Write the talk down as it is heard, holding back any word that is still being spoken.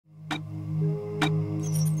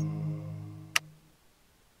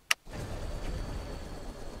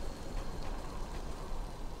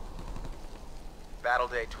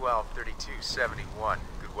Survey 123271.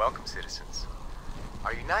 Good welcome, citizens.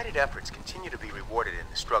 Our united efforts continue to be rewarded in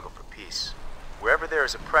the struggle for peace. Wherever there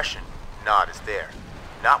is oppression, Nod is there.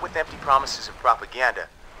 Not with empty promises and propaganda,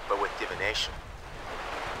 but with divination.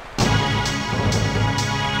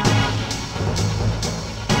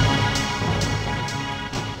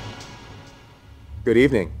 Good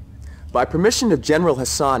evening. By permission of General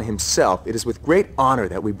Hassan himself, it is with great honor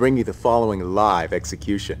that we bring you the following live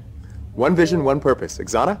execution. One vision, one purpose.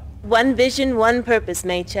 Ixana? One vision, one purpose,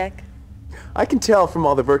 Maycheck. I can tell from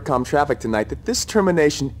all the VertCom traffic tonight that this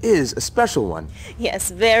termination is a special one.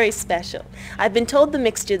 Yes, very special. I've been told the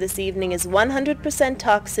mixture this evening is 100%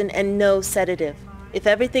 toxin and no sedative. If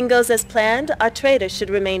everything goes as planned, our traitor should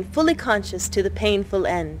remain fully conscious to the painful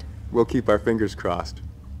end. We'll keep our fingers crossed.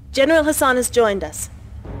 General Hassan has joined us.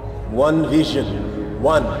 One vision,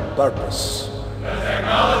 one purpose. The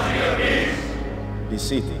technology of peace. Be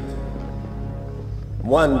seated.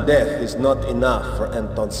 One death is not enough for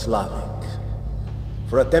Anton Slavik.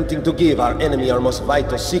 For attempting to give our enemy our most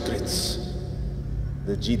vital secrets,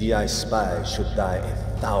 the GDI spy should die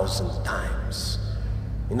 1,000 times.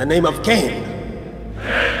 In the name of Cain!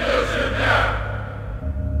 Then lose him now!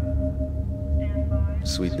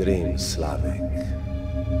 Sweet dreams, Slavik.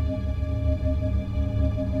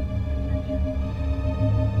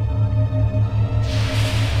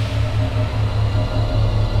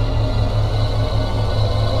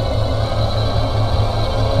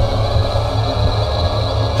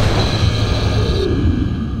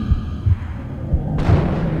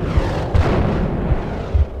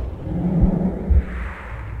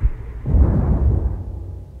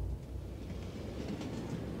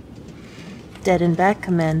 Dead and back,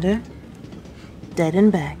 Commander. Dead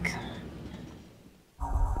and back.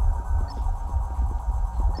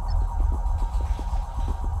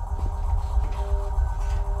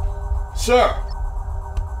 Sir!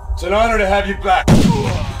 It's an honor to have you back.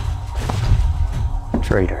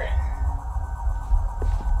 Traitor.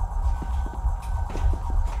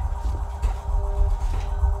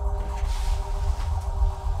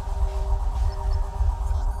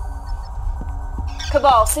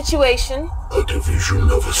 Cabal, situation? A division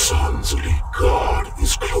of Hassan's elite guard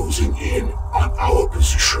is closing in on our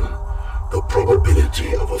position. The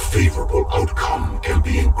probability of a favorable outcome can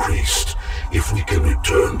be increased if we can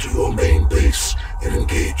return to your main base and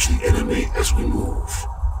engage the enemy as we move.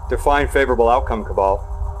 Define favorable outcome, Cabal.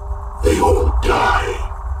 They all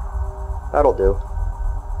die. That'll do.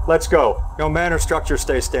 Let's go. No man or structure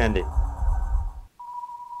stay standing.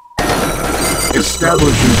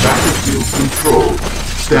 Establishing battlefield control.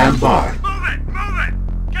 Stand by. Move it! Move it!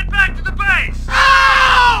 Get back to the base!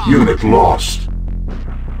 Unit lost.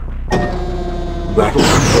 Battle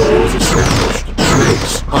controls established.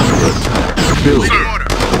 Base under attack. Building. Order!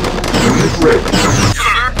 Unit ready. Yes,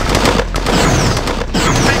 sir!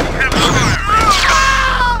 I'm taking heavy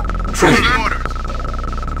fire! Training. Order!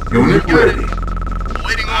 Unit ready.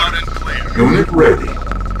 Waiting loud and clear. Unit ready.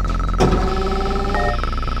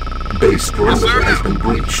 Base perimeter sir. has been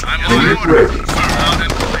breached. I'm Unit on order. ready. Loud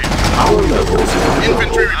and clear. Power levels are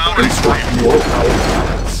Infantry low. reporting. Construct more power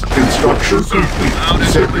plants. Construction complete. Loud and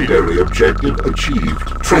Secondary objective achieved.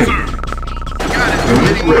 Training. Got it. Unit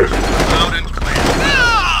Waiting order. ready. Loud and clear.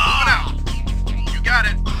 Moving out. You got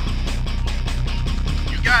it.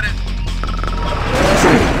 You got it.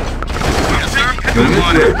 Training. Yes, sir. Unit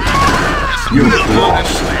On it. ready. Yes, sir. Unit Loud and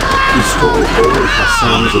lost. clear. Restore all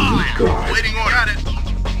Hassan's elite guard. Waiting order. Got it.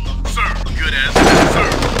 Sir. Good as. Sir.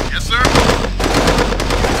 Yes, sir.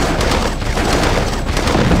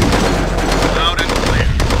 Loud and clear.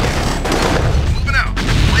 Moving out.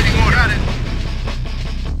 Waiting order. Got it.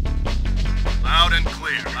 Loud and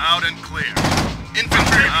clear. Loud and clear.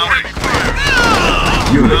 Infantry loud and clear.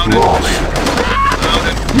 Unit Loud and lost. clear. Loud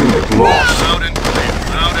and clear. Unit lost. Loud and clear.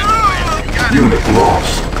 Loud and clear. You got it. Unit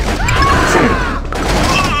lost. Training.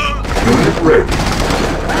 Unit ready.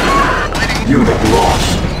 Waiting. Unit lost.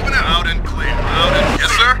 Moving out. Loud and clear. Loud and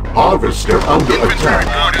yes, sir. Harvester under Infantry attack.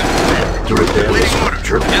 loud and clear. To repair the Waiting order.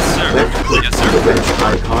 structure, Yes, sir. left click Yes, on sir. the bench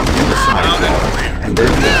icon in the Loud and sidebar, clear. and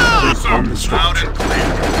then left click Sir. on the Loud structure. and clear.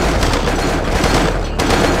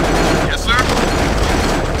 Yes, sir.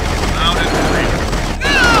 Loud and clear.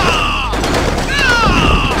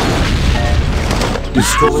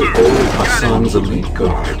 Destroy Sir. all Got it. Hassan's elite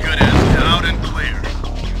guard. Good as loud and clear.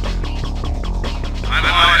 I'm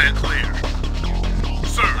loud and clear.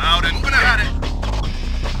 Sir, loud and moving out. Got it.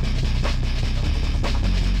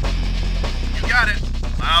 You got it.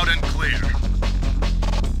 Loud and clear.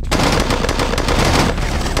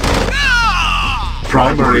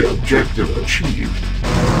 Primary objective achieved.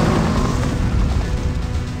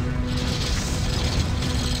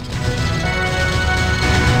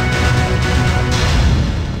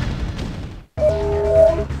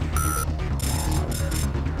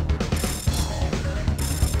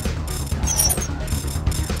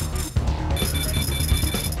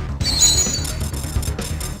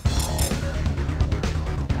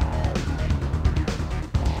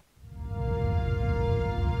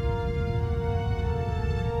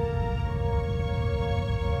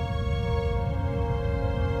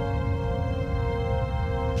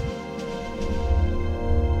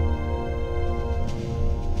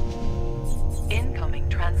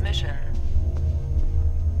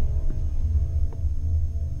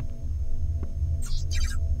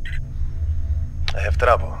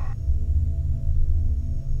 trouble.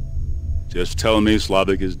 Just tell me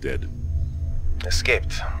Slavik is dead.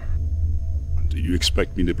 Escaped. Do you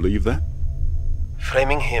expect me to believe that?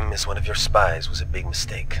 Framing him as one of your spies was a big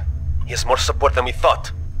mistake. He has more support than we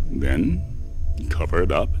thought. Then, cover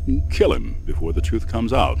it up and kill him before the truth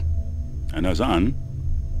comes out. And Hassan,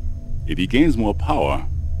 if he gains more power,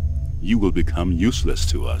 you will become useless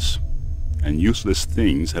to us. And useless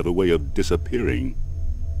things have a way of disappearing.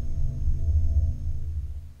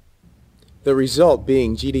 The result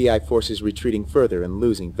being GDI forces retreating further and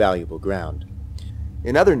losing valuable ground.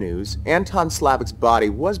 In other news, Anton Slavik's body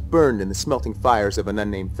was burned in the smelting fires of an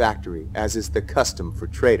unnamed factory, as is the custom for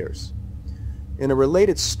traitors. In a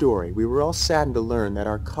related story, we were all saddened to learn that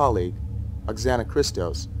our colleague, Oksana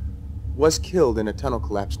Christos, was killed in a tunnel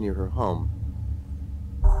collapse near her home.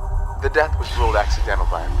 The death was ruled accidental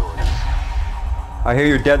by authorities. I hear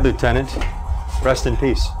you're dead, Lieutenant. Rest in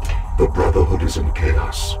peace. The Brotherhood is in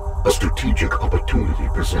chaos. A strategic opportunity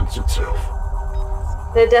presents itself.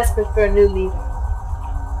 They're desperate for a new leader.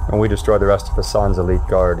 When we destroy the rest of Hassan's elite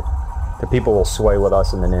guard, the people will sway with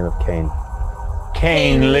us in the name of Cain.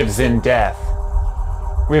 Cain lives in death.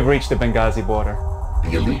 We've reached the Benghazi border.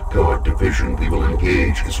 The elite guard division we will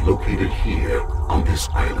engage is located here, on this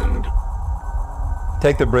island.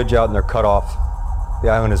 Take the bridge out and they're cut off. The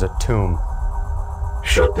island is a tomb.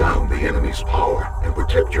 Shut down the enemy's power and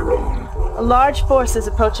protect your own. A large force is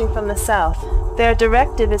approaching from the south. Their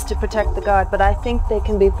directive is to protect the guard, but I think they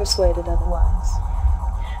can be persuaded otherwise.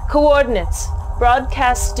 Coordinates.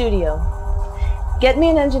 Broadcast studio. Get me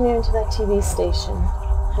an engineer into that TV station,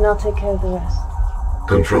 and I'll take care of the rest.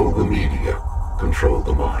 Control the media. Control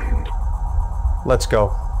the mind. Let's go.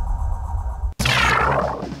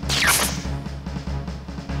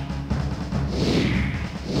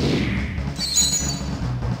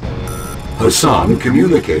 Hassan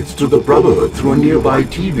communicates to the Brotherhood through a nearby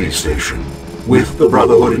TV station. With the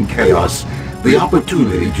Brotherhood in chaos, the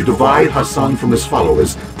opportunity to divide Hassan from his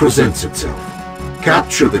followers presents itself.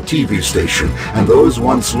 Capture the TV station, and those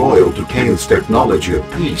once loyal to Cain's technology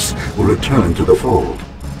of peace will return to the fold.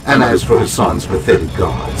 And as for Hassan's pathetic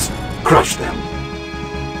gods, crush them.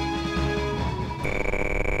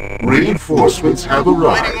 Reinforcements have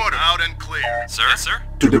arrived. Waiting order. Out and clear. Sir? Yes, sir?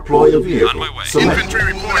 To deploy a vehicle, On my way. select,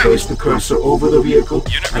 Infantry reporting. place the cursor over the vehicle,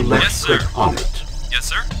 Unit and left-click yes, on it. Yes,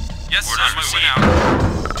 sir? Yes, sir. Orders On my way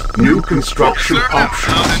received. now. New construction Sir,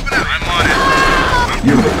 options. out and I'm on it.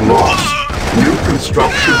 Unit lost. New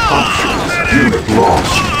construction options. Unit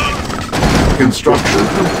lost. Construction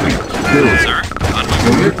complete. Building. Sir? On my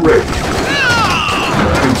way. Unit ready.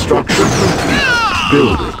 Construction complete.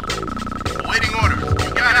 Building. Waiting order. You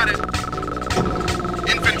got it.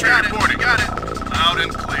 Infantry reporting. Got it. Out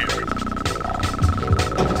and clear.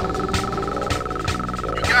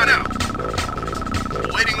 You got out.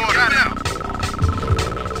 Waiting order. Got out.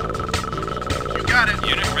 You got it.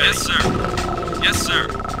 Unit ready. Yes, sir. Yes, sir.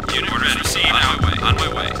 Unit orders received. On my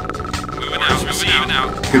way. Moving out. Moving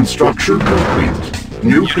out. Construction complete.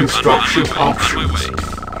 New Unit construction on my way. options.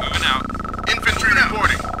 Moving out. Infantry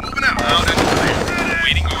reporting. Moving out. Out and clear.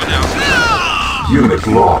 Waiting. Moving out. Unit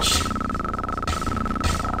lost.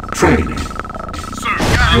 Training. Sir,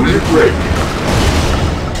 got it. Unit ready.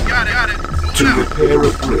 Got it. Got it. To Moving out. repair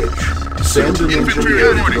a bridge, send an Infantry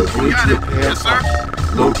engineer to reporting. the bridge Got it. repair Yes, sir. hub.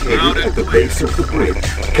 Located Out at and the clear. base of the bridge.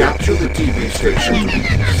 Capture the TV station to the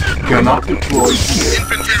east. Cannot deploy here.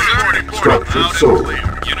 Infantry reporting. Structure Out and sold.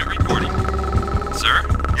 clear. Unit reporting. Sir?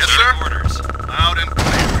 Yes, Sir? sir. Orders. Out and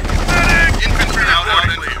clear. Infantry out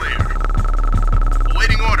and clear.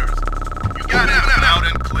 Awaiting orders. You got it. Out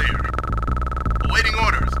and clear. Awaiting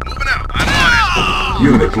orders. Moving out. I'm on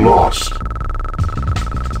it. Unit lost.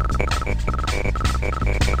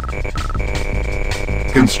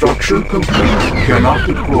 Construction complete. Cannot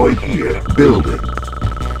deploy here. Building.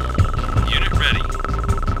 Unit ready.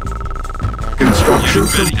 Construction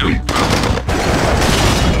Unit ready. complete.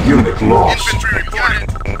 Unit lost. Infantry reporting.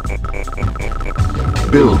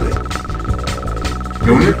 Building.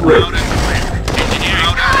 Unit Out ready. and clear.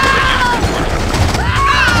 Engineering. Out and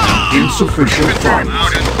clear. Insufficient Infantry funds.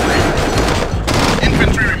 out and clear.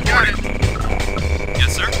 Infantry reporting.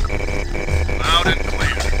 Yes, sir? Out and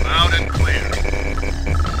clear. Out and clear.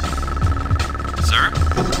 Sir?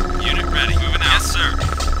 Unit ready. Moving out. Yes, sir.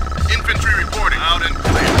 Infantry reporting. Out and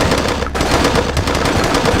clear.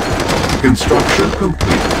 Construction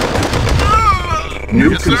complete.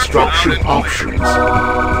 New Yes, sir. construction Out and clear.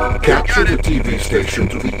 options. Capture the TV station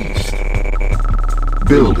to the east.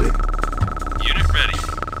 Building. Unit ready.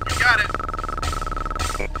 You got it.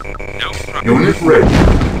 No problem. Unit ready.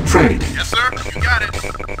 Training. Yes, sir. You got it.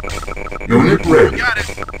 Unit You ready. got it.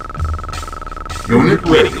 Unit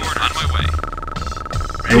ready. Waiting order. On my way.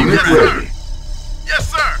 Unit ready. Yes,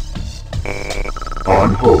 sir.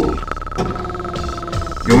 On hold.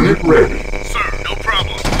 Unit ready. Sir, no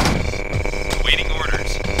problem. Waiting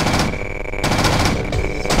orders.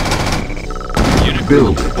 Unit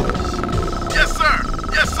Building. Yes, sir.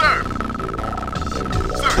 Yes, sir.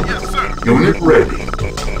 Sir, yes, sir. Unit ready.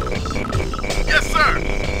 Yes, sir.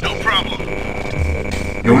 No problem.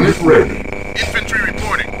 Unit ready. Infantry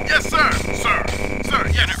reporting. Yes, sir. Sir. Sir,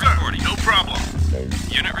 yes, Unit sir. reporting. No problem.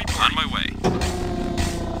 Unit report. On my way.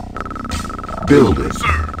 Building.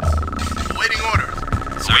 Sir. Awaiting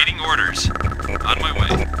orders. Sir. Waiting orders. On my way.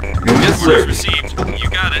 Unit Yes, orders ready. received. You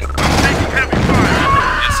got it. I'm taking heavy fire.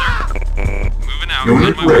 Yes, sir. Moving out.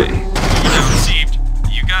 Unit On my ready. way. Moving out. Received.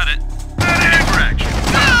 You got it. Ready for action.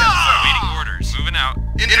 Waiting orders. Moving out.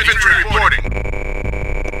 Infantry reporting.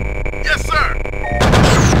 Yes, sir.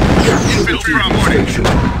 Infantry reporting. Station.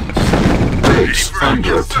 Base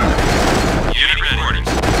under Yes, sir. attack. Unit reporting.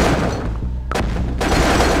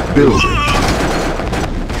 Building.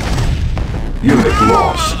 Unit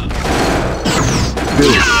lost.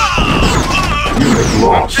 Building. Unit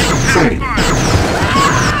lost. Training.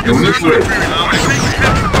 Unit ready.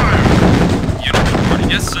 Unit reporting.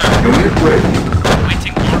 Yes, sir. Unit ready.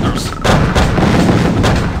 Waiting orders.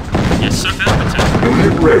 Yes, sir. Affirmative.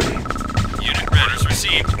 Unit ready. Unit ready. Orders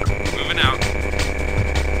received. Moving out.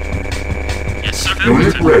 Yes, sir.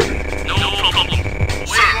 Unit Affirmative. ready. No problem.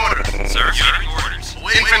 Waiting orders. Sir. Unit orders.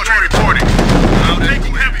 Infantry reporting. I'm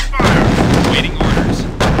taking heavy fire. Waiting orders.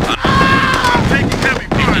 I'm taking heavy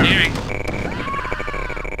fire. Engineering.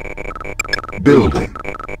 Building.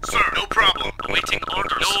 Sir, no problem. Awaiting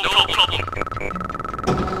orders. No problem.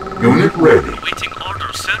 Unit ready. Awaiting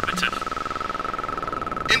orders. Affirmative.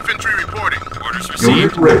 Infantry reporting. Orders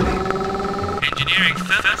Unit received. ready. Engineering.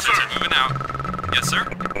 Affirmative. Moving out. Yes, sir.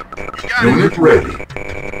 You got Unit it. ready.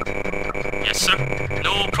 Yes, sir.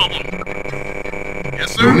 No problem.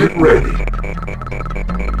 Yes, sir. Unit ready.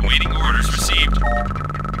 Awaiting orders received.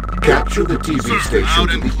 Capture the TV Sir, station loud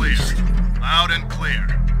to and the clear. east. Loud and clear.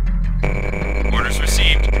 Orders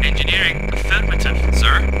received. Engineering. Affirmative.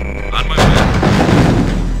 Sir. On my way.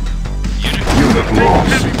 Unit. Unit lost.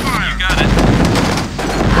 Heavy fire. You got it.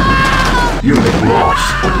 Unit lost.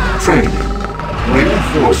 Training.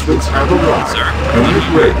 Reinforcements have arrived. Sir. Unit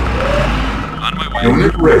ready. On my way.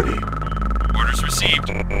 Unit ready. Orders received.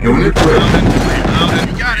 Unit Loud ready. and clear. Loud and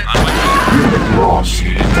you got it. On my way. Unit lost. I'm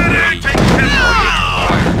taking heavy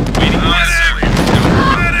fire. Waiting.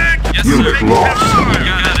 Yes, sir. Yes, sir. Unit lost. You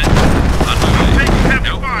got it. On my way. Taking heavy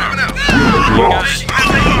Nope. fire. Unit You got lost. it.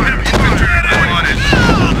 Infantry on it.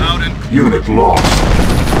 Loud and Unit lost.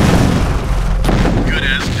 good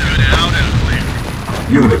as loud and clear.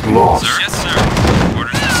 Unit lost. Sir. Yes, sir.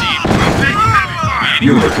 Orders received. I'm taking heavy fire.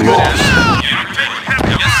 Unit lost. Unit ready.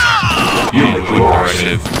 Heavy Yes, sir. Unit lost.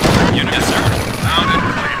 Unit. Yes, sir. Loud and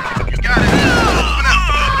clear. You got it. Moving out.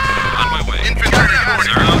 On my way. Infantry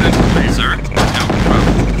reporting. Sir. Loud and clear. Sir. No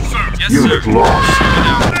problem. Sir. Yes, Unit sir. lost. Moving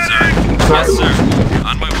out. Sir. Yes, sir.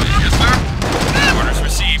 On my way. Yes, sir. Orders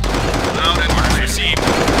received. Loud and Orders clear. received.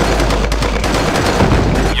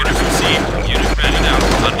 Units received. Unit ready now.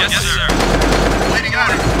 Yes, sir. Waiting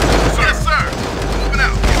orders. Yes, sir. Moving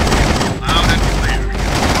out. Loud and clear.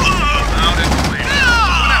 Loud and clear.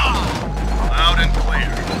 Moving out. Loud and clear.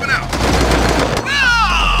 Moving out.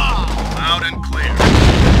 Loud and clear.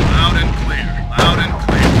 Loud and clear. Loud and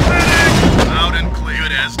clear. Loud and clear.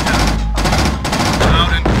 Good as done.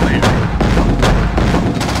 Loud and clear.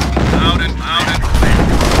 Loud and clear.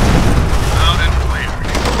 Loud and clear.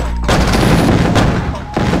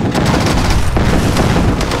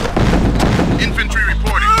 Infantry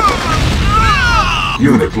reporting.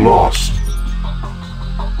 Unit lost.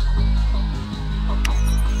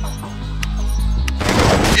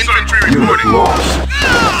 Infantry Unit reporting. lost.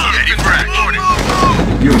 Infantry reporting.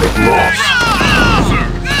 Unit lost. Sir.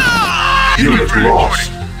 Unit Infantry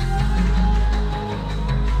lost. reporting.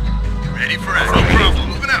 Ready for action. No problem.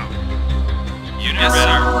 Moving out. Unit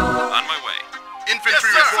ready. On my way. Infantry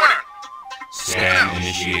reporting. Scan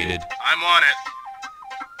initiated. I'm on it.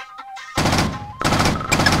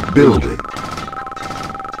 Building.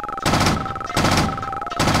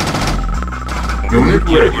 Unit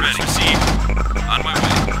ready. Orders received. On my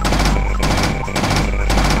way.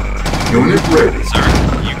 Unit ready. Sir,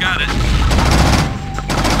 you got it.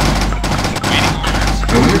 Waiting orders.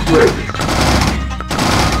 Unit ready.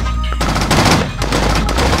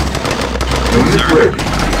 Unit Sir. ready.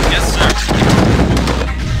 Yes, sir.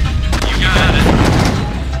 You got it.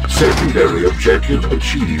 Secondary objective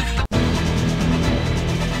achieved.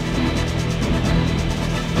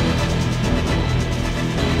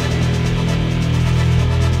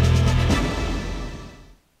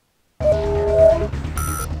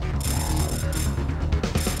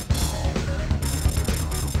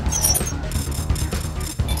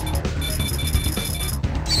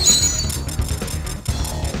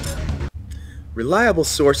 Reliable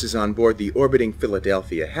sources on board the orbiting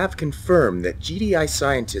Philadelphia have confirmed that GDI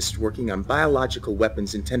scientists working on biological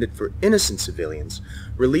weapons intended for innocent civilians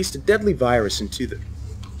released a deadly virus into the...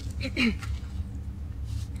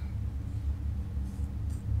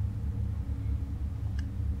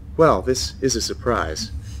 Well, this is a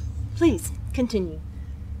surprise. Please, continue.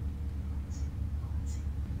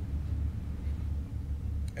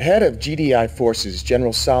 Head of GDI forces,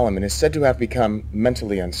 General Solomon, is said to have become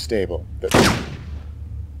mentally unstable.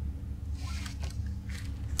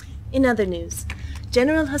 In other news,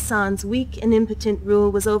 General Hassan's weak and impotent rule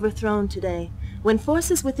was overthrown today, when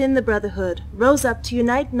forces within the Brotherhood rose up to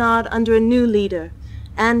unite Nod under a new leader.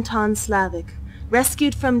 Anton Slavik,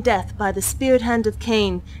 rescued from death by the spirit hand of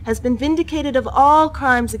Cain, has been vindicated of all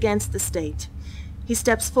crimes against the state. He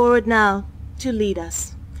steps forward now to lead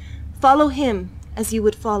us. Follow him as you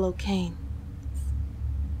would follow Cain.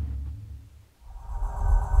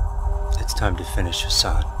 It's time to finish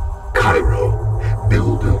Hassan. Cairo,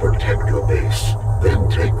 build and protect your base, then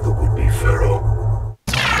take the would-be pharaoh.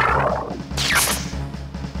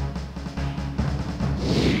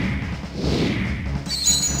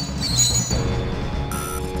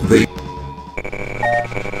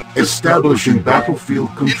 Establishing battlefield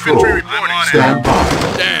control. Infantry reporting. Stand by.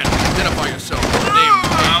 Dan, identify yourself. Name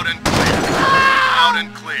loud and clear. Loud and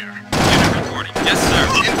clear. Unit reporting. Yes, sir.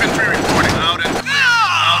 Infantry reporting. Loud and clear.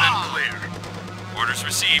 Loud and clear. Orders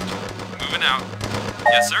received. Moving out.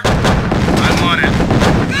 Yes, sir. I'm on it.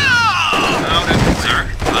 Loud and clear. Sir,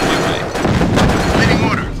 on my way. Waiting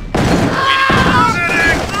orders.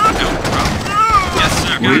 No problem. Yes,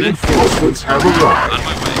 sir. Got it. Reinforcements have arrived. On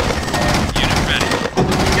my way. Unit ready.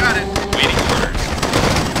 Got it. Waiting orders.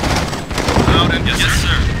 Loud and Yes, clear.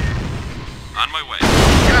 sir. On my way.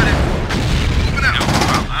 Got it. Moving out. No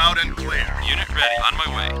problem. Loud and clear. Unit ready. On my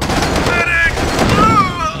way. Medic!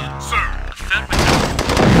 Sir. Affirmative.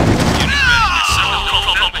 Unit ready. Yes, sir.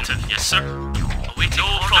 Affirmative. Yes, sir. Awaiting no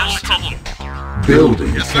problem.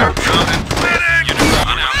 Building Yes, sir. captured. Loud and clear. Unit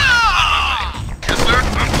on out. On my way. Yes, sir.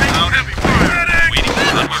 I'm taking heavy fire. Waiting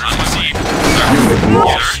orders received. Sir. Unit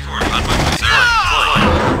lost. Unit report. On my way. Sir.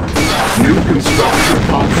 New construction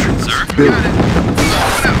options. Sir. Build.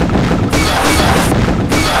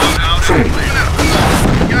 Training.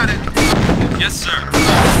 Got it. Yes, sir.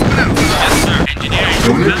 Moving out. Yes, sir. Engineering.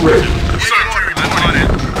 Unit ready. Sir, I'm on it.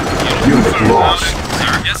 Unit lost.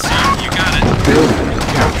 Sir. Yes, sir. You got it. Building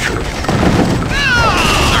captured.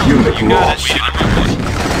 Sir. Unit You got lost. it. Waiting on my way.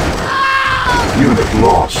 Unit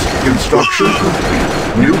lost. Construction complete.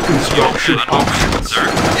 New construction On my way. options. Sir.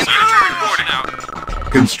 Sir. Reporting out.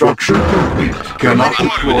 Construction complete. Cannot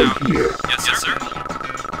deploy here. Yes, sir.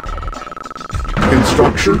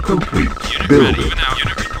 Construction complete. Unit ready. Building. Moving out.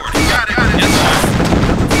 Unit reporting. Got it. Yes, sir.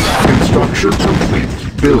 Construction complete.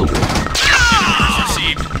 Building. Orders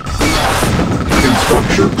received.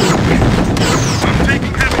 Construction complete. I'm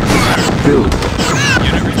taking heavy fire. Building.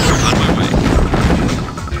 Unit report on my way.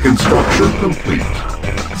 Construction complete.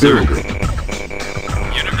 Building.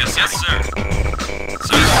 Unit, yes, sir.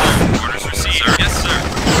 Sir, sir. Orders received. Sir. Yes, sir.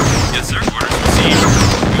 Yes, sir. Orders received.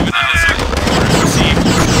 Moving out, sir. Orders received.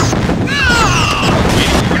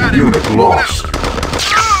 Waiting order. Unit lost.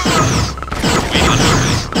 Waiting on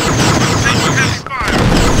order. Taking heavy fire.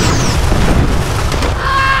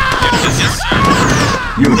 Unit, yes, sir.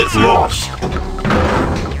 Unit lost.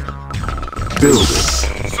 Building.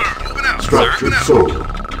 Sir, moving out. Structure Moving out. sold.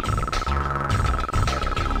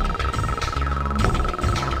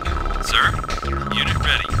 Sir, unit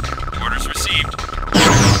ready. Orders received.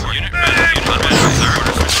 Unit ready. Unit on ready, sir.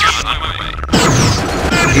 Orders received. On my way.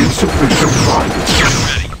 Insufficient funds. Unit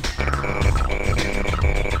ready.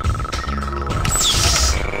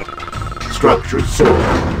 Structure sold.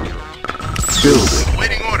 Building.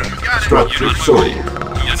 Waiting orders. Got it. Structure Unit on my sold. way.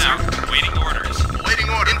 Yes, sir. Waiting orders. Waiting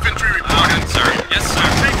order. Infantry reporting. Sir. Yes, sir.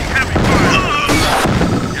 Taking heavy fire.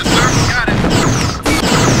 Yes, sir. Got it.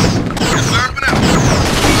 Yes, sir. Moving out.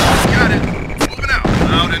 Got it. Moving out.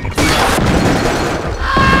 Loud and clear.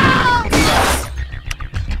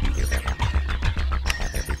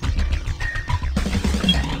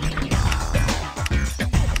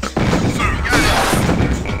 Sir, got it.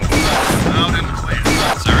 Loud and clear.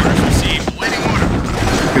 Sir, orders received. Waiting order.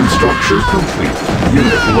 Construction complete.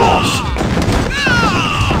 Unit lost.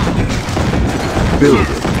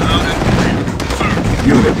 Building. Loud and clear. Sir,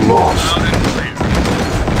 Unit lost. loud and clear.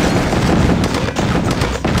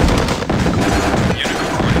 Unit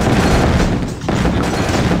reporting.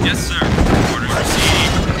 Yes, sir. Orders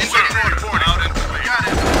received. Infantry reporting. Loud and clear. Got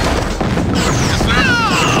it. Yes, sir.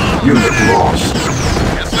 Unit lost.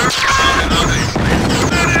 Yes, sir. Loud and clear.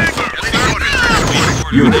 Sir, yes, sir. Infantry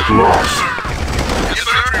reporting. Unit lost.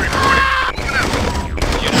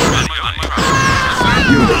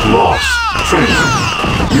 Unit lost. Training.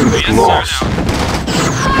 Unit lost.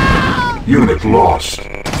 Unit lost.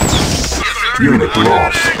 Unit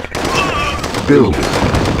lost. Building.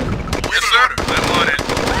 Yes, sir. I'm on it.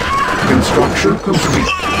 Construction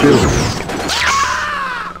complete. Building.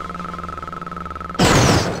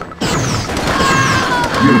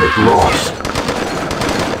 Unit lost.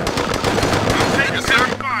 Yes, sir.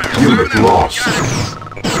 Unit lost.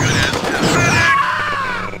 Good as dead.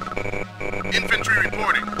 Infantry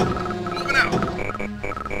reporting. Moving out.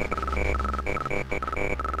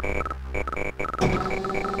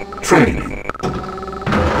 Training.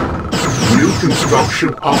 New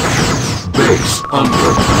construction options. Base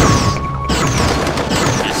under attack.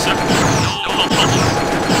 Yes, sir.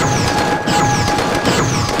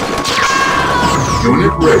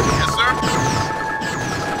 Unit ready. Yes, sir.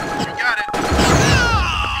 You got it.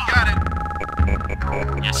 You got it.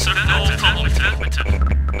 Yes, sir. Affirmative.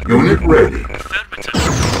 Unit ready. Affirmative.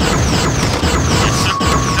 Yes, sir.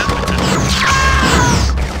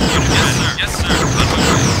 Affirmative. Yes, sir. On my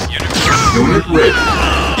way. Unit ready.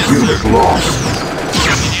 Unit lost.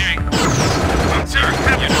 Engineering. Sir.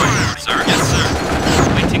 Unit ready. Sir. Yes, sir.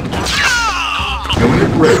 Waiting orders. No problem.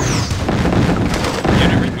 Unit ready.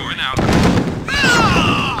 Unit reporting out.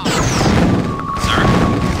 Sir.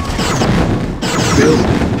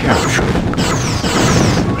 Building captured.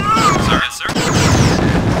 Sir. Yes, sir.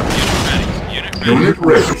 Unit ready. Unit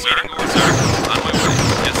ready. Sir. Sir. On my way.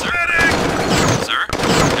 Yes, sir. Sir.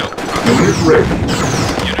 No problem. Unit ready.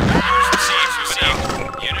 Unit orders received.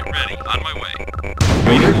 Unit ready. On my way.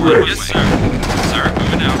 Unit ready. Yes, sir. Sir.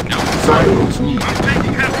 Moving out. No. Silos needed. I'm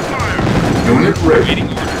taking heavy fire. Unit ready. Waiting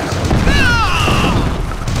orders.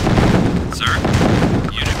 Sir.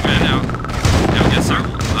 Unit ran out. No. Yes, sir.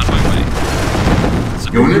 On my way. Sir.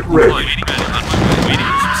 Unit ready. Waiting ready. On my way. Waiting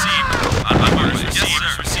orders received. On my way. Yes,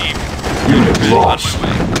 sir. Received. Unit On lost. my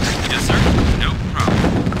way. Yes, sir. No problem.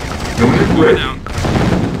 Unit Moving ready. out.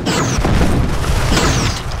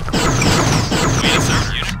 Waiting, sir.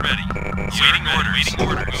 Unit ready. Waiting orders. Waiting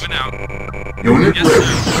orders. Moving out. Unit Yes, ready.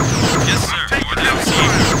 sir. Yes, sir. Order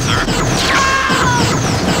received, sir.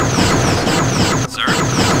 Sir.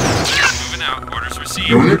 Moving out. Orders received.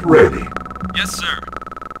 Unit ready. Yes, sir.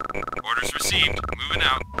 Orders received. Moving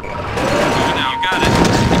out. Moving out. You got it.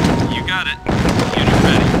 You got it. Unit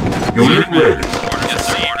ready. Unit ready. Orders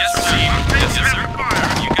received. Yes, sir. Yes, yes, sir.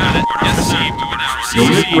 You got it. Yes, sir. Moving out.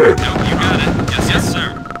 Unit Received. ready. No, you got it. Yes, yes, sir.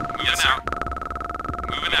 Moving out.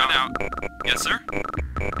 Moving out. Yes, sir.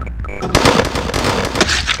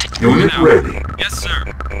 Unit Moving out. ready. Yes, sir.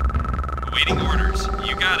 Awaiting orders.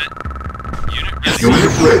 You got it. Unit ready.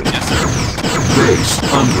 Unit ready. Yes, sir. Base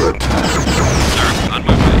under attack. Sir, on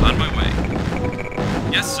my way. On my way.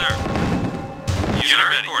 Yes, sir. Unit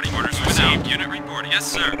ready. Reporting. Orders received. Unit reporting. Yes,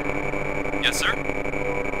 sir. Yes, sir.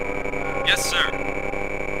 Yes, sir.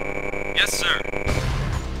 Yes, sir.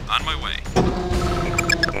 On my way.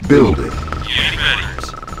 Building. Unit ready.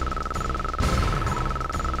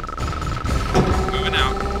 Moving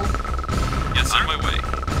out. Yes, sir. On my way.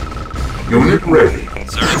 Unit ready.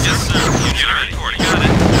 Sir, yes, sir. Unit reporting. Got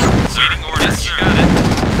it. Waiting orders. Yes, you got it.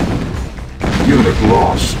 Unit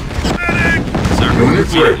lost. Sir, Unit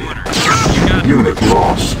waiting ready. orders. You got it. Unit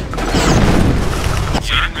lost.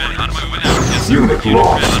 Unit ready. On my way out. Yes, sir. Unit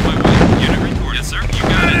lost. Ready. On my way. Unit report. Yes, sir. You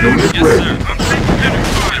got it. Unit yes, ready. sir.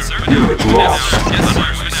 Yes, sir. Unit Moving lost. out. Yes, sir.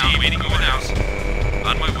 Moving out. Waiting. Moving out.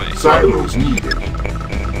 On my way. Silos needed.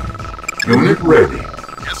 Unit ready.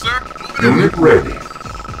 Yes, sir. Unit ready.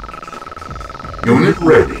 Unit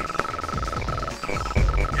ready.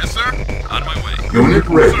 Yes, sir. On my way. Unit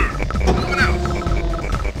ready. Moving out.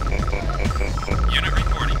 Unit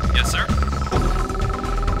reporting. Yes, sir.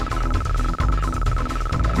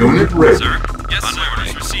 Unit ready. Sir. Yes, sir.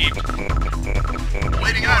 Orders received.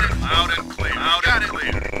 Waiting on it. Loud and clear. Loud and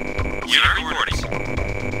clear. Unit reporting.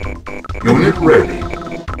 Unit ready.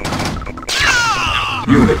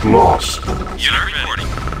 Unit lost. Unit reporting.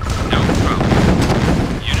 No problem.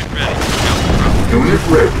 Unit ready. No problem. Unit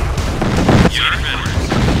ready. Unit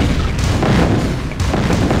ready.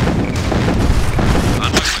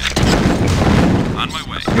 On my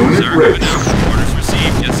way. Unit sir, ready. moving out. Orders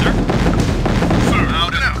received. Yes, sir. Sir,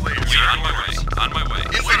 loud and clear. Sir, on my way. On my way.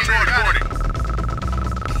 Infantry reporting.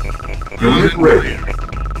 Unit ready.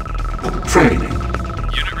 Training.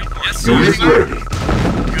 Unit report. Yes, sir. Unit ready.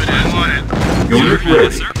 Good as on it. Unit Yes,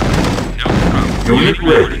 ready. sir. No problem. Unit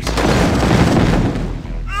ready. orders.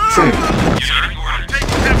 Training. Unit orders.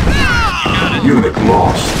 Taking heavy fire. You got it. Unit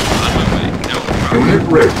lost. On my way. No problem. Unit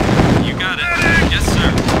ready. You got it. Yes, sir.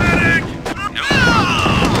 No problem.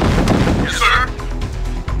 Yes, sir.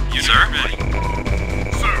 Unit ready.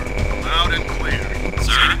 Sir, loud and clear. Sir,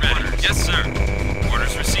 Yes, sir.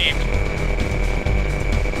 Orders received.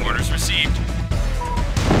 Orders received.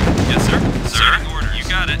 Yes, sir. Sir, orders. You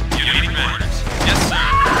got it. Waiting orders. Yes, sir.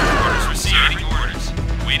 Orders received. Waiting orders.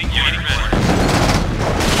 Waiting orders.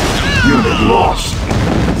 Unit lost.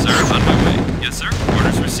 Sir, on my way. Yes, sir.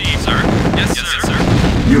 Orders received, sir. Yes, sir.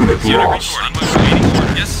 Unit lost. On my way. Waiting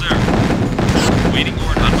order. Yes, sir. Waiting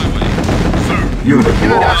order. On my way. Sir. Unit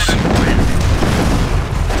lost.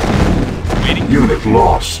 Waiting. Unit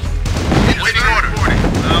lost. Waiting order.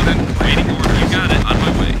 Loud and clear. Waiting order. You got it. On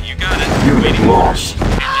my way. You got it. Unit Waiting lost.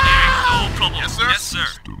 Engineering, no problem. Yes, sir. Yes, sir.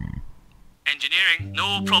 Engineering,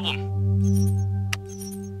 no problem.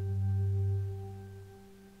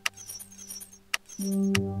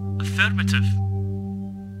 Affirmative.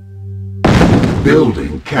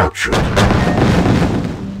 Building captured.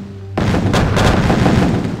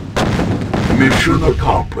 Mission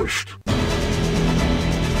accomplished.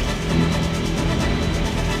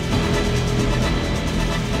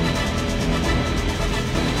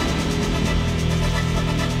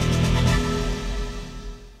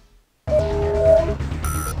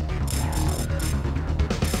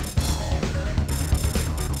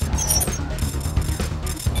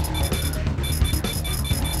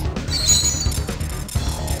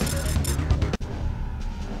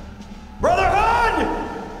 Brotherhood!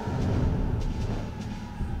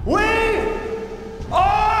 We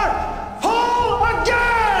are whole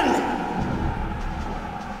again!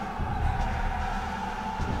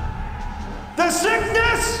 The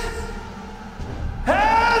sickness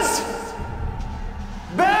has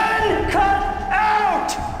been cut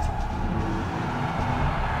out!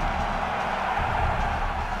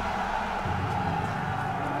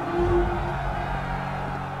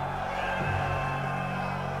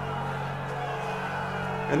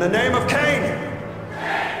 In the name of Cain!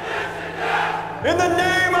 In the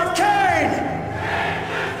name of Cain!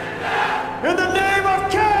 In the name of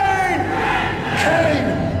Cain! Cain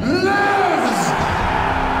lives!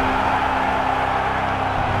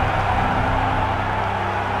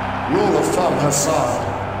 Rule of thumb, Hassan.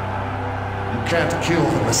 You can't kill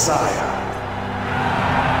the Messiah.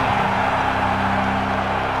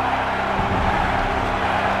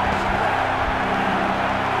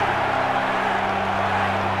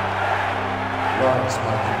 Rise,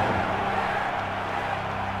 my people.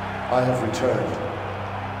 I have returned,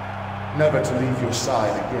 never to leave your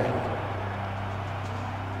side again.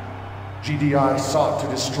 GDI sought to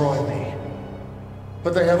destroy me,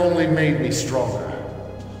 but they have only made me stronger.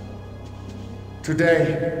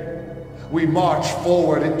 Today, we march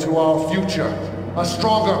forward into our future, a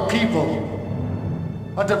stronger people,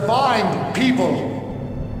 a divine people,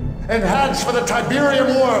 enhanced for the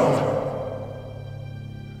Tiberium world.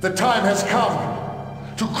 The time has come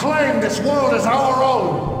to claim this world as our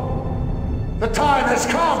own. The time has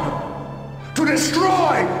come to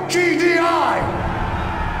destroy GDI.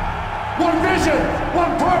 One vision,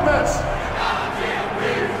 one purpose.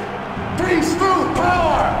 Peace through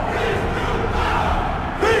power.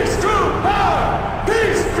 Peace through power.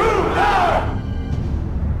 Peace through power.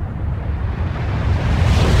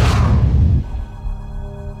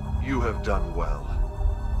 You have done well.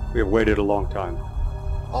 We have waited a long time.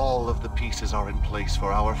 All of the pieces are in place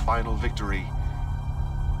for our final victory,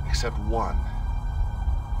 except one.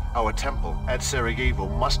 Our temple at Sarajevo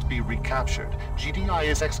must be recaptured. GDI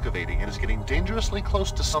is excavating and is getting dangerously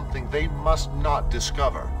close to something they must not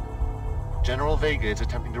discover. General Vega is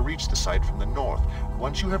attempting to reach the site from the north.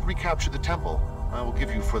 Once you have recaptured the temple, I will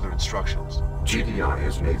give you further instructions. GDI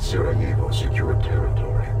has made Sarajevo secure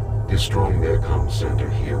territory. Destroying their comm center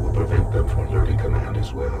here will prevent them from alerting command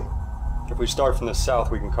as well. If we start from the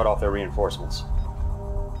south, we can cut off their reinforcements.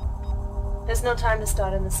 There's no time to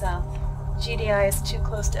start in the south. GDI is too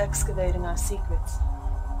close to excavating our secrets.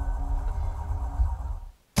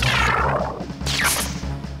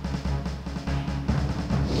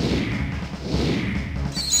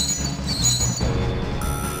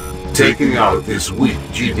 Taking out this weak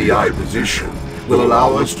GDI position will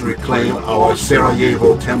allow us to reclaim our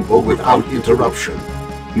Sarajevo temple without interruption.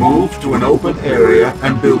 Move to an open area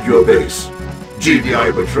and build your base.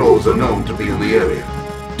 GDI patrols are known to be in the area.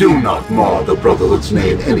 Do not mar the Brotherhood's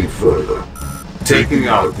name any further. Taking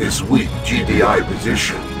out this weak GDI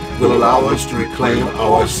position will allow us to reclaim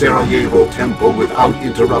our Sarajevo temple without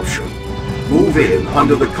interruption. Move in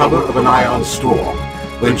under the cover of an ion storm,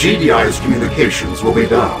 when GDI's communications will be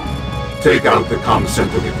down. Take out the comm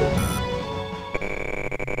center before.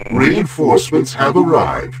 Reinforcements have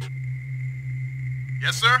arrived.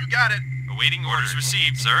 Yes, sir. Got it. Awaiting orders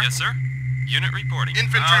received, sir. Yes, sir. Unit reporting.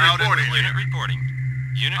 Infantry reporting. Unit reporting.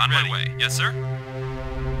 Unit on ready. My way. Yes, sir.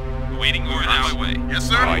 Waiting order on my way. Yes,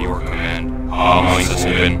 sir. By your command. All systems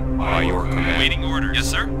open. By your command. Waiting order. Yes,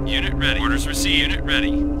 sir. Unit ready. Orders received. Unit ready.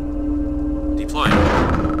 Deploying.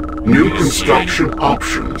 New construction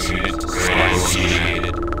options.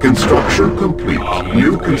 Construction complete.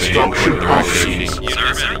 New construction options. Unit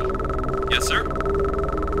ready. Yes, sir.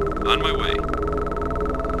 On my way.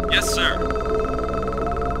 Yes, sir.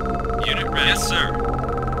 Unit ready. Yes,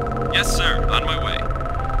 sir. Yes, sir. On my way.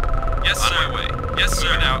 Yes, sir. On my way. Yes, sir.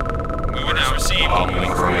 Moving out. Moving out. Received.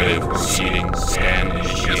 Affirmative. Proceeding. Scan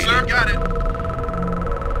initiated. Yes, sir. Got it.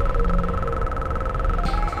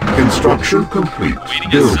 Construction complete. Waiting.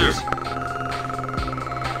 Building. Yes, sir.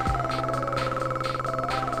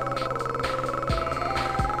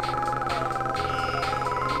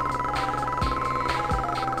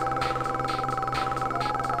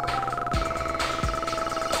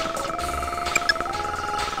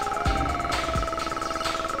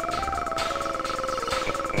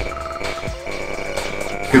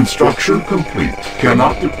 Construction complete.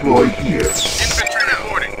 Cannot deploy here. Infantry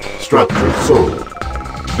reporting. Structure sold.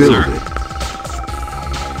 Building.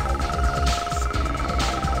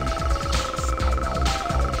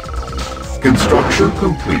 Construction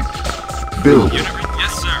complete. Building.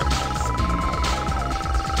 Yes, sir.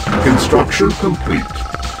 Construction complete.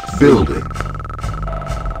 Building.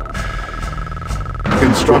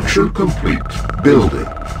 Construction complete. Building.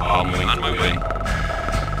 On my way.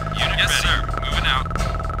 Unit yes, ready. Sir. Moving out.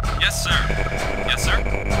 Yes, sir. Yes, sir.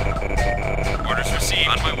 Orders received.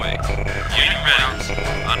 On my way. Unit ready.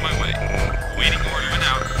 On my way. Waiting order. Moving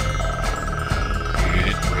out.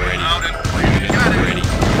 Unit ready. Out and clear. Got it. Ready.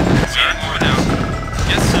 Waiting moving out.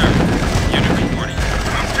 Yes, sir. Unit reporting.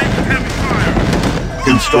 I'm taking heavy fire.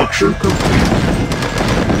 Construction complete.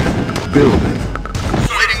 Building.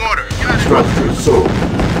 Waiting order. Got it. Structure sold.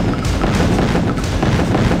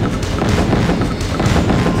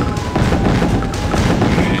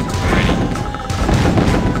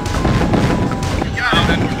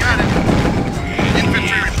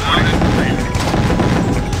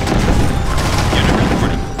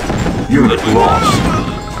 Unit lost.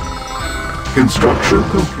 Construction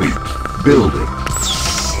complete. Building.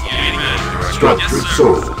 Structure yes,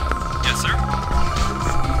 sold. Yes, sir.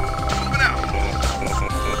 Moving out.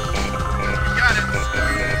 Got it.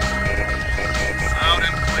 Out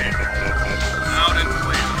and clear. Out and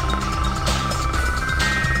clear.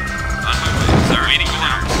 On my way, sir. Waiting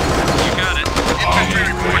orders. You got it. Infantry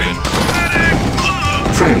reporting.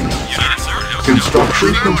 Training. Unit, sir.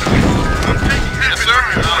 Construction complete. I'm taking yes, sir.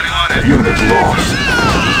 Out on it. Unit lost.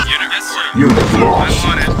 Unit, yes, sir. Unit lost.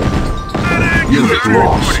 I'm on it. Unit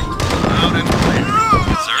lost. Out and clear.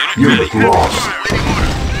 Sir. Unit lost. Waiting order.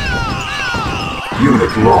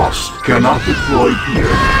 Unit lost. Cannot deploy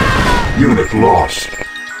here. Unit lost.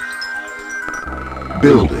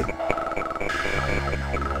 Building.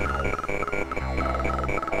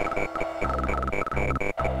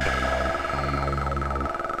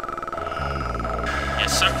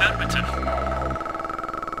 Yes, sir. Affirmative.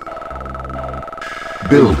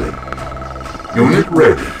 Building. Unit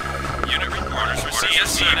ready. Unit orders received.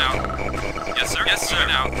 Yes, sir. Now. Yes, sir. Yes, sir.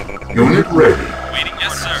 Now. Unit ready. Waiting.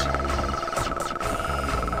 Yes, sir.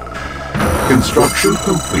 Construction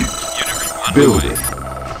complete. Unit on Building.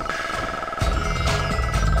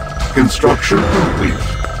 Construction complete.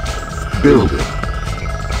 Building.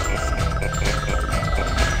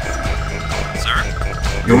 Sir.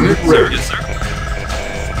 Unit ready. Yes, sir.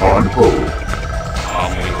 On hold.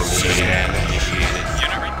 Scan initiated.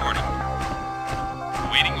 Unit reporting.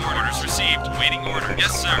 Waiting orders received. Waiting order.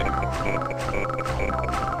 Yes, sir.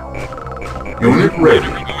 Unit ready.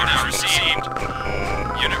 Unit orders received.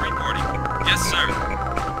 Unit reporting. Yes, sir.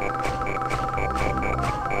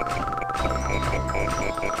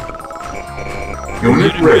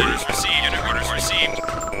 Unit ready. Orders received. Unit orders received.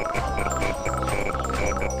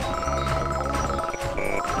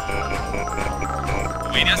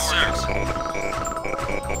 Wait, yes, sir.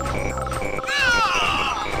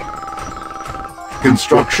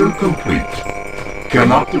 Construction complete.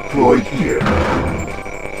 Cannot deploy here.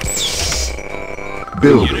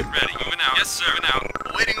 Building. Unit ready. Moving out. Yes, sir. Moving out.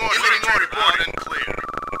 Waiting order. Waiting order. Out and clear.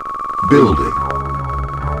 Building.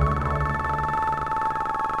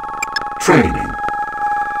 Training.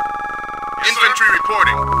 Infantry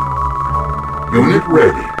reporting. Unit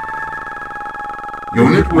ready.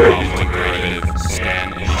 Unit ready. Affirmative.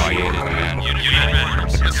 Scan initiated. Command. Unit ready.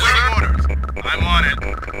 Yes, waiting orders. I'm on it.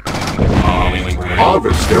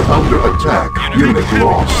 Harvester under attack. Unit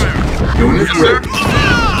lost. Unit ready.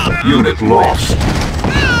 Unit lost.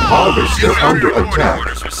 Harvester under attack.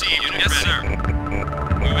 Orders received. Unit yes, sir.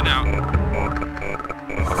 Moving out.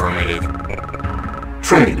 Affirmative.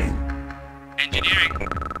 Training.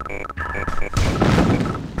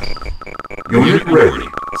 Unit ready.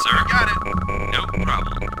 Sir, got it. No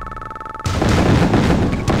problem.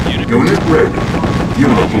 Unit ready.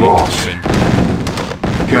 Unit lost.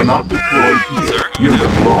 Cannot deploy here. Sir,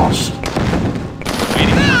 Unit lost.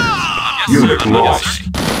 Waiting. Yes, Unit sir. lost.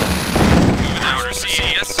 Moving out.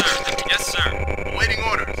 Proceed. Yes, sir. Yes, sir. Awaiting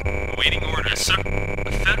orders. Awaiting orders, sir.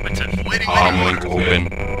 Affirmative. Awaiting Armament orders. open.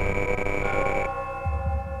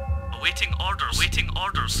 Awaiting orders. Awaiting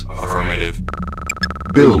orders. Affirmative.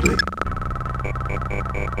 Building.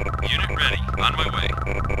 Unit ready. On my way.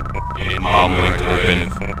 Armament open.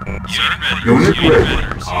 Unit ready. Unit ready.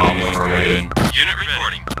 orders. Armament open. Unit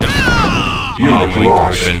reporting. Unit Armament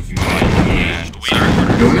lost. open. Awaiting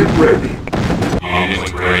orders. Unit ready.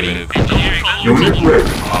 Armament ready. Engineering. Unit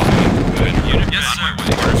ready. Armament open. Unit yes, sir.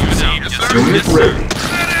 Orders received. Yes, sir. Unit Yes, sir. ready.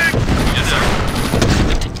 Yes, sir.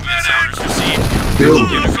 Yes, orders received.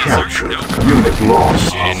 Building captured. Unit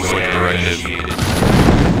lost. Armament ready.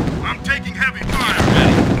 I'm taking heavy fire.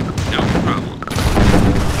 Ready. No problem.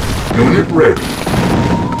 Unit ready.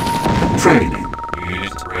 Training.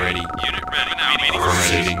 Unit ready. Unit ready. Now waiting orders.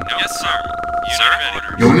 Proceeding. Yes, sir.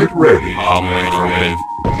 Unit ready. Unit ready. Armament open.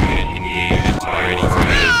 Unit engaged. Ready.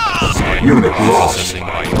 Affirmative. Unit lost. Processing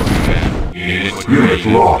by your command. Unit Unit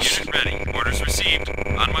lost. Unit ready. Orders received.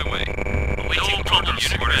 On my way. Awaiting no problem.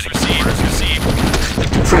 Unit orders received. Orders received.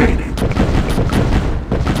 Training.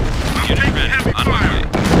 Unit ready. On my way.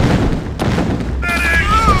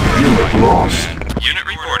 Unit lost. Unit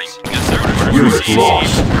reporting. Yes, sir. Orders Unit received.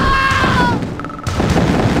 lost.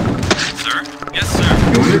 Sir. Yes, sir.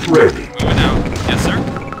 Unit ready. Moving out. Yes, sir.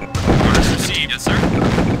 Orders received. Yes, sir.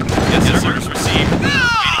 Yes, sir. Orders received. Waiting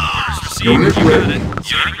orders received. Unit You ready. got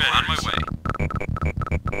it. Unit ready. On my way.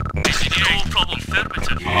 No problem.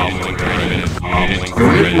 Affirmative. Armament ready. Armament Unit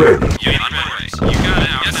ready. ready. Unit on my way. You got it.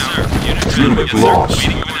 Yes, sir. Unit ready. Unit Yes, sir. lost.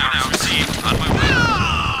 Waiting orders received. On my way.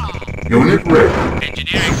 Unit ready.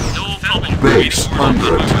 Engineering. No problem. Base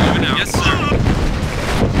under attack. Yes, sir.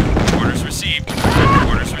 Orders received.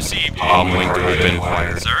 Orders received. Armament open.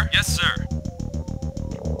 Sir? Yes, sir.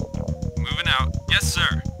 Moving out. Yes,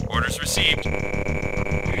 sir. Orders received.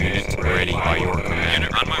 Unit ready by your command.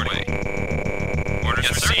 Unit on my way. Orders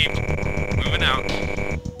received. Moving out.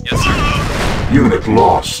 Yes, sir. Unit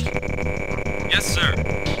lost. Yes, sir.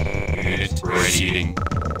 Unit proceeding.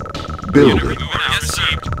 Building. Moving out. Yes,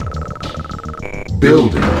 received.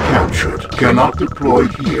 Building captured. Cannot deploy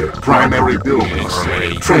here. Primary buildings.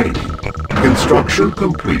 Ready. Training. Construction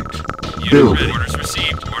complete. Unit Building. ready. Orders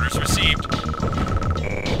received. Orders received.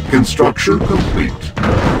 Construction complete.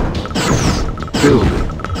 Building.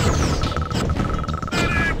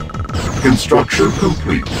 Construction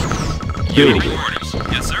complete. Unit Building. orders.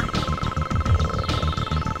 Yes, sir.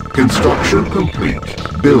 Construction complete.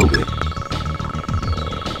 Building.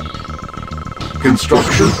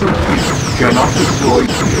 Construction complete. Cannot deploy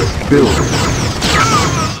here. Building.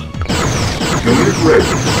 Unit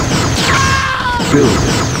ready.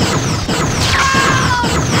 Building.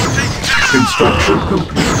 Construction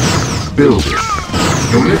complete. Building.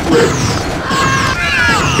 Unit ready.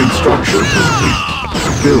 Construction complete.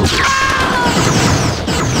 Building.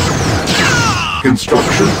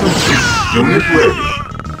 Construction complete. Unit ready.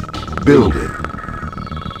 Building.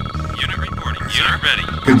 Unit reporting. Unit ready.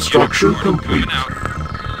 Construction Unit reporting. complete. Moving out.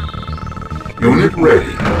 Unit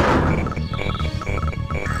ready.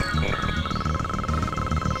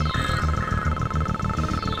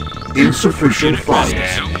 Insufficient funds.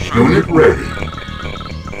 Unit ready.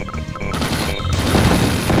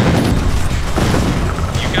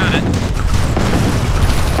 You got it.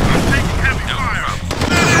 I'm taking heavy fire.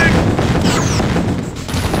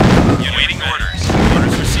 You're waiting orders.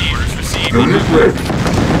 Orders received. Orders received. Unit ready.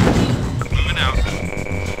 Moving out.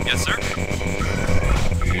 Yes, sir.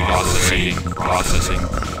 Processing. Processing.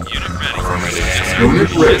 Unit ready. Affirmative. Yes, sir. Unit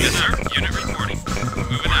ready. Yes, sir. Unit reporting.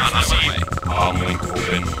 Moving out. On my way. Armament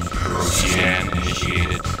open. Scan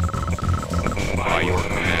initiated. By your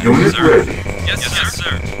command. Unit Sir. ready. Yes, yes,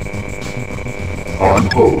 sir. On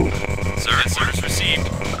hold. Sir, yes, orders received.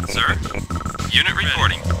 Sir. Unit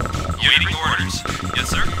reporting. Waiting orders. Yes,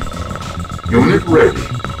 sir. Unit ready.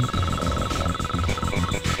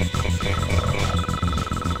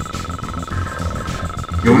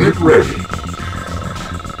 Unit ready.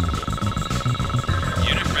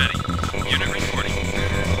 Unit ready. Unit reporting.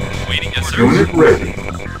 Waiting, yes, sir. Unit ready.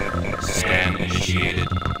 Scan initiated.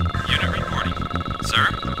 Unit reporting. Sir.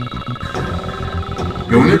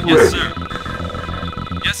 Unit Yes, ready. sir.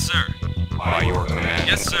 Yes, sir. By your command.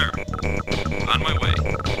 Yes, sir. On my way.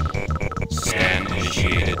 Scan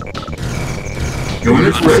initiated.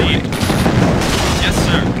 Unit On ready. scene. Yes,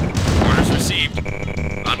 sir. Orders received.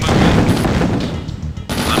 On my way.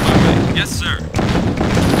 On my way. Yes, sir.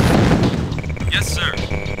 Yes, sir.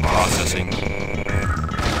 Processing.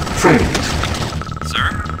 Training. Sir?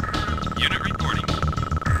 Unit reporting.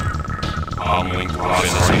 Comlink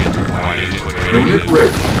processing. Unit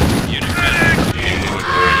ready. Unit ready. Input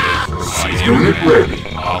ready. Proceeding. Unit ready.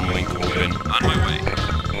 Comlink open. On my way.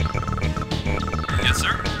 Yes,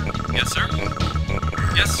 sir. Yes, sir.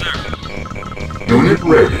 Yes, sir. Unit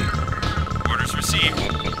ready. Orders received.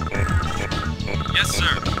 Yes,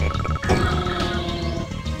 sir.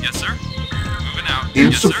 Yes, sir. Moving out.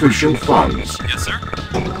 Insufficient funds. Yes, sir.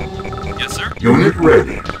 Yes, sir. Unit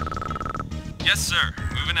ready. Yes, sir.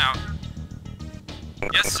 Moving out.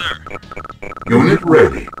 Yes, sir. Unit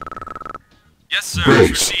ready. Yes, sir. Base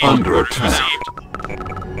Received. under Orders attack.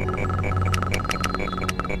 received.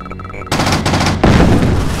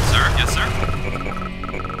 Sir, yes, sir.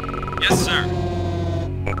 Yes, sir.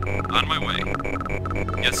 On my way.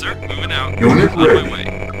 Yes, sir. Moving out. Unit On ready. my way.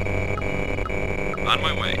 On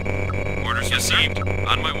my way. Orders received.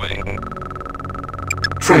 On my way.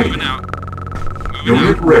 Training. Moving out. Moving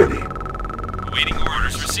Unit out. ready. Awaiting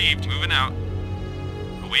orders received. Moving out.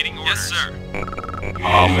 Awaiting orders. Yes, sir.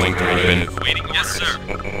 Comlink open. Awaiting orders. Yes, sir.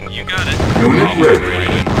 You got it. Unit ready.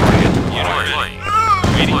 Unit ready.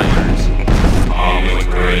 Awaiting orders. Comlink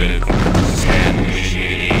ready. Scan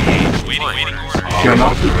initiated. Awaiting orders.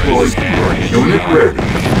 Cannot deploy keyword. Unit ready.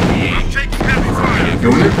 Taking heavy fire.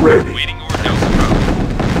 Unit ready. Awaiting orders.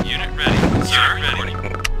 Unit ready. Sir, ready.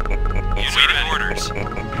 Awaiting orders.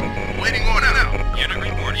 Waiting order now. Unit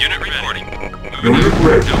report. Unit reporting. Unit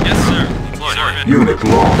ready. Yes, sir. Sir, ready. Unit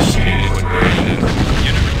lost. Input directive.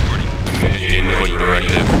 Unit reporting. Input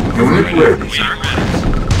directive. Unit ready. Sir, ready.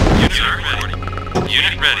 Unit reporting.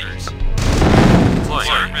 Unit ready.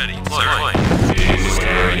 Sir, ready. Sir, Input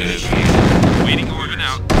directive. waiting order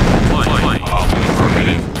now. Affirmative.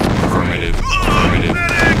 Affirmative. Affirmative.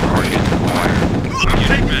 Target acquired. Unit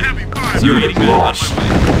ready. Heavy fire. Unit lost.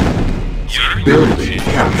 Building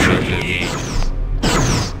captured.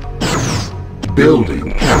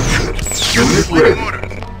 Building captured. Unit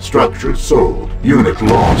ready. Structure sold. Unit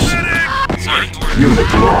lost.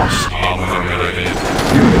 Unit lost. Affirmative.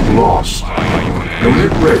 Unit lost.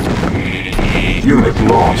 Unit ready. Unit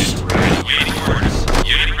lost. Waiting orders.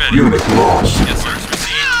 Unit ready. Unit lost. Yes, sir.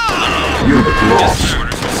 Received. Unit Yes, lost. sir.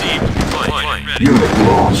 Orders received. Ready. Unit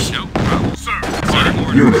lost. No problem. Sir. Waiting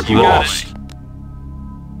orders. Unit You got lost. it.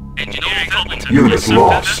 Engineering completed. Unit Yes, sir.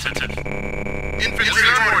 lost. Infantry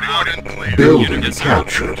reporting. Clear. Building Yes, sir.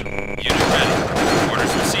 captured. Unit ready.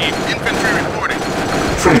 Orders received. Infantry reporting.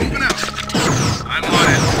 Training. Moving out. I'm on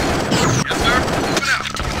it. Yes, sir. Moving out.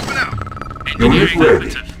 Moving out. Unit ready.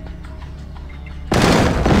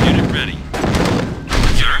 Unit ready.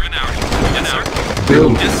 Sir, moving out. Moving out.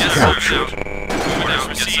 Building Yes, sir. captured. Moving out.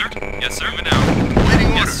 Yes, sir. Yes, sir. Moving out.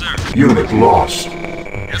 Waiting Yes, order. sir. Unit lost.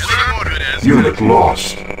 Yes, sir. Order it is. Unit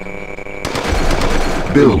lost.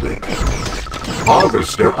 Building.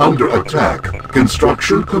 Harvester under attack.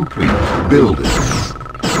 Construction complete. Building.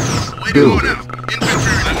 Waiting Building. order.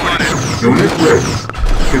 Infantry reporting. Unit ready.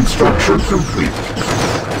 Construction complete.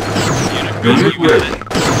 Unit Unit ready.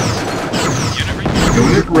 Unit ready.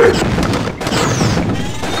 Unit ready.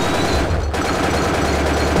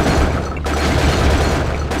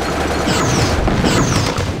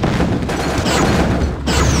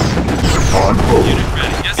 On hold. Unit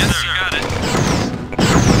ready. Yes, sir. Got it.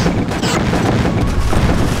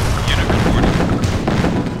 Unit reporting.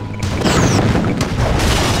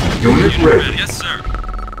 Unit ready. Yes, sir.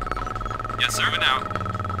 Yes, sir. Moving out.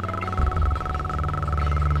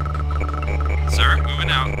 Sir, moving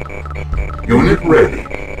out. Unit ready.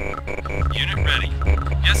 Unit ready.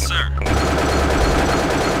 Yes, sir.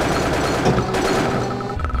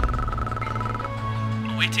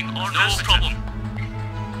 Awaiting orders. No problem.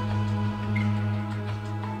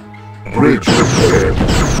 Bridge repaired.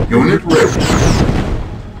 Unit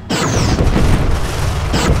ready.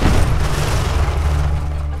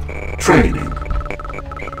 Training.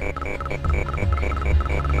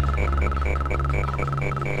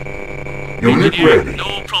 Unit ready.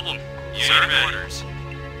 No problem. Unit ready. Orders.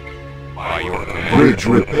 By your command. Bridge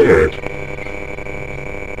repaired.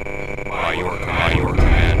 By your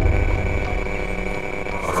command.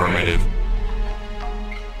 Affirmative.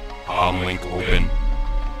 Comlink open.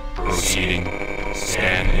 Proceeding.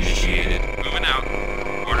 Scan initiated. Moving out.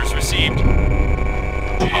 Orders received.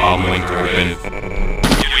 Comlink open.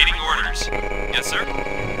 Awaiting orders. Yes, sir.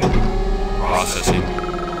 Processing.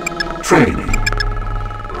 Training.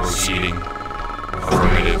 Proceeding.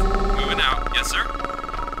 Affirmative. Moving out. Yes, sir.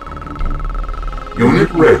 Unit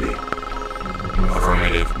ready.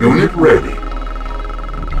 Affirmative. Unit ready.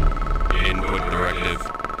 Input directive.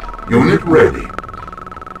 Unit ready.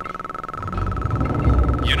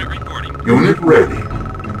 Unit reporting. Unit ready.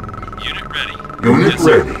 Unit ready. Unit Yes,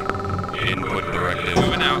 sir. ready. Input directive.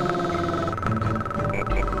 Moving out.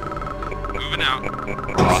 Moving out.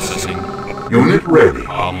 Processing. Unit ready.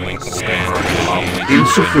 Comlink scan. Comlink.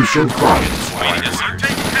 Insufficient funds. Waiting, yes, sir.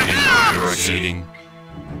 Input proceeding.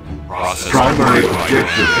 Processing. Primary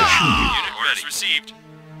objective achieved. Unit orders received.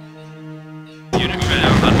 Unit moving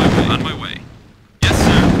out. On my way. Yes,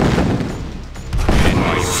 sir.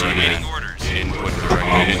 Input Awaiting ready. orders. Input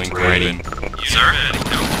comlink ready. Unit ready.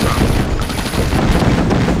 No problem.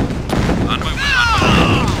 On my way.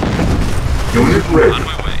 Unit ready. On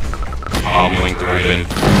my way. Comlink ready.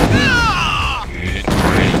 Unit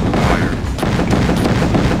ready. Fire.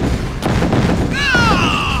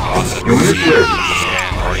 Processing. Unit ready.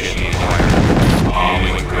 Scan target fire.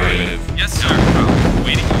 Comlink ready. Yes, sir.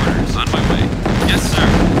 Waiting orders. On my way. Yes, sir.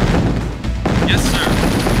 Yes, sir.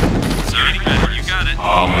 Sir, you got it.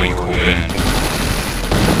 Comlink open.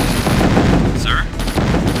 Sir?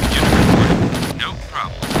 Unit reporting. No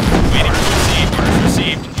problem. Waiting orders received. Orders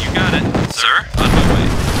received. You got it. Sir? On my way.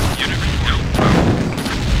 Unit reporting. No problem.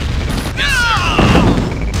 Yes, sir.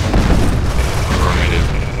 Affirmative.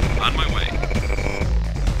 On my way.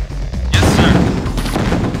 Yes, sir.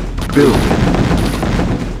 Building.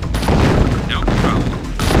 No problem.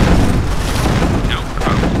 No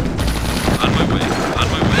problem. On my way. On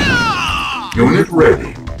my way. Unit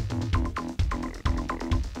ready.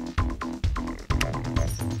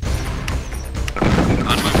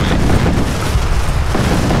 On my way.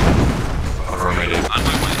 Affirmative. On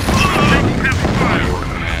my way. By your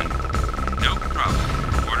command. No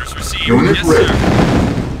problem. Orders received. Unit yes, ready.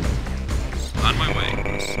 sir. On my way.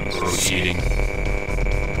 Proceeding.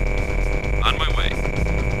 On my way.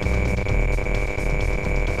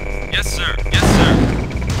 Yes, sir. Yes, sir.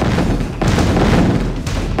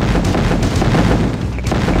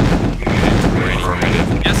 Unit ready. Affirmative.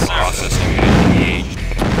 Yes, sir. Processing unit engaged.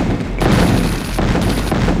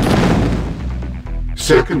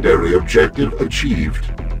 Secondary objective achieved.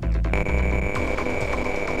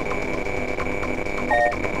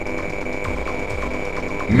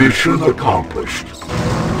 Mission accomplished.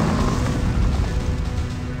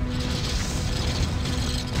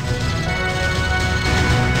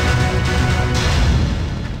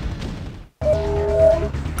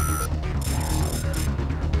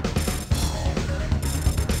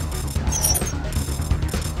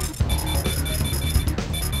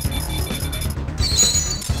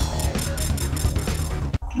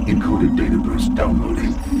 Encoded database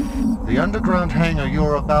downloading. The underground hangar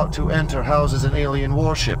you're about to enter houses an alien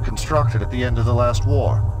warship constructed at the end of the last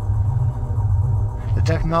war. The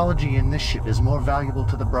technology in this ship is more valuable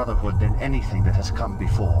to the Brotherhood than anything that has come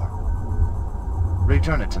before.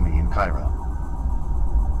 Return it to me in Cairo.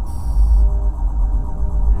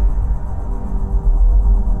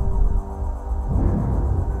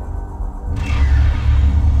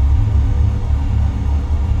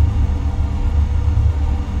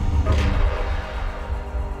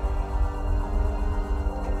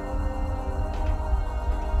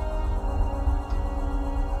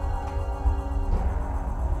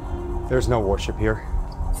 There's no warship here.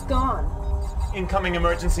 It's gone. Incoming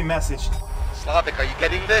emergency message. Slavic, are you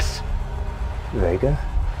getting this? Vega?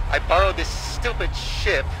 I borrowed this stupid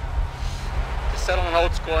ship to settle an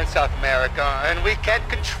old score in South America, and we can't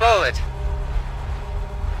control it.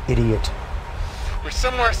 Idiot. We're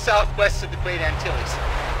somewhere southwest of the Great Antilles.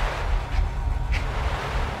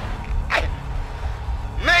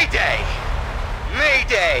 Mayday!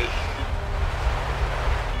 Mayday!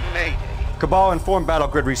 Mayday. Cabal informed battle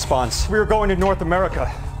grid response. We are going to North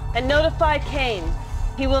America. And notify Kane.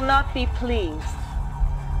 He will not be pleased.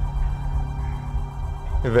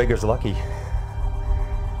 If Vega's lucky,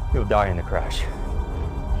 he'll die in the crash.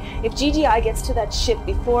 If GDI gets to that ship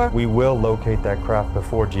before... We will locate that craft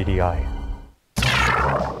before GDI.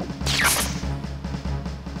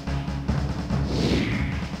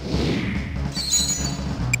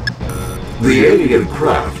 The alien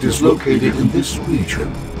craft is located in this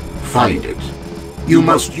region. Find it. You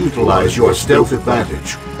must utilize your stealth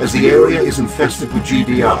advantage, as the area is infested with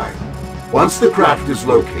GDI. Once the craft is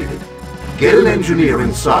located, get an engineer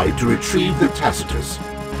inside to retrieve the Tacitus.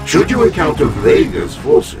 Should you encounter Vega's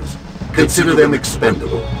forces, consider them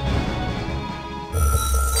expendable.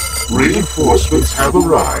 Reinforcements have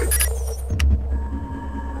arrived.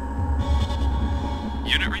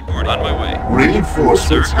 Unit report on my way.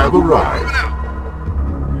 Reinforcements have arrived.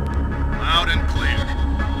 Loud and clear.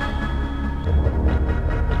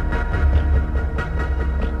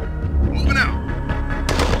 Moving out.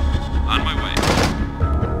 On my way.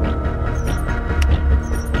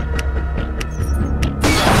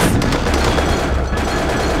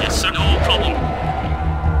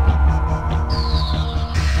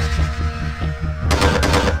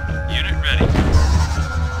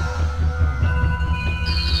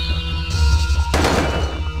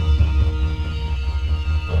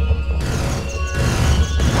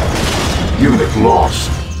 lost.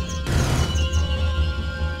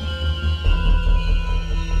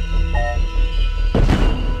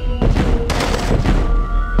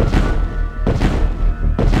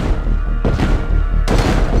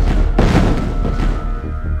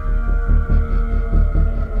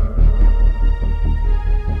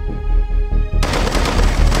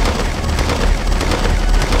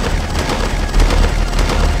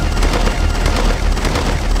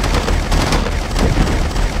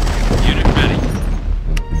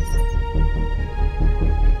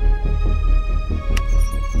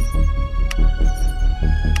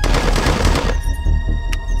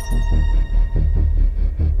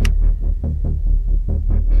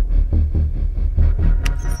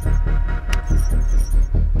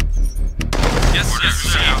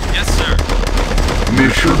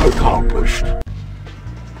 Mission accomplished.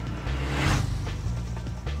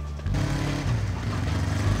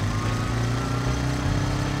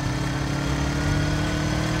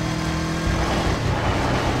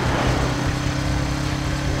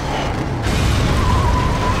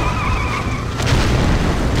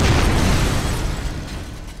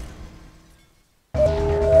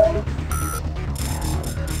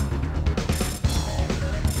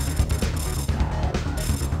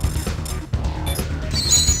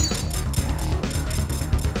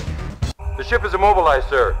 The ship is immobilized,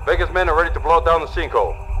 sir. Vega's men are ready to blow down the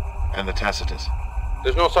sinkhole. And the Tacitus?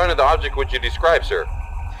 There's no sign of the object which you described, sir.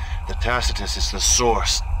 The Tacitus is the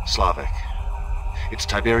source, Slavic. Its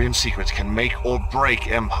Tiberium secrets can make or break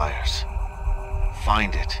empires.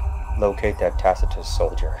 Find it. Locate that Tacitus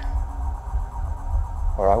soldier,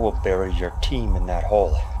 or I will bury your team in that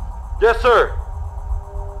hole. Yes, sir.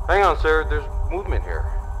 Hang on, sir. There's movement here.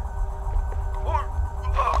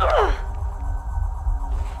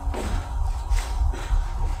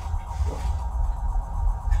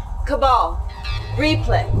 Cabal,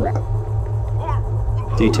 replay.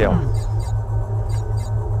 Detail.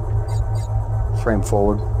 Frame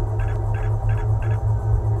forward.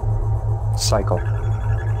 Cycle.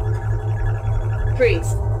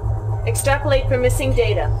 Freeze. Extrapolate for missing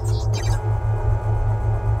data.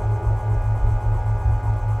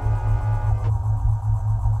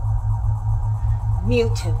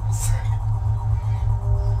 Mutants.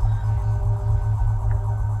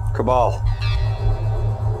 Cabal.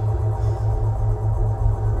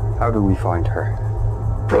 How do we find her?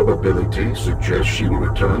 Probability suggests she will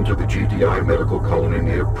return to the GDI medical colony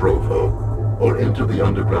near Provo, or enter the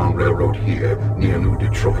Underground Railroad here, near New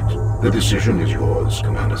Detroit. The decision is yours,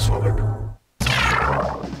 Commander Slavic.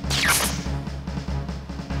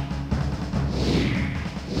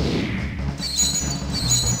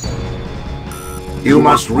 You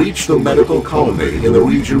must reach the medical colony in the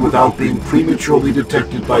region without being prematurely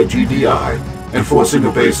detected by GDI and forcing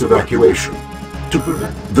a base evacuation. To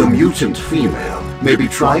prevent the mutant female may be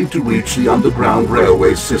trying to reach the Underground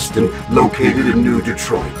Railway system located in New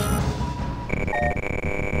Detroit.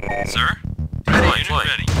 Sir?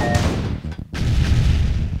 Ready.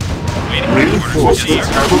 Reinforcements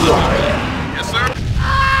have arrived. Yes, sir.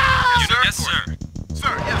 Yes, sir.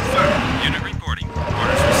 Sir, yes, sir. Unit reporting.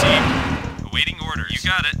 Orders received. Awaiting orders. You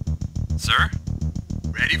got it. Sir?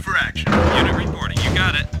 Ready for action. Unit reporting. You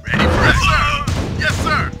got it. Ready for action. Yes,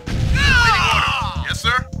 sir. Awaiting orders. Yes,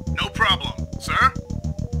 sir. No problem. Sir?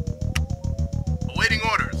 Awaiting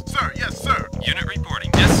orders. Sir, yes, sir. Unit reporting.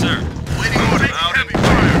 Yes, sir. Awaiting orders. Out and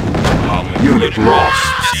fire. Unit lost.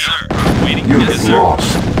 Yes, sir. Waiting. Unit Yes, sir.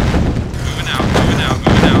 lost. Moving out. Moving out.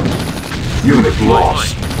 Moving out. Unit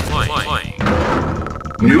lost. Flying.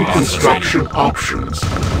 New construction options.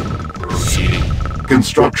 Proceeding.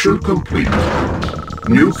 Construction complete.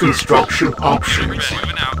 New construction options.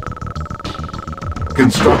 Moving out.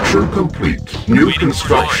 Construction complete. New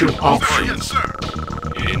construction Yes, options. sir.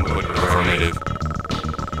 Input affirmative.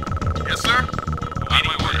 Yes, sir. On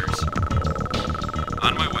my orders.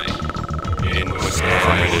 On my way. Input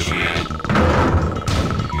affirmative.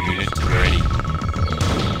 Unit ready.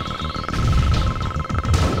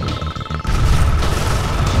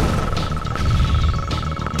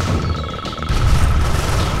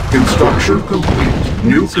 Construction complete.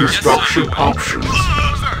 New Sir, yes, sir. construction options.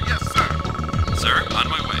 Sir, yes, sir. Sir, on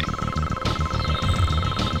my way.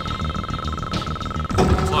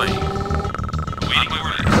 Flying. Awaiting my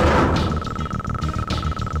orders.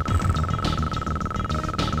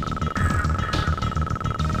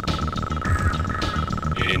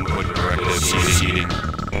 Input directive proceeding.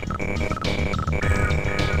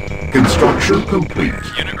 Construction complete.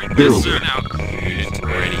 Unit reporting. Yes, Building. sir. Now. Unit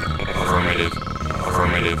ready. Affirmative.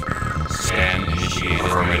 Affirmative. Scan initiated.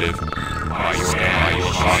 Affirmative. Scan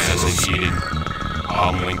process initiated.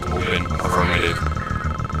 Link open. Affirmative.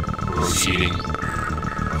 Proceeding.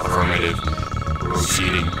 Affirmative.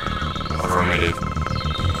 Proceeding. Affirmative.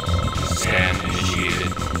 Scan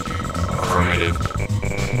initiated. Affirmative.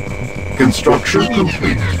 Construction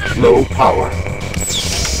complete. Low power.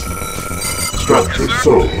 Structure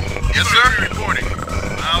sold. Yes, sir. Reporting.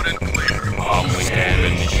 Loud and clear. Scan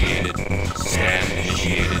initiated. Scan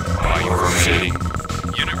initiated. Are you proceeding?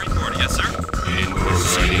 Unit reporting. Yes, sir. In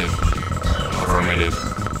proceeding. Affirmative.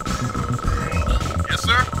 Yes,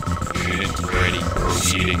 sir. Unit ready.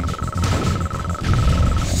 Proceeding.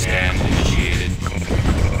 Scan initiated.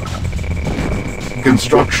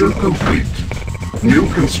 Construction complete. New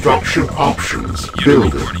construction options.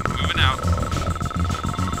 Building. Moving out.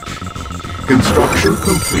 Construction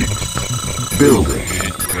complete. Building.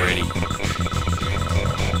 Unit ready.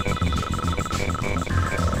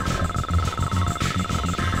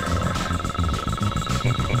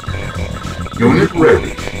 Unit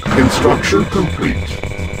ready. Construction complete.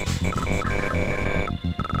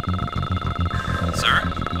 Sir,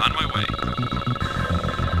 on my way.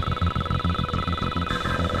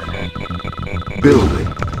 Building.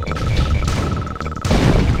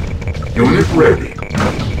 Unit ready.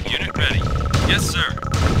 Unit ready. Yes, sir.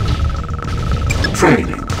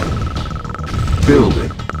 Training.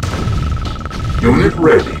 Building. Unit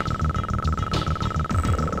ready.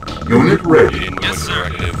 Unit ready. Yes, sir.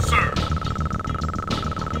 Sir.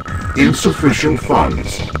 Insufficient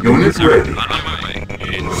funds. Unit ready. On my way.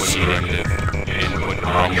 Affirmative. Input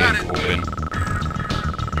comlink open.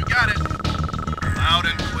 You got it. Loud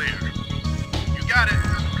and clear. You got it.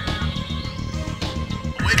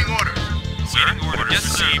 Awaiting orders. Sir, orders yes,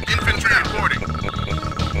 sir. received. Infantry reporting.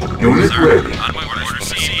 Unit Sir, ready. on my orders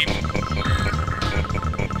received.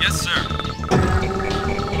 Yes, sir.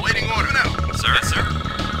 Awaiting order now. Sir, yes, sir.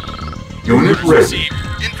 Unit Orders ready. received.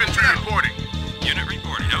 Infantry reporting. Unit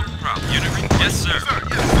reporting. No problem. Unit yes, sir. Yes, sir.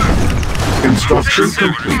 Yes, sir. Construction Yes, sir.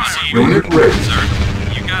 complete. Orders received. Unit ready. Sir,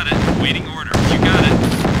 you got it. Waiting order. You got it.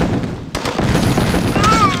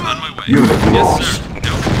 On my way. Unit yes, lost. sir.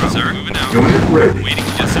 No problem. Sir, moving out. Unit ready. Waiting.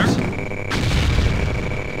 Yes, sir.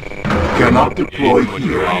 Cannot deploy Input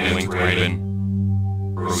here. comlink open.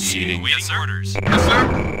 Proceeding. Yes, sir. Orders. Yes, sir.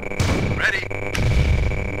 Ready.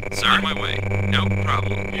 Sir, on my way. No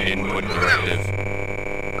problem. Input directive.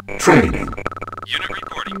 Training. Unit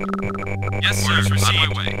reporting. Yes, sir. On my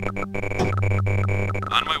way.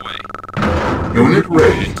 On my way. Unit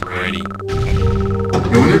ready. Unit ready.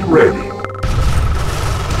 Unit ready.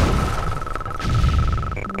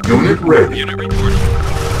 Unit ready. Unit reporting.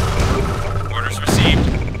 Orders received.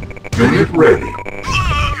 Unit ready.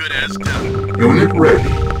 Good as done. Unit ready.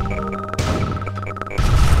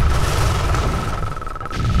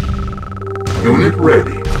 Unit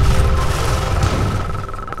ready.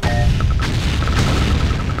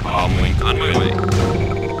 Comlink On my way.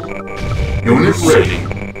 Unit ready.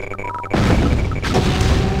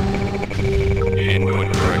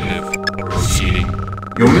 Input directive. Proceeding.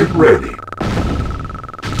 Unit ready.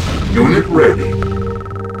 Unit ready.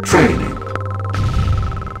 Training.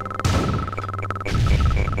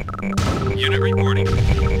 Unit reporting.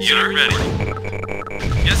 Unit ready.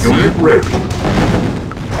 Yes, sir. Unit ready.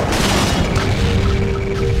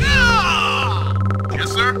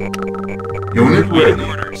 Yes, sir. Unit Waiting ready.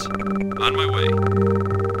 orders. On my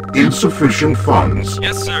way. Insufficient funds.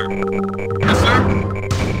 Yes, sir. Yes, sir.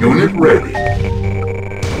 Unit ready.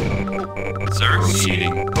 Sir.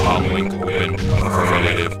 Proceeding. Comlink open.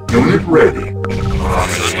 Affirmative. Unit ready.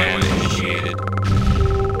 Scan initiated.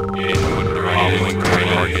 Input comlink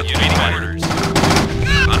target. Waiting orders.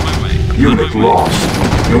 On my way. Unit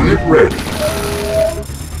lost. Unit ready.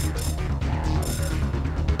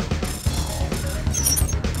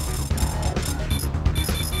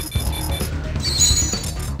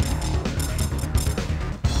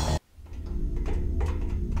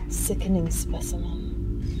 Sickening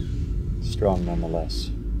specimen. Strong nonetheless.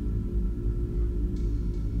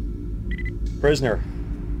 Prisoner,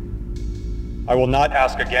 I will not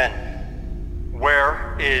ask again.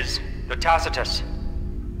 Where is the Tacitus?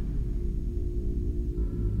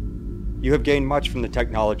 You have gained much from the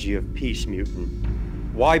technology of peace, mutant.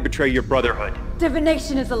 Why betray your brotherhood?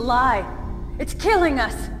 Divination is a lie. It's killing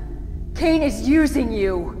us. Cain is using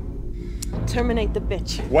you. Terminate the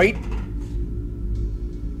bitch. Wait!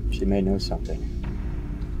 She may know something.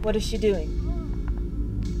 What is she doing?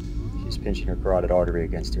 She's pinching her carotid artery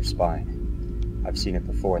against her spine. I've seen it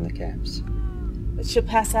before in the camps. But she'll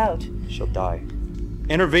pass out. She'll die.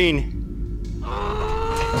 Intervene!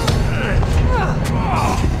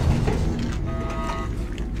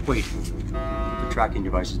 Wait. The tracking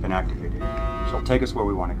device has been activated. She'll take us where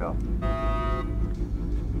we want to go.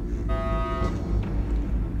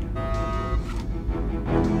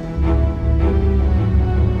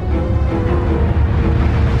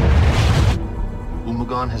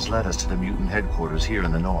 Shogun has led us to the mutant headquarters here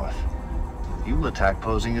in the north. He will attack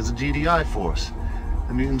posing as a GDI force.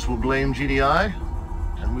 The mutants will blame GDI,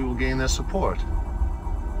 and we will gain their support.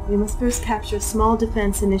 We must first capture a small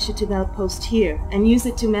defense initiative outpost here, and use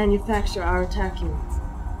it to manufacture our attack units.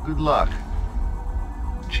 Good luck,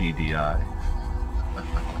 GDI.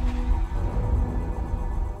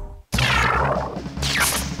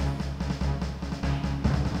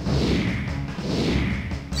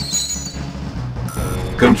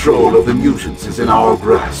 Control of the mutants is in our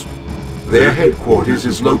grasp. Their headquarters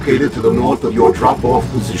is located to the north of your drop-off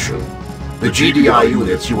position. The GDI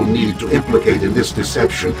units you will need to implicate in this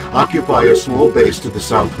deception occupy a small base to the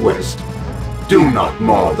southwest. Do not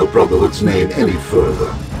mar the Brotherhood's name any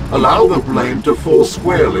further. Allow the blame to fall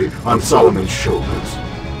squarely on Solomon's shoulders.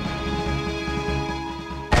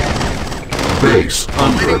 Base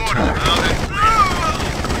under attack.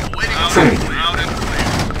 Training.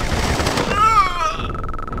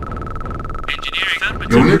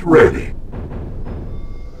 Unit ready.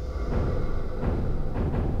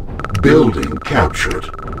 Building captured.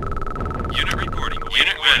 Unit reporting.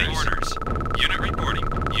 Unit ready. Orders. Unit reporting.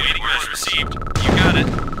 Unit orders received. You got it.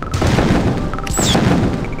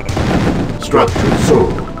 Structure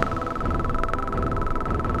sold.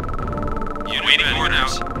 Unit waiting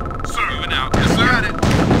orders. Sir. Moving out. Yes, sir. Got it.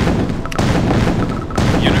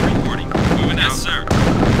 Unit reporting. Moving out. Yes, sir.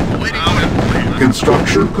 Waiting order.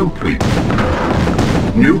 Construction complete.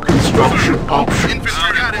 New construction options.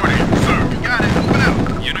 Infantry reporting. Sir, you got it. Moving out.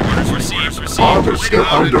 Unit orders received. Harvester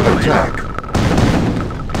under attack.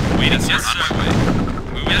 Wait, yes, sir.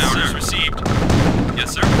 Moving out. Orders received.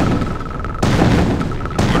 Yes, sir.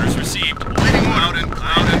 Orders received. Waiting order.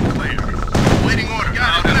 Loud and clear. Waiting order.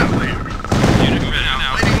 Got it. Clear. Unit moving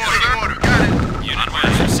out. Waiting order. Got it. Unit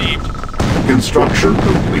orders received. Construction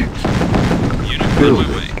complete. Unit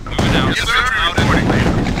building. Moving out. Yes, sir. Loud and clear.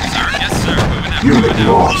 Sir, yes, sir. Moving out. Unit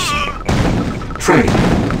lost. Training.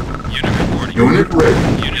 Unit reporting. Unit ready.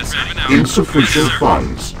 Unit moving out. Insufficient Yes,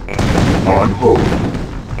 funds. On hold.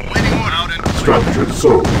 Waiting order. Loud and Structure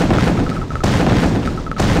sold.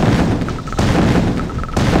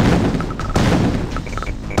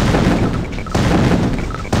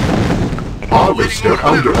 Harvester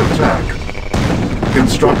under attack.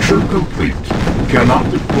 Construction complete. Cannot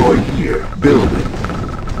deploy here. Building.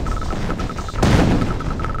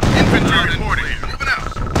 infantry reporting. Moving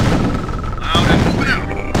out. Loud and moving out.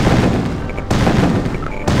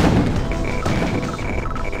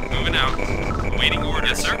 Moving out. Awaiting orders.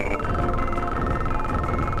 Yes, sir.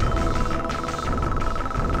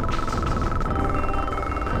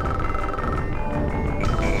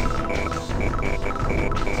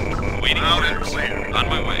 Awaiting orders. On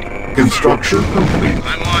my way. Construction complete.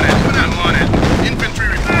 I'm on it. I'm on it. Infantry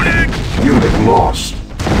reporting. Unit lost.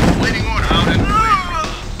 Waiting order. Loud and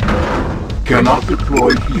clear. Cannot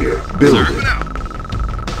deploy here. Building. Moving out.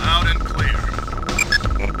 Loud and clear.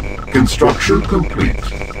 Construction complete.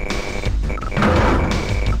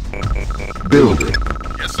 Building.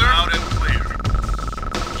 Yes, sir. Loud and clear.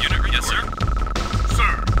 Unit, yes, sir.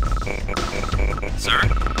 Sir. Sir.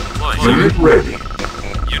 Deploy. Unit ready.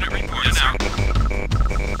 Unit reporting out.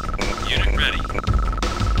 Unit ready.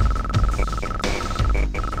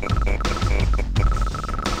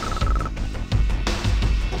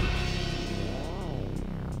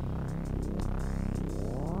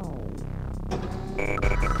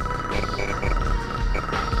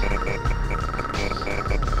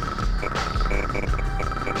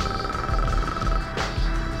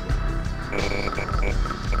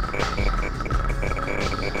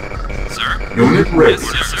 Sir. Unit ready.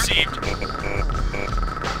 Yes, sir. Received.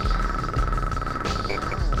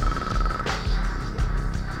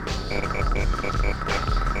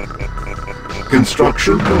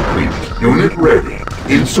 Construction complete. Unit ready.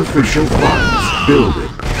 Insufficient funds. Building.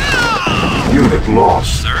 Unit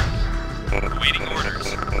lost. Sir. Awaiting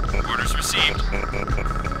orders. Orders received.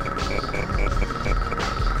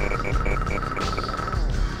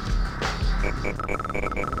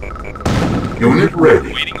 Unit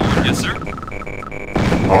ready. Awaiting orders. Yes, sir.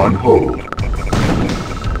 On hold.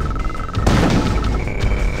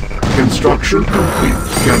 Construction complete.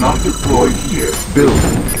 Cannot deploy here.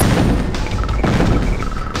 Building.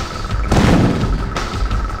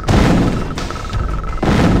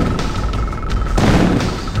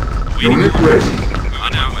 Unit ready.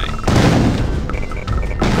 On our way.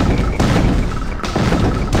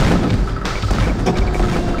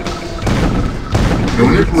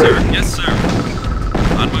 Unit Sir. ready. Yes, sir.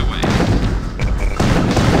 On my way.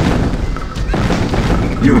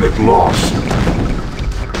 Unit lost.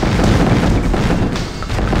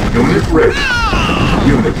 Unit ready.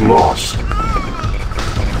 Unit lost.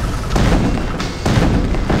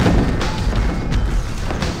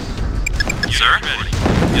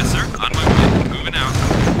 sir. On my way. Moving out.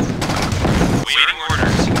 Waiting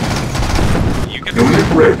orders. You got Unit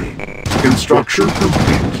ready. Construction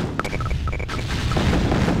complete.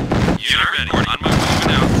 Unit ready. On my way.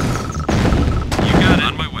 Moving out. You got it.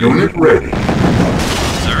 On my way. Unit ready.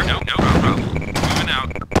 Sir, no problem. Moving out.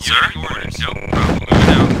 Sir, orders. No problem.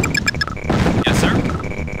 Moving out. Yes, sir.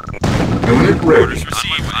 Unit ready. Orders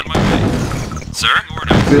received. On my way. Sir,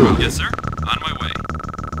 orders. Building. Yes, sir. On my way.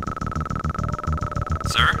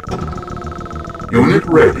 Sir. Unit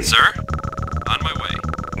ready. Sir. On my way.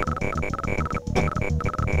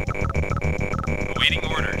 Awaiting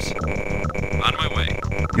orders. On my way.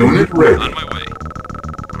 Unit ready. On my way.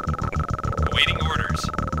 Awaiting orders.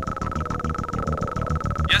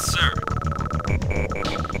 Yes, sir.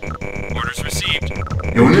 Orders received.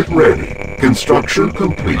 Unit ready. Construction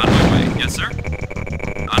complete. On my way. Yes, sir.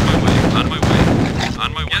 On my way. On my way.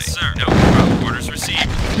 On my way. Yes, sir. No problem. Orders received.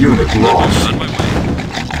 Unit lost. On my way.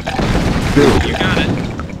 Building. You got it.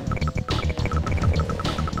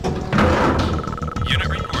 Unit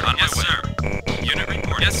report. On yes, my way. Sir. Unit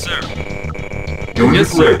report. Yes, sir. Unit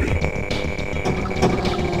yes, sir. ready.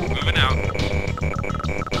 Moving out.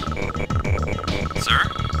 Sir?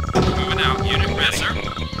 Moving out. Unit ready. Yes, sir.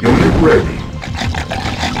 Unit ready.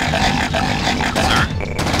 Sir?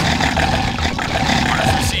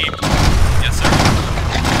 Orders received. Yes, sir.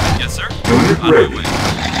 Yes, sir. Unit on ready. my way.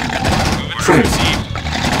 Moving Train. received.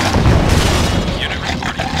 Unit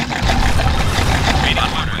reporting. Waiting on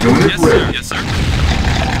my way. Unit yes, ready. sir. Yes, sir.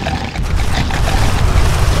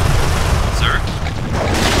 Sir?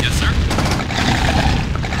 Yes, sir.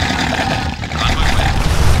 On my way.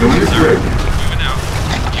 Unit sir. ready. Moving out.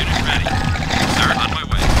 Unit ready. Sir, on my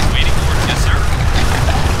way. Waiting order. Yes, sir.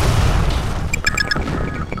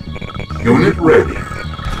 Unit ready.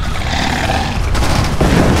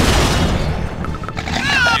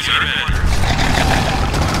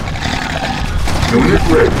 Unit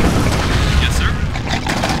ready. Yes, sir.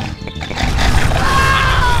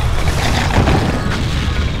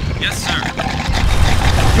 Yes, sir.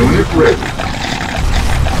 Unit ready.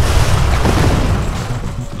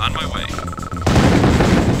 On my way.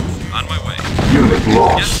 On my way. Unit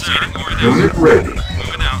lost. Yes, sir. Unit ready.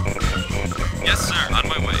 Moving out. Yes, sir. On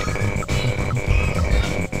my way.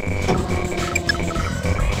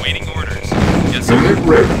 Waiting orders. Yes, sir. Unit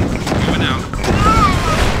ready. Moving out.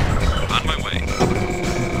 On my way.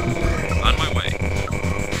 On my way.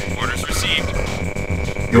 Orders received.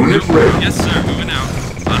 Unit ready. Yes, sir. Moving out.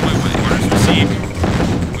 On my way. Orders received.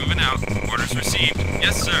 Moving out. Orders received.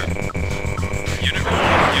 Yes, sir. Unit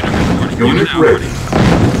reporting. Unit reporting. Unit out. ready.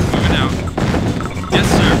 Moving out. Yes,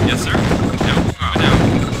 sir. Yes, sir. No. Moving out.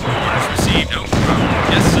 Orders received. No problem.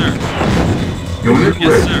 Yes, sir. Unit Yes,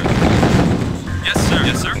 ready. sir. Yes, sir.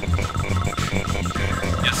 Yes, sir.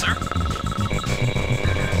 Yes, sir.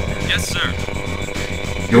 Yes, sir.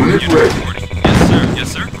 Unit ready. Reporting. Yes, sir. Yes,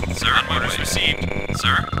 sir. Sir, on orders received.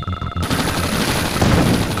 Sir.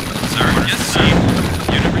 Sir, yes, sir.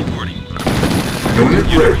 Unit reporting. Unit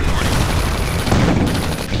ready. Reporting.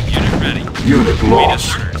 Unit ready. Unit Waiting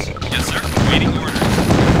lost. orders. Yes, sir. Waiting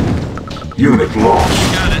orders. Unit lost.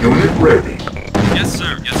 Got it. Unit ready. Yes,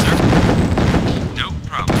 sir. Yes, sir. No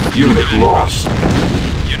problem. Unit lost.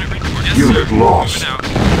 Unit report. Yes, Unit sir. lost. Moving out.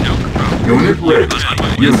 No problem. Unit ready. On my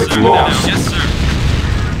way. Unit yes, sir. lost. Yes, sir.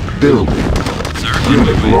 Building. Sir, on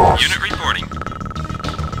Unit my way. lost. Unit reporting.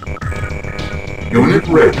 Unit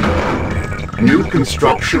ready. New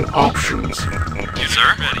construction options.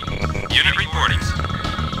 Sir, ready. Unit reporting.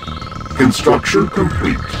 Construction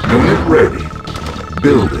complete. Unit ready.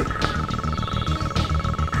 Building.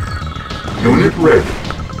 Unit ready.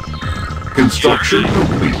 Construction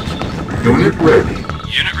complete. Unit ready.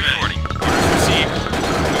 Unit reporting. Orders received.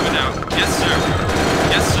 Moving out. Yes, sir.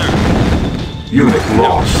 Yes, sir. Unit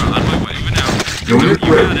lost. On my way. Moving out. Unit You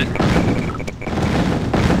got ready. it.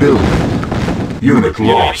 Building. Unit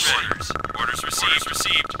lost. Orders received.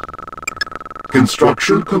 Received.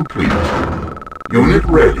 Construction complete. Unit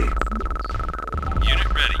ready. Unit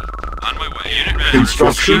ready. On my way. Unit ready.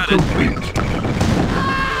 Construction Got it. complete.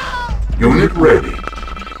 Unit ready.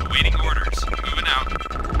 Awaiting orders. Moving out.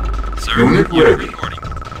 Sir. Unit ready. reporting.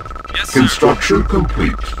 Yes, sir. Construction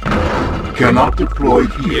complete. Cannot deploy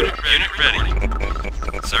here. Unit ready.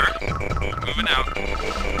 Sir. Moving out.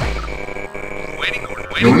 Waiting order.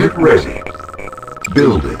 Waiting Unit ready.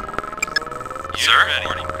 Building. Sir. Ready.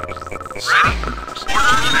 Ready.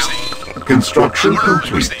 Order received. Construction Order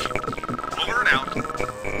complete. received. Over and out.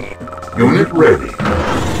 Unit ready.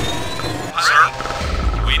 Sir.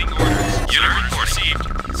 Waiting orders. Unit report received.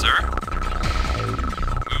 Sir.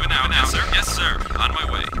 Moving out now, sir. Yes, sir. On my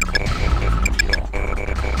way.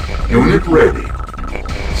 Unit ready.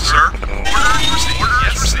 Sir.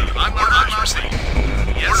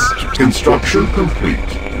 Construction complete.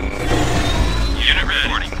 Unit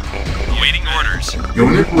ready. Awaiting orders.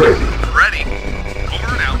 Unit ready. Ready. Over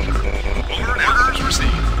and out. Over and out. Orders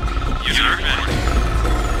received. Unit ready.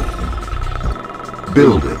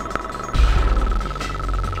 Building.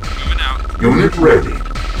 Moving out. Unit ready.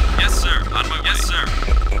 Yes, sir. On my way. Yes, sir.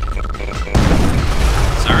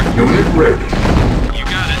 Sir. Unit ready. You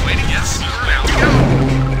got it. Waiting. Yes, sir. Now we go.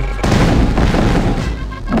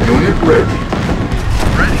 Unit ready.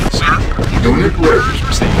 Ready, sir. Unit ready. Orders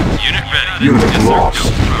received. Unit ready. Unit yes, lost. Sir.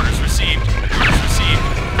 No. Orders received. Orders received.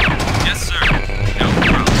 Yes, sir. No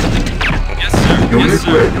problem. Yes, sir. Unit yes,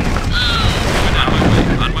 sir. ready. Moving on my way.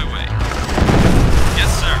 On my way.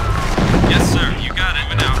 Yes, sir. Yes, sir. You got it.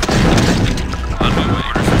 Moving out. On my way.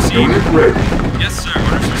 Orders received. Unit ready. Yes, sir.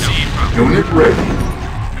 Orders received. Unit ready.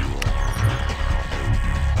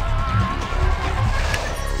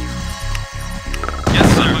 Yes,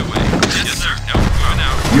 sir. On my way. Yes, sir. No. Moving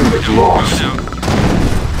out. Unit lost. Moving out.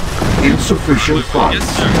 Insufficient funds. Yes,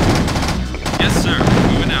 sir. Yes, sir.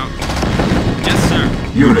 Moving out. Yes, sir.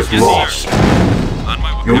 Unit yes, lost. Sir. On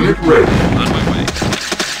my way. Unit ready. On my way.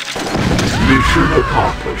 Mission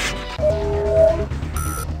accomplished.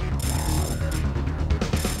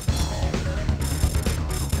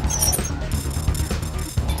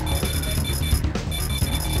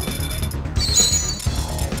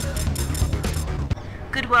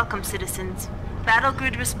 Good welcome, citizens. Battle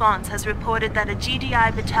Grid Response has reported that a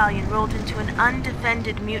GDI battalion rolled into an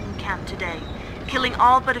undefended mutant camp today, killing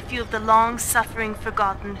all but a few of the long-suffering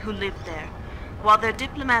forgotten who lived there. While their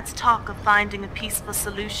diplomats talk of finding a peaceful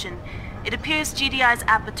solution, it appears GDI's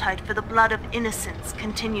appetite for the blood of innocents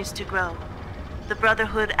continues to grow. The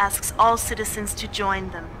Brotherhood asks all citizens to join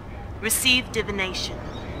them, receive divination,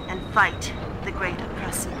 and fight the great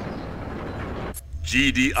oppressor.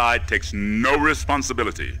 GDI takes no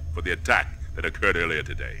responsibility for the attack that occurred earlier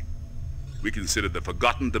today. We consider the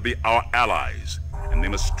Forgotten to be our allies, and they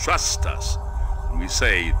must trust us when we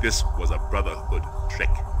say this was a Brotherhood trick.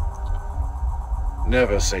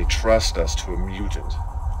 Never say trust us to a mutant.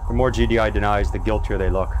 The more GDI denies, the guiltier they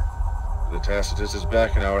look. The Tacitus is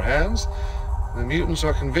back in our hands. The mutants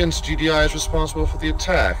are convinced GDI is responsible for the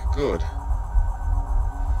attack. Good.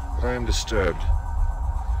 But I am disturbed.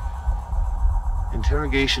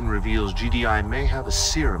 Interrogation reveals GDI may have a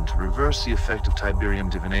serum to reverse the effect of Tiberium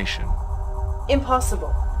divination.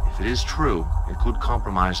 Impossible. If it is true, it could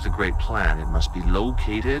compromise the great plan. It must be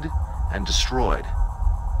located and destroyed.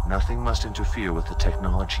 Nothing must interfere with the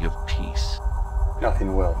technology of peace.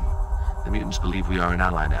 Nothing will. The mutants believe we are an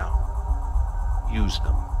ally now. Use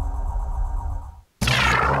them.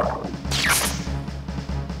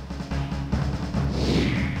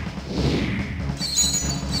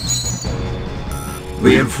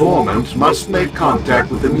 The informant must make contact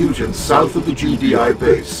with the mutants south of the GDI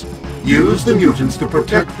base. Use the mutants to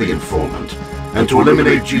protect the informant and to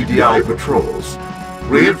eliminate GDI patrols.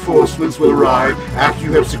 Reinforcements will arrive after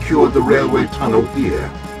you have secured the railway tunnel here.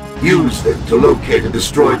 Use them to locate and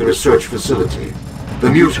destroy the research facility. The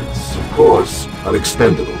mutants, of course, are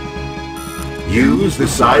expendable. Use the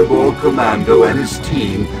cyborg commando and his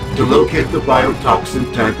team to locate the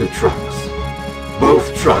biotoxin tanker trucks.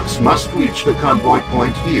 Both trucks must reach the convoy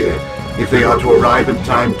point here if they are to arrive in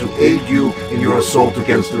time to aid you in your assault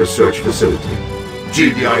against the research facility.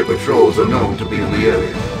 GDI patrols are known to be in the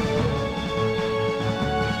area.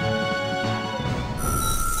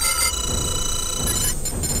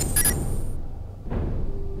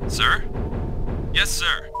 Sir? Yes,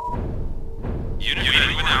 sir. Unit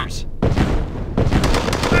ready with ours.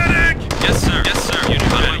 Medic! Yes, sir. Yes, sir.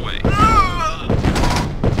 Unit on my way.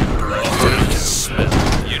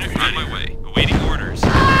 Unit on my way. Awaiting orders.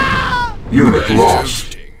 Unit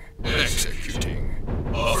lost. Executing.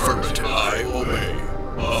 Affirmative. I obey.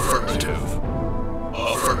 Affirmative.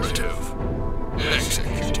 Affirmative.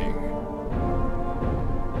 Executing.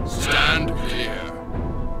 Stand clear.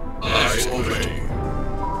 I obey.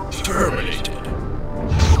 Terminated.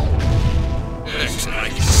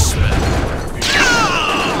 Executing.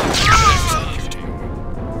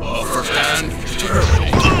 Stand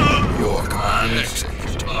terminated. Your command.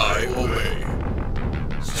 Executing. I obey.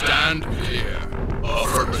 Stand clear.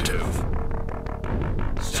 Affirmative.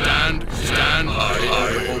 Stand. I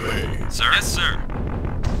obey. Sir? Yes, sir.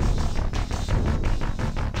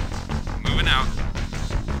 Moving out.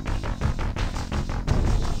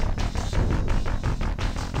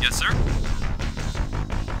 Yes, sir.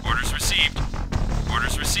 Orders received.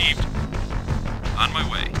 Orders received. On my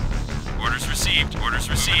way. Orders received. Orders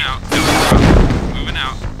received. Moving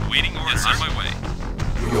out. Waiting orders. Yes, on my way.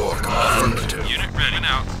 Your command. Affirmative. Unit ready. Moving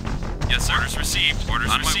out. Yes, sir. Orders received.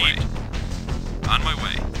 Orders received. On my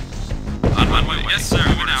way. On my way. Yes, sir.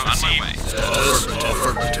 Moving out. On my way.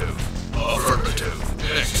 Affirmative. Affirmative.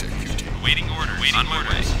 Executing. Awaiting orders. On my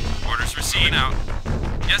way. Orders received. Out.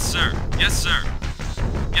 Yes, sir. Yes, sir.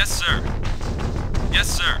 Yes, sir. Yes,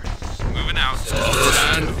 sir. Moving out.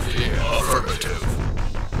 Stand here. Affirmative.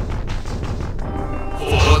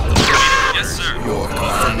 Yes, sir. Your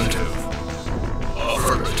affirmative.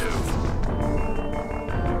 Affirmative.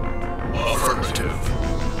 Affirmative.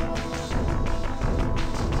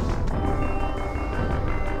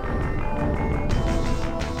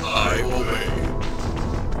 I obey.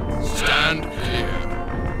 Stand here.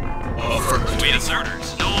 Affirmative. Waiting orders.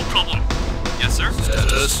 No problem. Yes, sir.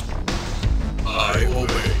 Status. I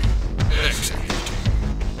obey.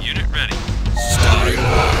 Executing. Unit ready. Stand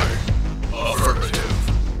by. Affirmative.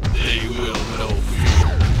 They will know fear.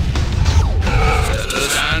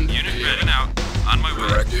 Status. Stand Unit here. ready. Out. On my way.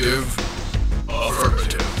 Directive.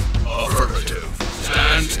 Affirmative. Affirmative.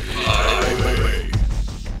 Stand here. I obey.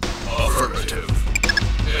 Affirmative.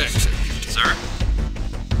 Execute. Sir.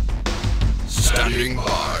 Standing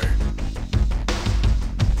by.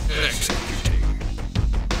 Executing.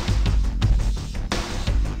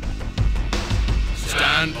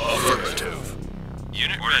 Stand affirmative.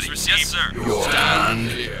 Unit ready. Yes, sir. Your stand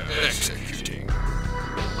here. Executing.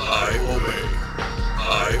 I obey.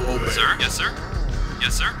 I obey. Sir. Yes, sir.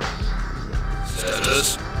 Yes, sir.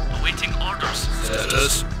 Status. Awaiting orders.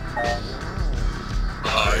 Status.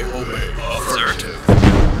 I obey. Affirmative.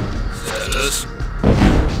 Status.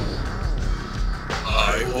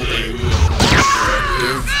 I obey.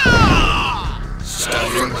 Directive.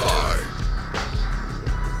 Standing by.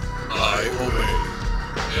 I obey.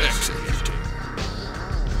 Executing.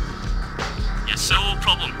 Yes, sir. No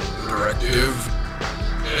problem. Directive.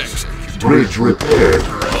 Executing. Bridge repaired.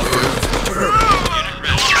 Directive. Unit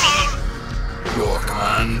ready. Your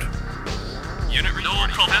command. Unit ready. No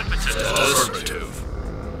problem. Affirmative.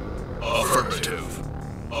 Affirmative.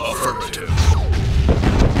 Affirmative.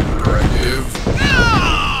 Directive.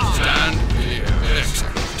 Stand here.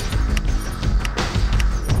 Execute.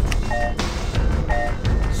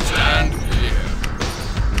 Stand here.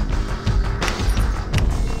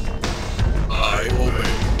 I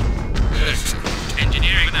obey. Execute.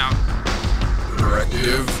 Engineering out.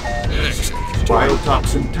 Directive. Execute.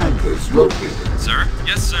 Biotoxin tankers located. Sir.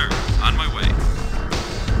 Yes, sir. On my way.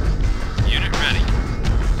 Unit ready.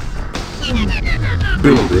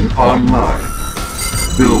 Building online.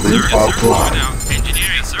 Building Sir. Yes, sir. Moving offline. out.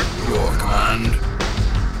 Engineering. Yes, sir. Your command.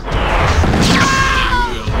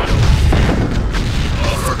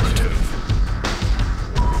 Affirmative.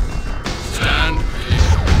 Stand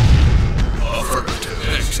here. Affirmative.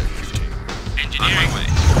 Executing. Engineering. On my way.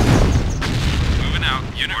 Moving out.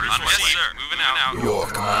 Unit orders received. Yes, sir. Moving out. Your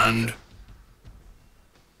command.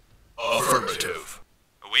 Affirmative.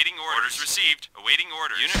 Awaiting orders received. Awaiting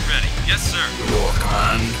orders. Unit ready. Yes, sir. Your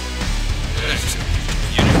command. Execute.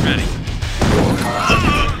 Unit ready. Your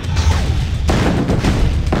command.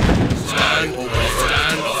 Stand obey.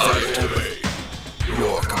 Stand I obey.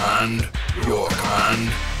 Your command. Your command.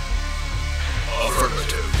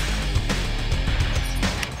 Affirmative.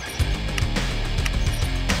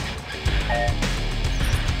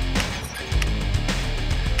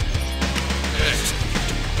 Execute.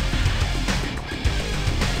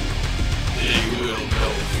 They will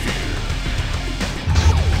know fear.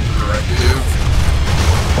 Directive.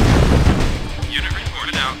 Unit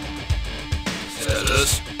reported out.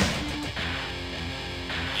 Status.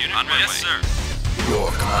 Unit on my way. Yes, sir. Your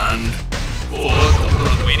command.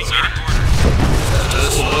 Waiting unit orders.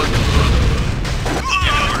 Status. Unit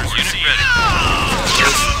orders. Unit ready.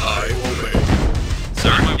 Yes, I obey.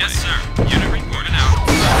 Sir. Yes, sir. Unit reported out.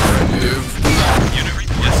 Directive. Unit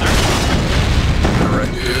report. Yes, sir.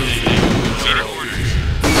 Directive. Unit orders.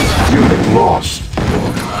 Unit lost. Your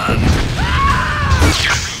command.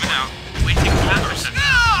 Moving out. Waiting orders.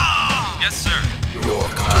 Yes, sir. Your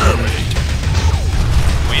command.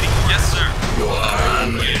 Waiting. Yes, sir. Your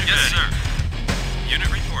command. Yes, sir. Unit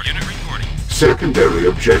report. Unit reporting. Secondary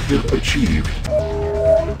objective achieved.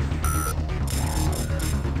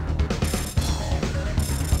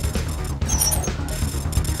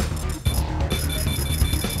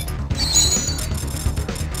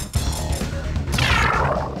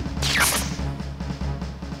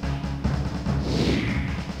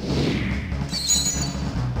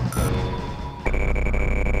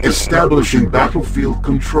 Establishing battlefield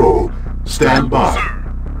control. Stand by. Sir!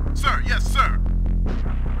 Sir, yes, sir!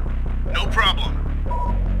 No problem.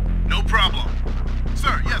 No problem.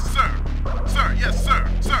 Sir, yes, sir! Sir, yes, sir!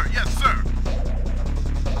 Sir, yes, sir!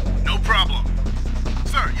 No problem.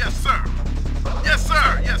 Sir, yes, sir! Yes,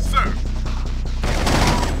 sir! Yes, sir!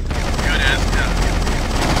 Good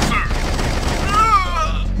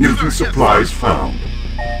supplies found.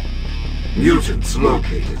 Mutants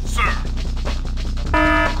located. Sir.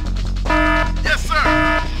 Yes, sir.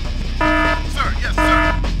 Sir, yes,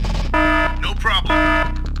 sir. No problem.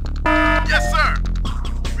 Yes, sir.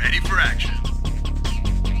 Ready for action.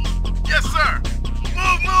 Yes, sir.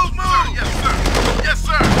 Move, move, move. Sir, yes,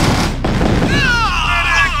 sir.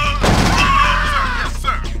 Yes,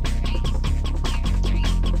 sir.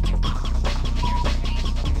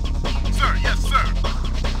 Sir, yes, sir.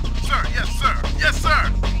 Sir, yes, sir. Yes, sir.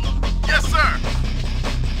 Yes, sir.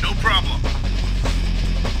 No problem.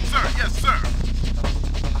 Sir, yes, sir.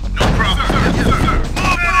 No problem. Sir, yes, sir.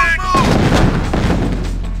 Move, move, move.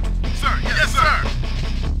 Sir, yes, sir.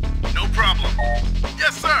 No problem.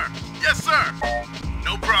 Yes, sir. Yes, sir.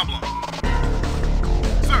 No problem.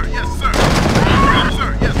 Sir, yes, sir. No problem.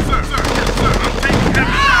 Sir, yes, sir. Sir, yes, sir. I'm taking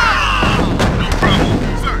heavy fire. No problem.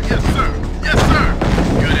 Sir, yes, sir. Yes, sir.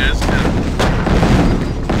 Good as hell.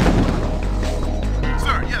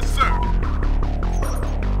 Sir, yes, sir.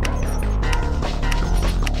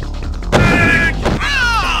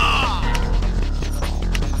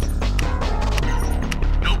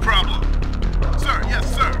 No problem. Sir, yes,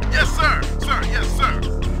 sir. Yes, sir. Sir, yes, sir.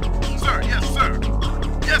 Sir, yes, sir.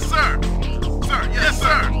 Yes, sir. Sir, yes,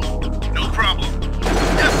 sir. No problem.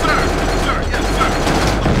 Yes, sir. Sir, yes, sir.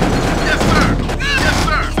 Yes, sir. Yes,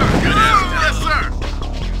 sir. Sir, good as yes, sir.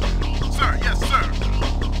 Sir, yes, sir.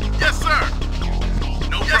 Yes, sir.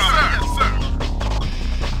 No problem. Yes, sir.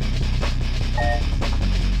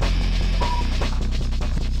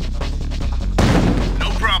 No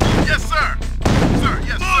problem. Yes, sir. Sir,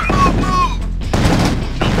 yes, sir. Move, move.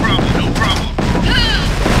 No problem. No problem.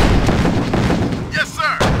 Yes,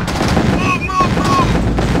 sir. Move, move, move.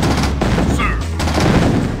 Sir.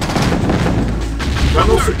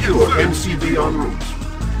 Tunnel Sir, secure. yes, sir. MCV en route.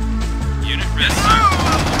 Unit ready, sir.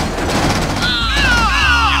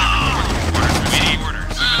 Unit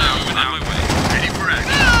orders. Moving out my way. Ready for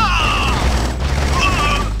action.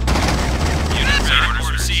 Unit ready.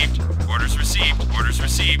 Orders received. Orders received. Orders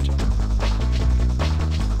received.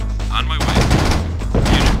 On my way.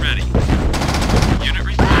 Unit ready. Unit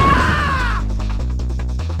reporting.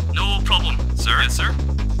 No problem. Sir? Yes, sir.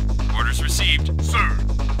 Orders received. Sir.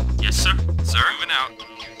 Yes, sir. Sir? Moving out.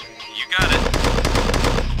 You got it.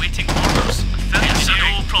 Awaiting orders. Yes, sir.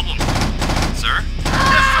 No problem. Sir?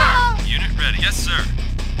 Yes, sir. Unit ready. Yes, sir.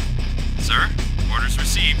 Sir? Orders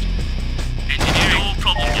received. Engineering. No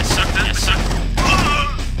problem. Yes, sir. Yes, sir.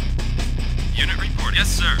 Unit report. Yes,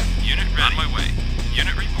 sir. Unit ready. On my way.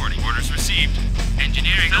 Unit reporting. Orders received.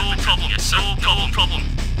 Engineering. No problem. Yes, sir. No problem.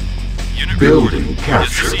 Unit Building reporting.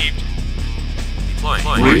 captured. Yes, received.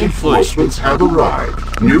 Deploy. Reinforcements have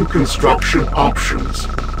arrived. New construction options.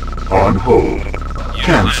 On hold.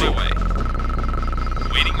 Cancel. On my way.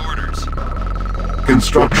 Awaiting orders.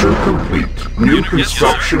 Construction complete. New Unit-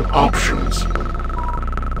 construction yes, options.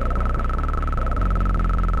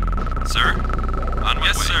 Sir? On my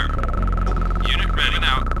way. Sir. Unit ready. Moving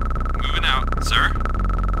out. Moving out. Sir?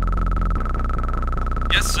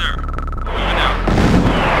 Yes, sir. Moving out.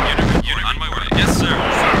 Unit on my way. Yes, sir.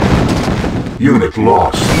 Unit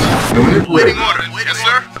lost. Unit ready. Waiting order. Yes,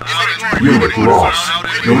 sir. Unit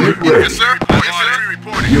lost. Unit ready. Yes, sir. Yes, sir.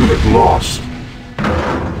 Reporting. Unit lost.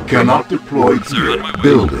 Cannot deploy Sir, here. on my way.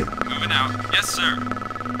 Building. Moving out. Yes, sir.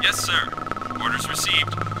 Yes, sir. Orders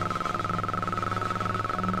received.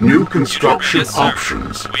 New construction Yes, sir.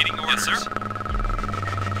 options. Waiting orders. Yes, sir.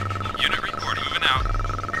 Unit reporting. Moving out.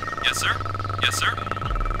 Yes, sir. Yes, sir.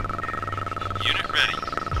 Unit ready.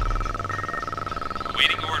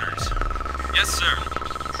 Awaiting orders. Yes, sir.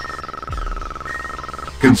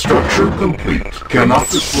 Construction complete. Cannot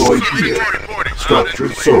deploy here. Structure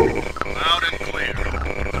sold. Loud and clear.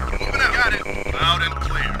 Moving out. Got it. Loud and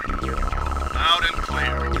clear. Loud and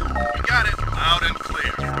clear. You got it. Loud and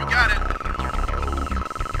clear. You got it.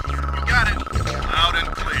 You got it. Loud and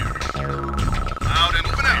clear. Loud and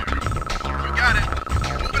moving out. You got it.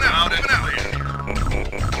 Moving out. Loud and clear.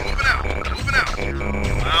 Moving out. Moving out.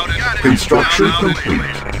 Loud and got it. Construction Loud and complete.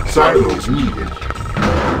 clear. Silos needed.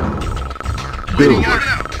 Building.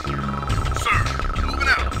 Sir, moving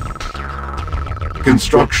out.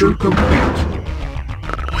 Construction complete.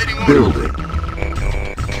 Waiting order. Building.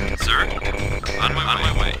 Sir? On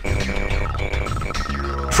my way.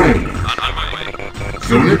 Training. On my way.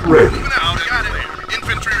 Unit ready. Moving out. Got it.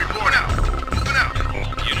 Infantry report out. Moving out.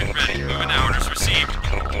 Unit ready. Moving out. Orders received.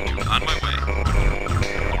 On my way.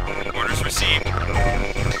 Orders received.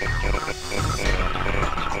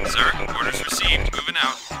 Sir, orders received. Moving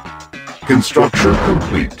out. Construction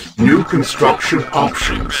complete. New construction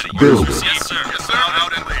options. Building. Yes, sir. Yes, sir.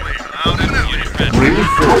 Out and clear. Out and clear. Unit ready.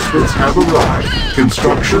 Reinforcements have arrived.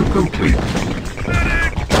 Construction complete.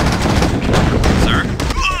 Sir?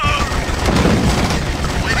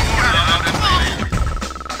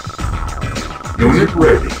 Unit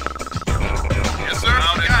ready. Yes, sir.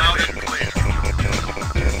 Out and clear.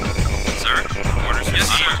 Sir? Orders yes,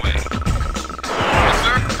 sir. Yes,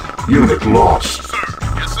 sir. Unit lost. Sir.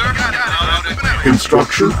 Yes, sir. Out and clear.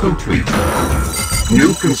 Construction complete.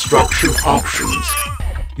 New construction options.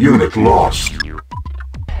 Unit lost.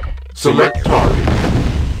 Select target.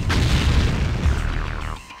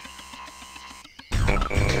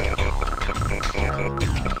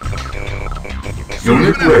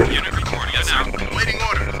 Unit ready. Unit reporting. Yes, sir. Waiting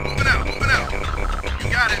orders. Moving out. Moving out.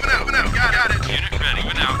 Got it. Moving out. Got it. Unit ready.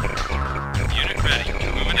 Moving out. Unit ready.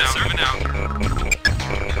 Moving out. Moving out.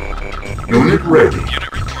 Unit ready.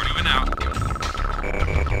 Unit reporting. Moving out.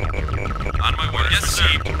 On my way. Yes, sir.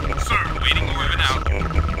 Sir. Waiting order. Moving out.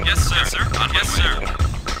 Yes, sir. Yes, sir. On my way.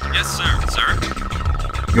 Yes, sir. Sir.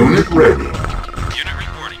 Unit ready. Unit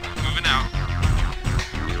reporting. Moving out.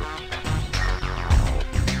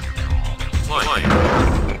 Deploy.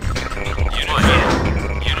 Unit ready.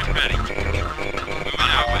 Unit ready.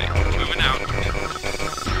 Moving out. Moving out.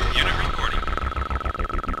 Unit reporting.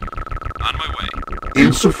 On my way.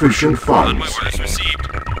 Insufficient On my funds. orders received.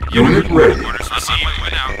 Unit ready. Orders received. On my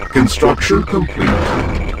way now. Construction complete.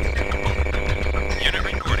 Unit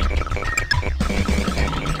reporting.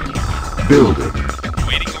 Building.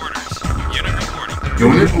 Waiting orders. Unit reporting.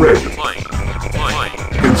 Unit ready. Deploy. Deploy.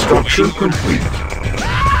 Construction complete.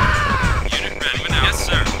 Unit ready. Yes,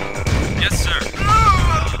 sir. Yes, sir.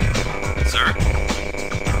 Sir.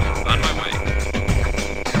 On my way.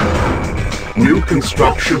 New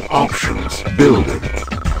construction options. Building.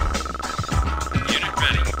 Unit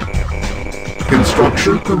ready.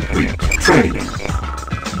 Construction complete. Training.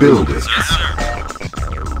 Building. Yes, sir.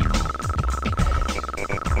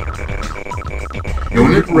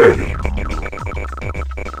 Unit ready.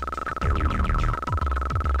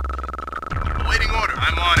 Waiting order.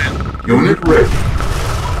 I'm on it. Unit ready.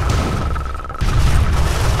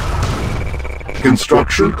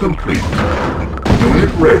 Construction complete. Unit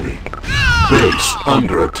ready. Base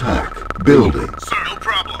under attack. Building. Sir, no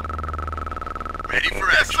problem. Ready for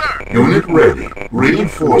yes, sir. Unit ready.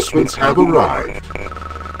 Reinforcements have arrived.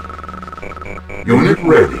 Unit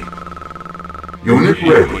ready. Unit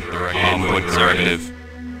ready. Input directive.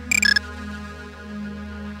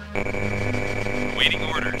 Waiting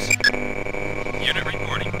orders. Unit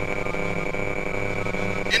reporting.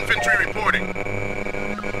 Infantry reporting.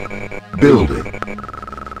 Building.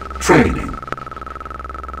 Training.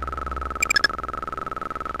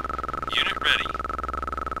 Unit ready.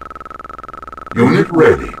 Unit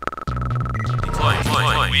ready. Deploy.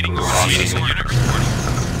 Waiting orders. Unit reporting.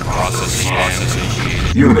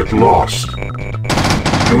 Processing. Unit lost.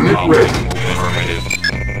 Unit ready. Affirmative.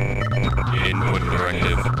 Input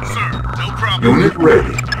directive. Sir, no problem. Unit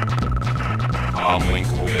ready. Link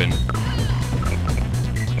open.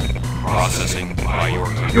 Processing by your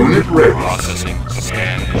command. Unit ready. Processing.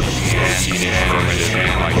 Scan. Proceeding. Affirmative.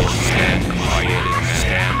 Scan.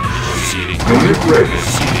 Proceeding. Unit ready.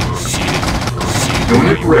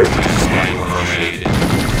 Unit ready. Affirmative.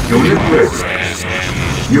 Unit ready.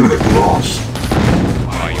 Unit lost.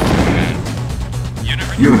 By your command.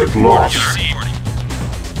 Unit lost.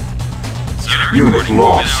 Unit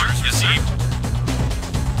lost. Received.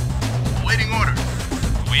 Waiting order.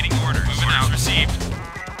 Waiting orders. Moving out. Received.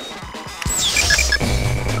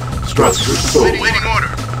 Structure sold. Waiting order.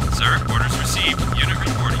 Sir, orders received. Unit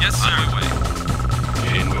reporting. Yes, sir. On my way.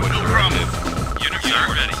 Input No problem. Unit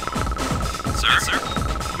ready. Sir, yes, sir.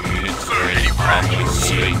 Unit Sir, ready for action.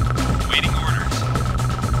 Receiving. Waiting orders.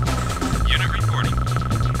 Unit reporting.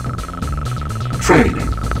 Training.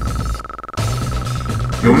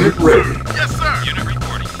 Unit ready. Yes, sir. Unit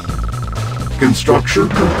reporting. Construction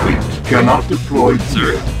complete. Cannot deploy Sir.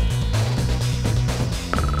 here.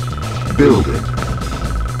 Building.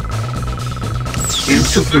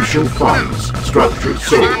 Insufficient funds. Structure Waiting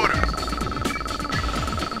sold. order.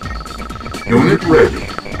 Unit ready.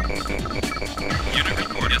 Unit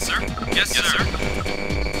report. Yes, sir. Yes, sir.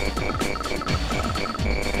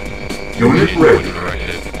 Unit ready.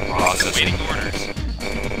 Directive. Process. Waiting orders.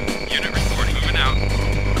 Unit reporting. Moving out.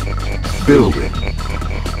 Building.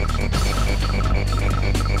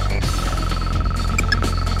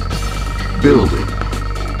 Building.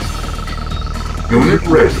 Unit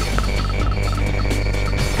ready.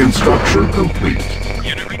 Construction complete.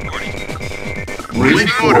 Unit reporting.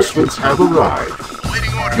 Reinforcements have arrived.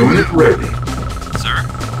 Waiting order. Unit ready. Sir.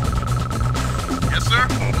 Yes, sir.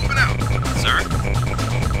 Moving out. Sir.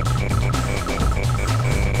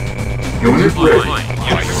 Unit ready.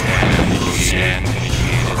 Scan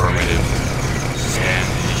indicated. Affirmative. Scan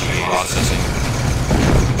indicated. Processing.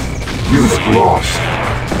 Unit lost.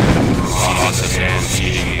 Processing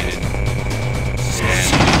indicated. Scan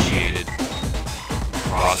indicated.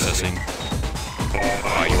 Processing.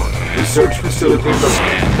 By your command. Research facility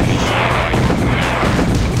located.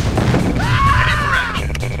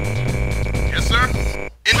 Yes, sir?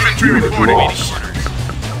 Infantry Unit reporting. lost.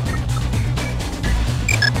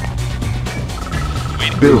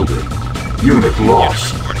 Building. Unit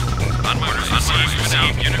lost. On motors,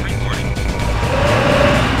 received. Unit reporting.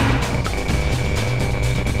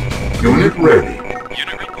 Unit ready.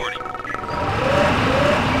 Unit reporting.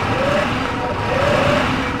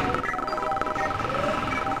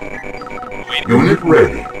 Unit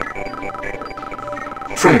ready.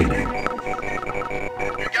 Training.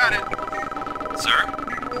 You got it. Sir?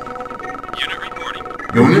 Unit reporting.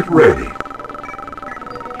 Unit ready.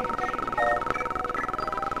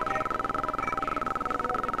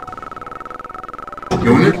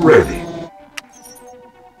 Unit ready.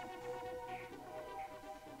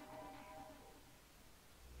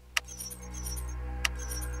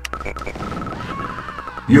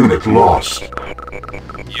 Unit lost.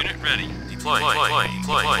 Unit ready. Deploy.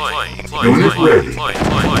 Unit ready.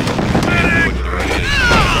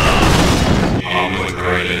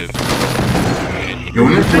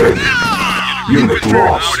 Unit ready. Unit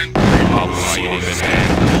lost.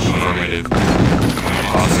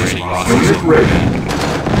 Unit ready.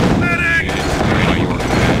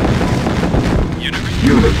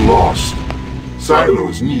 Unit lost.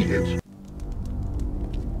 Silos needed.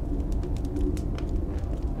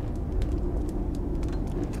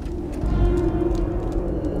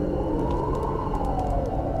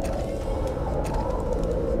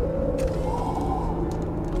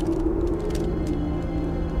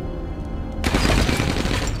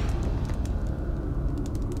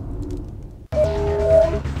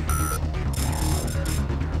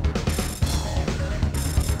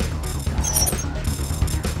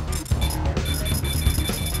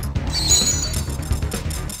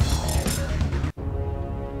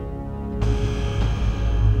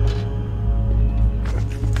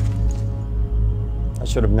 I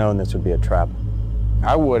should have known this would be a trap.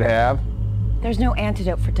 I would have. There's no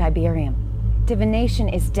antidote for Tiberium. Divination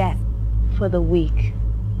is death. For the weak.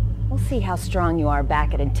 We'll see how strong you are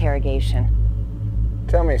back at interrogation.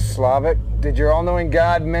 Tell me, Slavic, did your all-knowing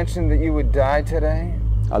God mention that you would die today?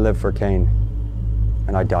 I live for Kane,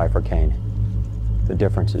 and I die for Kane. The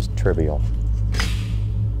difference is trivial.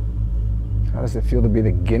 How does it feel to be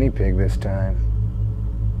the guinea pig this time?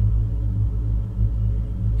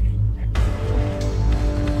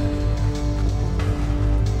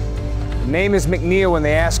 Name is McNeil when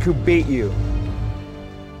they ask who beat you.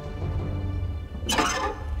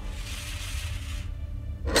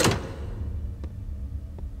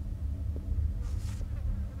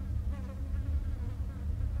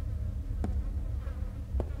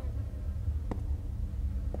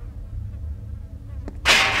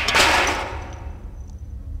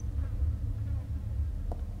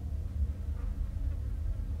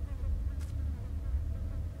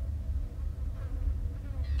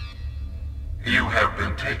 You have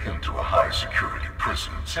been taken to a high-security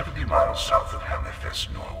prison 70 miles south of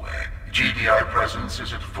Hammerfest, Norway. GDI presence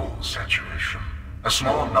is at full saturation. A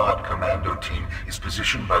small Nod commando team is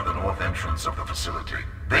positioned by the north entrance of the facility.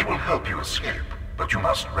 They will help you escape, but you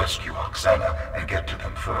must rescue Oksana and get to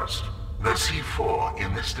them first. The C4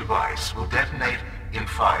 in this device will detonate in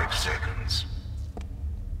 5 seconds.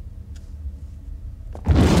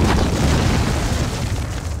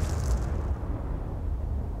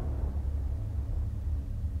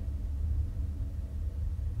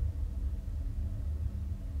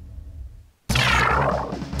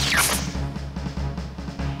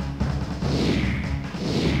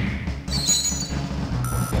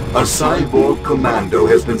 A cyborg commando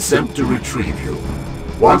has been sent to retrieve you.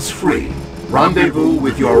 Once free, rendezvous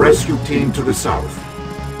with your rescue team to the south.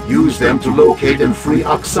 Use them to locate and free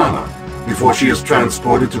Oksana before she is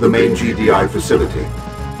transported to the main GDI facility.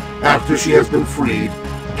 After she has been freed,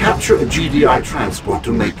 capture a GDI transport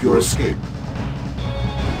to make your escape.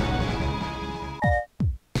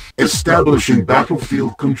 Establishing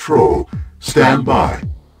battlefield control. Stand by.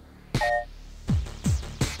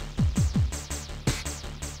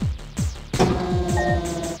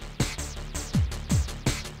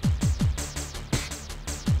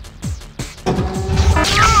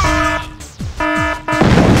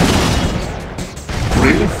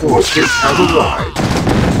 Reinforcements have arrived.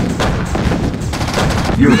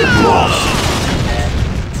 Unit lost.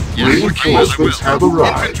 Reinforcements have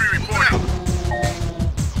arrived.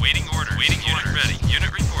 Awaiting orders.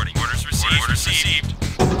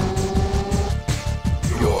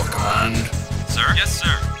 command. Sir? Yes,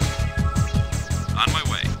 sir. On my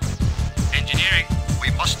way. Engineering. We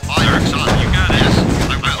must buy Exxon. You got it. Yes,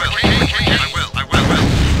 I will. I will.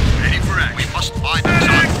 Ready for action. We must buy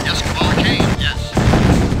Exxon. Yes, Commander Kane. Yes.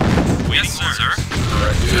 Yes, sir.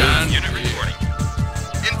 Unit reporting.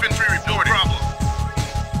 Infantry reporting. No problem.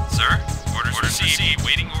 Sir? Orders received.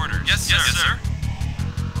 Waiting orders. Yes, sir. Yes, sir.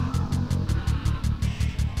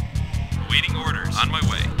 Waiting orders. On my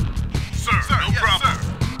way. Sir, no problem.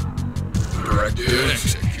 Directive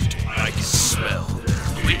executed. I can smell.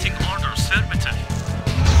 Waiting orders, affirmative.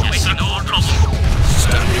 Yes, sir. No problem.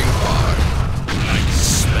 Standing by. I can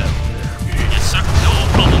smell. Yes, sir. No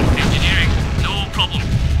problem. Engineering. No problem.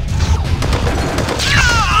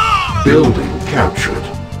 Building captured.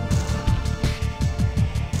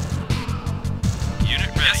 Unit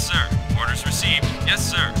ready. Yes, sir. Orders received. Yes,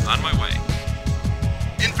 sir. On my way.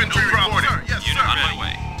 Infantry reporting. Sir. Yes, Unit sir. on my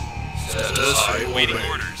way. Status Waiting obeyed.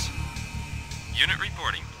 orders. Unit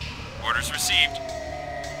reporting. Orders received.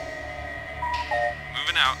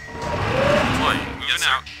 Moving out. Deploy. Moving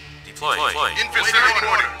out. Deploy. Infantry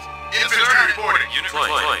reporting. Infantry reporting. Unit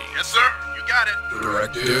reporting. Yes, sir. You got it.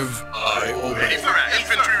 Directive I obey. Ready for action.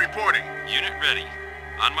 Infantry reporting. Unit ready.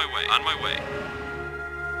 On my way. On my way.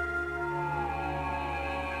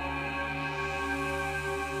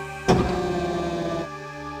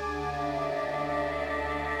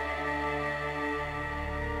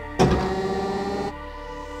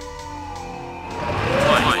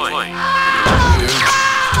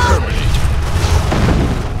 Terminate.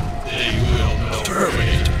 They will know.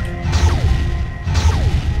 Terminate.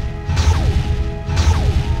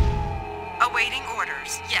 Awaiting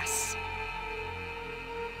orders. Yes.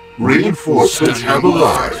 Reinforcements have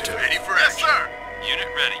arrived. Ready for action. Yes, sir. Unit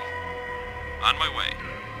ready. On my way.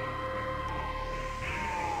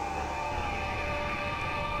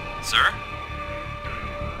 Sir?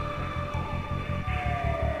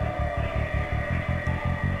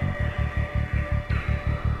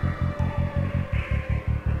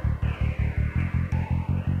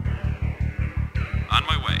 On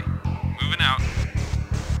my way. Moving out.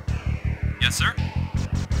 Yes, sir?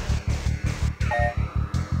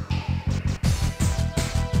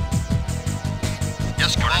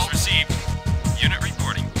 Yes, Orders received. Unit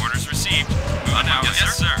reporting. Orders received. Moving out.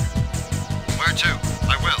 Yes, sir. Where to?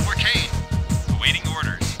 I will. For Kane. Awaiting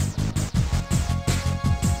orders.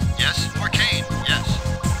 Yes, for Kane. Yes.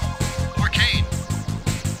 For Kane.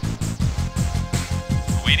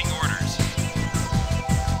 Awaiting orders.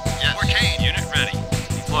 Yes. For Kane. Unit ready.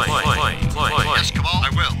 Deploy. Yes, Cabal. I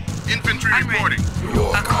will. Infantry reporting.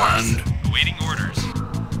 Your command. Awaiting orders.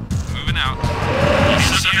 Moving out.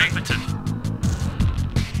 Yes, sir. Affirmative.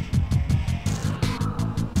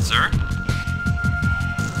 Sir?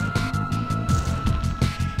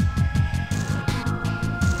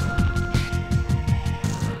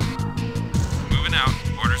 Moving out.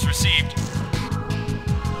 Orders received.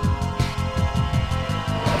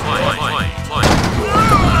 Deploy.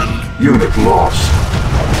 Unit lost.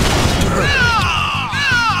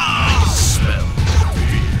 I smell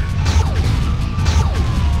fear.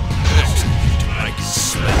 Execute. I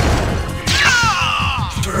smell.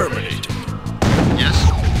 Terminate. Yes.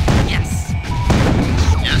 Yes.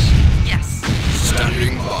 Yes. Yes.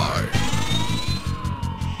 Standing by.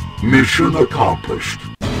 Mission accomplished.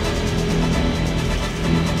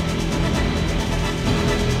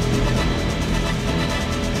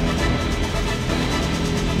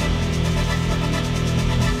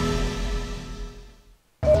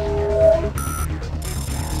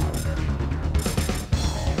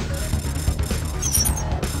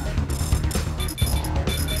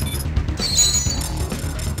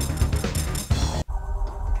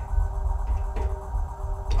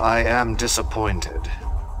 I am disappointed.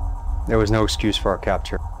 There was no excuse for our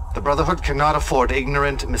capture. The Brotherhood cannot afford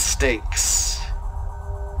ignorant mistakes.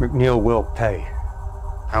 McNeil will pay.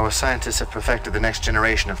 Our scientists have perfected the next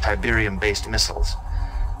generation of Tiberium-based missiles.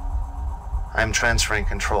 I am transferring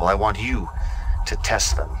control. I want you to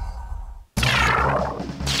test them.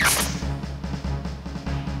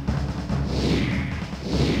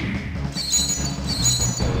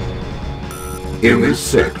 In this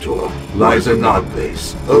sector lies a Nod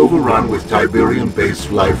base, overrun with Tiberium-based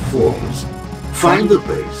life forms. Find the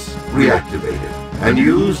base, reactivate it, and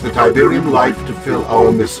use the Tiberium life to fill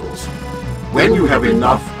our missiles. When you have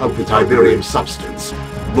enough of the Tiberium substance,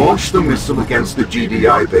 launch the missile against the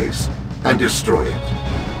GDI base and destroy it.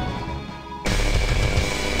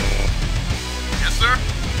 Yes, sir.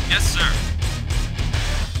 Yes, sir.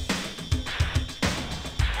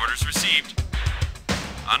 Orders received.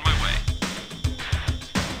 On my way.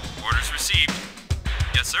 Orders received.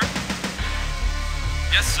 Yes, sir.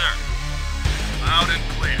 Yes, sir. Loud and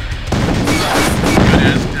clear. Good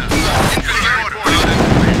as done. Infantry order. Loud and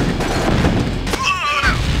clear. Moving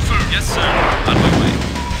out, sir. Yes, sir. On my way.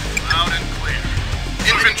 Loud and clear.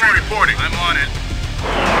 Infantry reporting. I'm on it.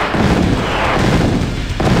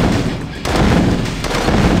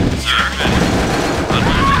 Sir, on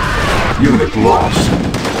my way. Unit lost.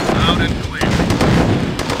 Loud and clear.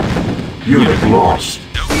 Unit lost.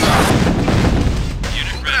 No.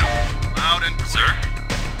 Unit ready. Loud and clear. Sir.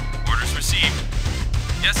 Orders received.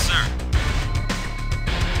 Yes, sir.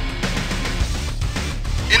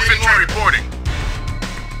 Infantry reporting.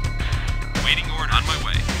 Waiting order. On my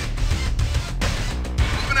way.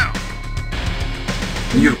 Moving out.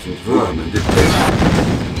 Mutant vermin detected.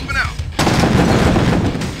 Moving out.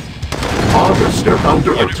 Harvester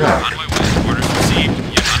under Unit attack. on my way. Orders received.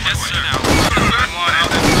 Unit on my way now. I'm on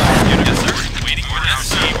it. Unit, yes, sir. Waiting orders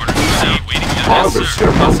received. Orders received. Waiting. Yes, Harvester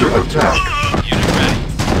sir. under attack. Unit ready.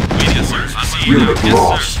 Waiting, yes, sir. Received. Unit Yes,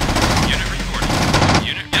 lost. sir. Unit reporting.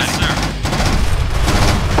 Unit, yes, sir.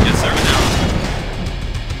 Yes, sir. Now.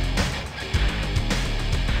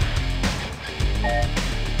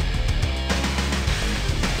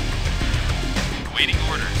 Waiting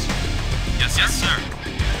orders. Yes, yes, sir.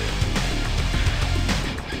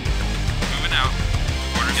 Moving out.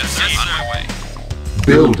 Orders yes, received. On my way.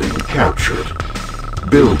 Building captured.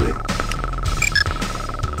 Building.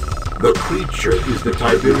 The creature is the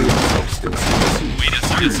Tiberium substance. Wait, yes,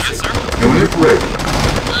 sir. Yes, yes, sir. Unit ready.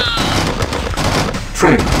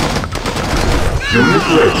 Training. Unit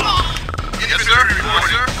ready. Yes, sir. Report,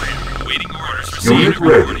 sir. Waiting orders received. Unit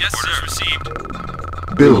ready. Yes, sir. Orders received.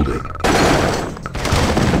 Building.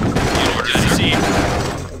 Unit orders received.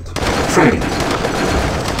 Training.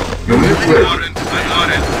 Unit ready. I'm on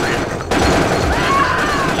it.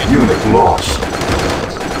 Unit lost.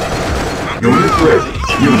 Unit ready.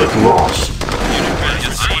 Unit lost. Unit ready.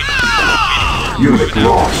 Received. Unit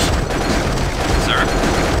lost. Sir,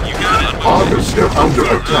 you got it. Harvester under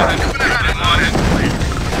attack. I'm on it.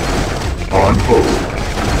 On hold.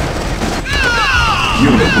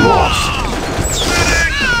 Unit lost.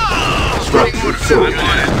 Structure sold.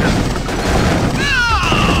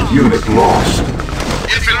 Unit lost.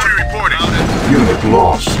 Infantry reporting. Unit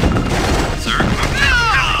lost. Sir.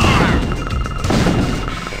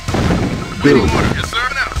 Building. Yes, sir.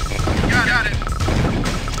 Now. Got it.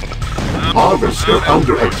 Harvester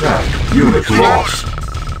under attack. Unit lost.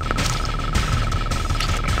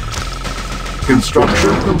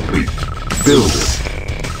 Construction complete. Building.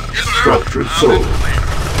 Structure sold.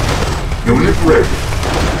 Unit ready.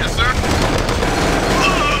 Yes, sir.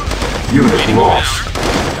 Unit lost.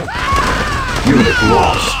 Unit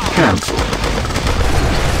lost. Cancel.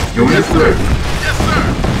 Unit ready. Yes, sir.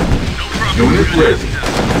 No problem. Unit ready.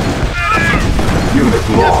 Unit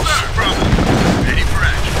lost. Ready for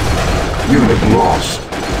action. Unit lost.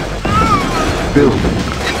 Building.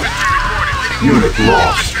 Infantry reporting. Unit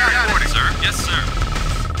lost. Sir, yes, sir.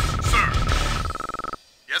 Sir.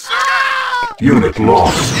 Yes, sir. Unit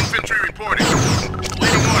lost. Infantry reporting.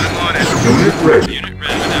 Waiting on it. Unit ready. Unit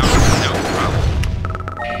ready now. No problem.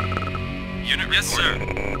 Unit, yes, sir.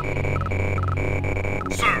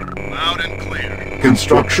 Sir, loud and clear.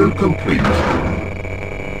 Construction complete.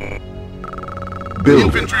 Building.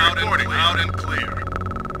 Infantry reporting. Loud and clear.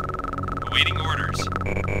 Awaiting orders.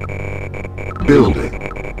 Building.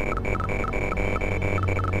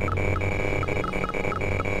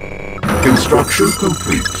 Construction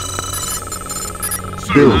complete.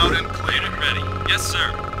 Sir, Building. loud and clear. Unit ready. Yes, sir.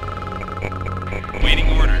 Awaiting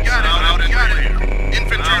orders. Got it. Loud and clear.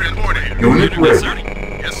 Infantry reporting. Unit Yes, ready. sir.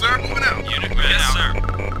 Yes, sir. Moving out. Unit ready. Yes, sir.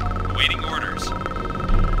 Awaiting orders.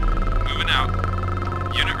 Moving out.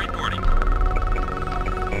 Unit reporting.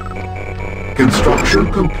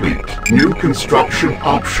 Construction complete. New construction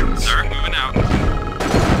options. Sir, moving out.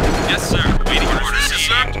 Yes, sir. Waiting orders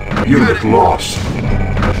received. Unit lost.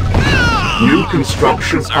 New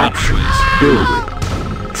construction options. Building.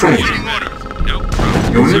 Training. Waiting orders. No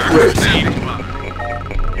problem. Unit Sir, ready. received.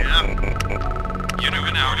 Yeah. Unit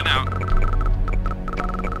moving out.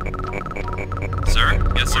 Sir,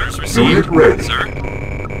 yes, sir. Unit Received. ready. Sir,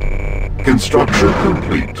 Construction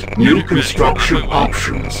complete. New Unit ready. construction On my way.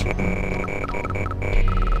 options.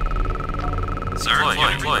 sir.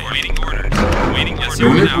 Unit waiting orders. Waiting. Yes, sir.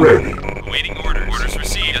 Unit moving out. ready. Waiting orders. Orders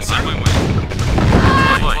received. Yes, on my way.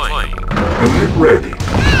 Unit ready.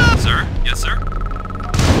 Sir, yes, sir.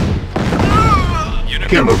 Unit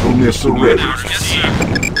Chemical missile moving ready. out. Yes, sir.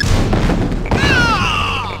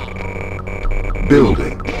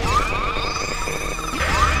 Building.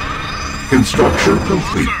 Construction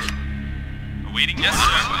complete. Awaiting. Yes,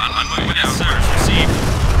 sir. On my way. Yes, sir. Orders received.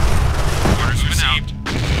 Orders received.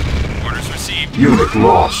 Orders received. received. Unit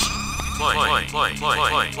lost.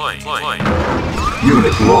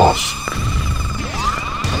 Unit lost.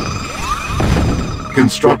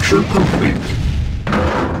 Construction complete.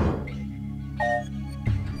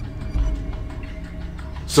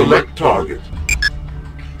 Select target.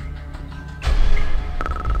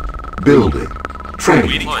 Building. Training.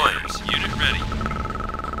 Waiting orders. Unit ready.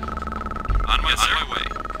 On my way.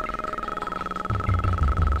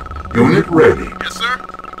 Unit ready. Yes, sir.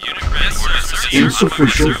 Unit ready. Yes, sir.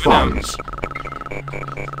 Insufficient funds.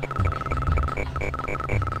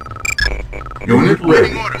 Unit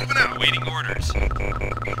ready. Waiting orders.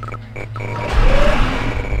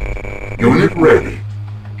 Unit ready.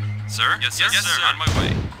 Sir? Yes, sir. On my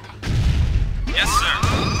way. Yes, sir.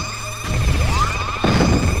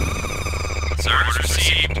 Sir, orders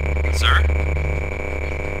received. Sir?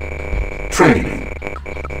 Training.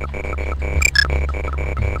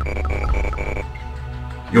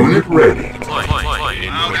 Unit ready.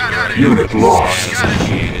 Unit lost.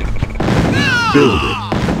 Building.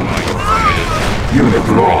 Unit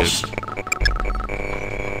lost.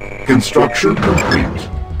 Construction complete.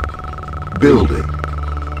 Building.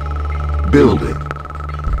 Building.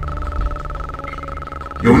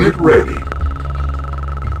 Unit ready.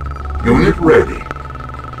 Unit ready.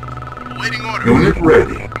 Awaiting order. Unit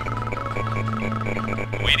ready.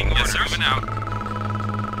 Waiting orders. Yes, sir. Moving out.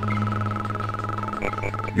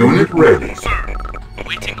 Unit ready. Sir.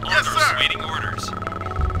 Awaiting orders. Yes, sir. Waiting orders.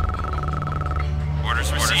 Orders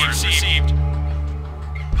received.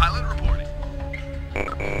 Pilot reporting.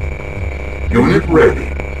 Unit ready.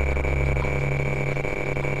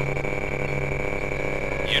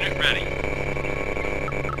 Unit ready.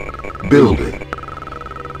 Building.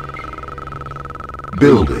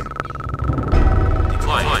 Building.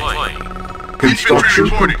 Deploy. Construction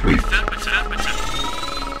Infantry complete.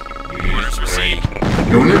 Orders received.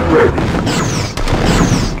 Unit ready.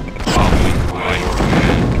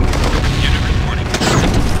 Unit reporting.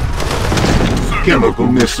 Chemical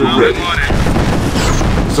missile ready.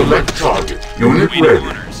 Select target. Unit Waiting ready.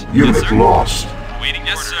 orders. Unit Yes, sir. lost. Waiting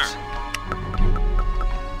orders. Sir.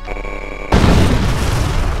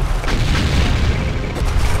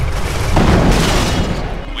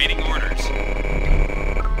 Waiting orders.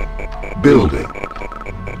 Building.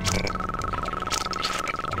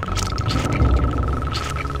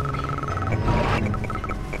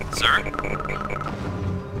 Sir?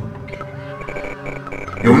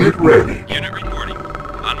 Unit ready. Unit reporting.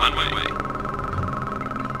 On my way.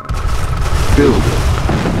 Building.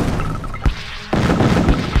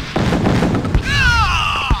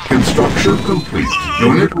 Construction complete.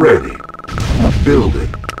 Unit ready. Building.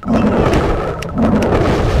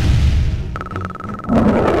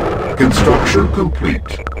 Construction complete.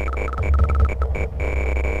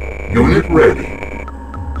 Unit ready.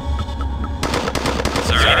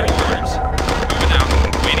 Sir, waiting orders. Moving out.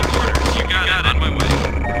 Waiting orders. You got it. On my way.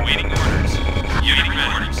 Waiting orders. Unit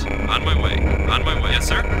orders. On my way. On my way. Yes,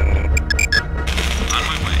 sir. On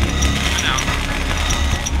my way. Moving out.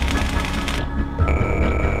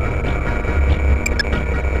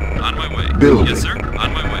 On my way. Building. Yes, sir. On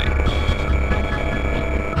my way.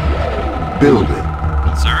 Building.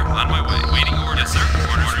 Sir, on my way. Waiting orders. Yes, sir.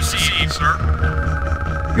 Orders received. Sir.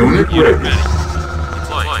 Unit ready.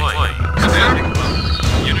 Deploy. Standing by.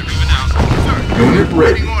 Unit moving out. Sir. Unit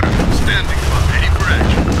ready. Waiting order. Standing by. Ready for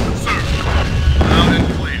action. Sir. Loud and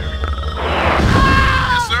clear.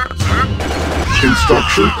 Yes, sir. Sir.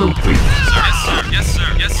 Construction complete. Sir. Yes, sir. Yes, sir.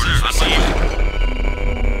 Yes, sir. On my way.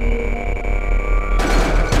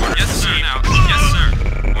 Yes, sir. Now. Yes, sir.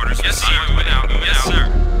 Orders. Yes, sir. Moving out. Yes, sir.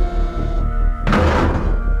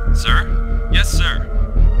 Sir? Yes, sir.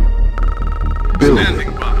 Building.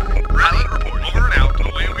 Standing by. Pilot report. Over and out.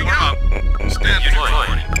 Away we go. Standing by.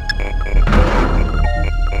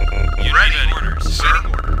 Ready. Orders. Sir.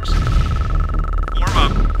 Orders. Form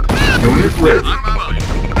up. Unit ready. On my way.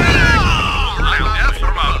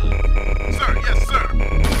 Form up. Sir. Yes, sir.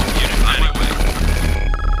 Unit on my way.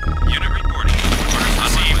 Unit reporting. Orders on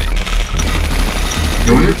my way.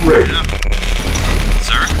 Unit ready.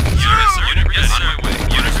 Sir? Unit, sir. Unit ready. On my way.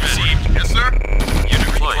 Unit received. Yes, sir. Unit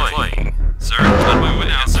deploying. Sir, on my way.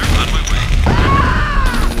 Now, sir. On my way.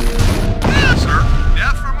 Sir.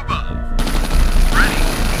 Death from above. Ready.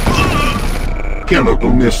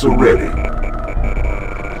 Chemical missile ready.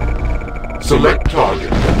 Select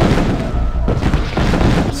target.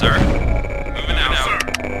 Sir. Moving out. Sir.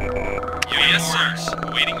 Yes, sir.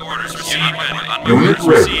 Waiting orders received. On my Unit orders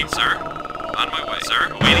ready. received, sir. On my way. Sir.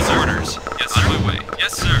 Waiting orders. Yes, sir. On my way.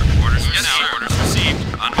 Yes, sir. Orders received. Yes, orders received.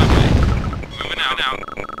 On my way. Moving out.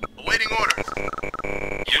 Awaiting orders.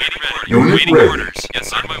 Unit ready. Unit Waiting ready. orders. Yes, Yes,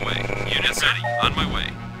 sir. On my way. Units ready. On my way.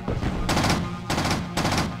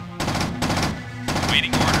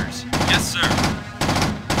 Waiting orders. Yes, sir.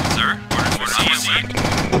 Sir, orders received.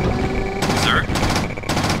 Sir.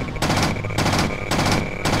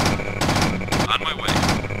 On my way.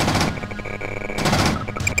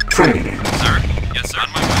 Training. Sir. Yes, sir. On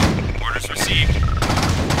my way. Orders received.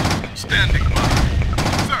 Standing by.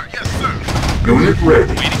 Sir, yes, sir. Unit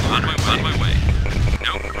ready. Waiting on my way.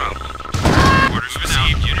 No problem. Orders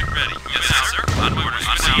received. Unit ready. Yes, sir. On my orders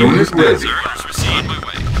received. Unit ready. Sir, orders received. On my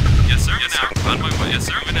way. Yes, sir. Yes, sir. On my way. Yes,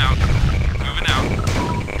 sir. Moving out. Moving out.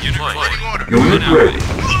 Unit ready. Unit ready.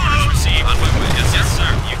 Orders received. On my way. Yes, yes, sir.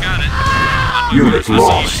 You got it. Unit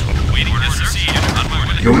lost. Waiting. Yes, sir. Unit on my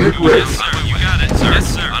way. Unit ready. Yes, sir. You got it, sir. Yes,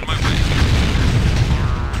 sir. On my way.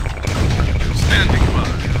 Standing by.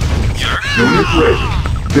 Sir. Unit ready.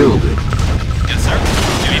 Building. Yes, sir.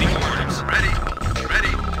 Waiting orders. Ready.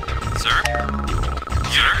 Ready. Sir.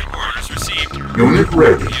 Unit orders received. Unit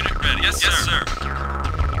ready. Unit ready. Yes, sir.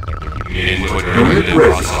 Unit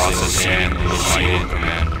ready.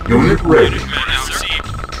 Unit ready. Unit received.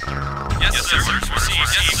 Yes, sir. Orders received.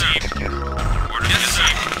 Yes, sir. Orders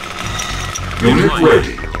received. Unit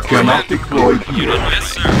ready. Cannot deploy here. Yes,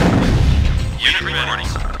 sir. Unit reporting.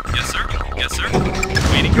 Yes, sir. Yes, sir.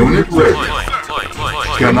 Waiting. Unit ready.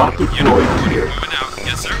 Deploy. Cannot deploy here. Moving out.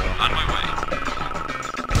 Yes, sir. On my way.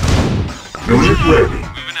 Unit ready.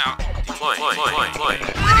 Moving out. Deploy.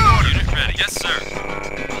 Unit ready. Yes, sir.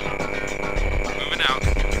 Moving out.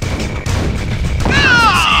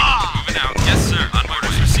 Received. Moving out. Yes, sir. On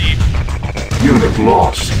orders received. Unit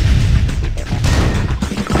lost.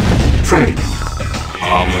 Training.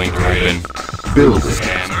 Link driven. Building.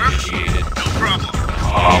 Scan initiated. No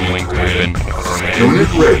problem. Link driven. Unit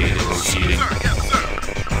ready. Proceeding.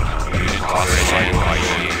 Unit processing.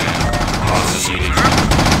 Proceeding.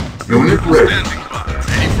 Unit ready. Standing by.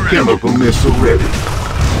 Ready for action. Chemical missile ready.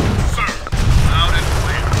 Sir. Loud and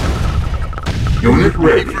clear. Unit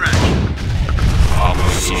Ready ready. for action.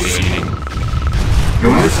 Proceeding.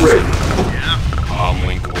 Unit ready. Yeah.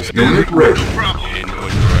 Link. Unit ready. No problem.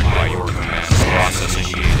 Input direct by your command. Process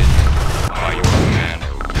initiated. By your command.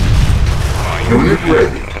 Unit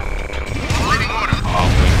ready. Waiting order.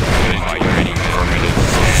 Link driven. By your ready. Affirmative.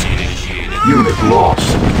 Proceed initiated. Unit lost.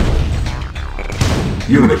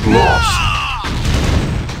 Unit lost.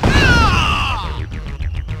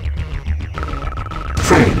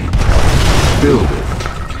 Training. Building.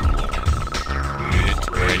 Unit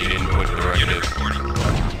ready. Input directive.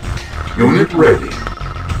 Unit ready.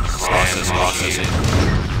 Processing.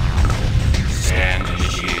 Scan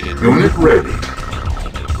initiated. Unit ready.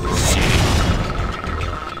 Proceeding.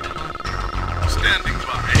 Standing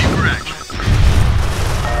by. Ready for action.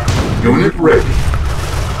 Unit ready.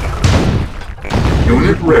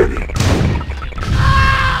 Unit ready.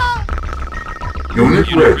 Unit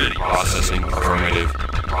ready. Processing. Affirmative.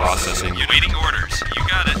 Processing. Waiting orders. You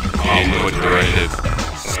got it. Input directive.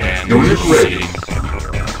 Scan. Unit ready. Proceeding.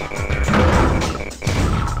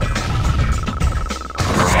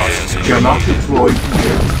 Processing. Cannot deploy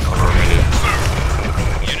here. Affirmative.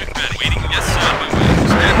 Unit ready. Waiting. Yes, sir. On my way.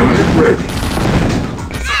 Unit ready.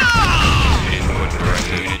 Input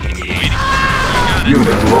directive. Unit engaged.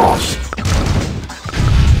 Unit lost.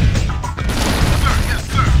 Sir, yes,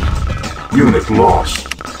 sir. Unit lost.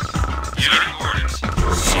 Unit orders.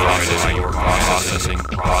 Processing.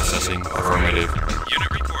 Processing. Affirmative.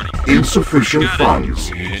 Unit reporting. Insufficient funds.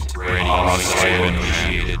 Unit ready. Processing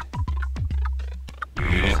initiated.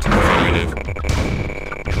 Unit affirmative.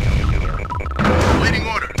 Waiting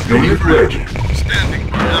order. Unit ready. Standing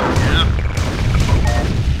by. Yeah.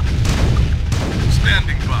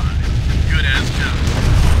 Standing by. Good as done.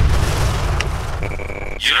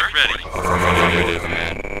 Unit ready. Affirmative,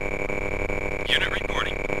 command. Unit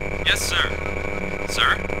reporting. Yes, sir. Sir?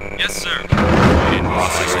 Yes, sir. In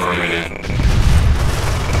process, affirmative.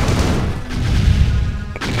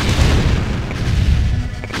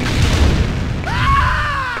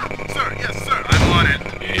 Sir, yes, sir. I'm on it.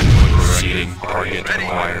 Input proceeding. Target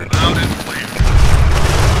acquired. Loud and clear.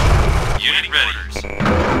 Unit ready.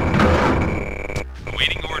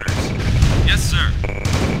 Awaiting orders. Yes, sir.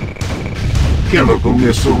 Chemical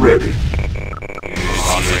missile ready.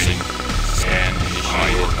 Processing. Scan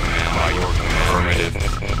initiated. Command by your command. Affirmative.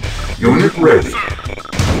 Unit ready.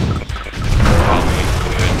 Following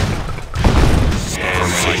command. Scan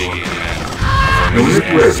initiated. Unit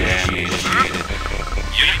ready. Initiated.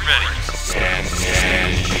 Unit ready. Scan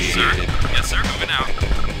initiated. Sir? Yes, sir. Moving out.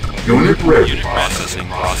 Unit ready. Unit Processing.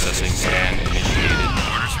 Processing. Scan initiated.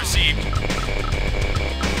 Orders received.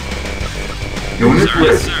 Unit Sir, ready.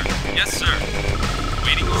 yes, sir. Yes, sir.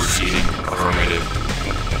 Waiting orders. Proceeding. Affirmative.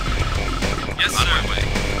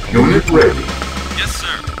 Unit ready. Yes,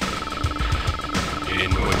 sir.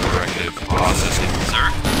 Input directive. Processing.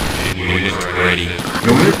 Sir? Unit ready.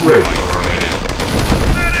 Unit ready.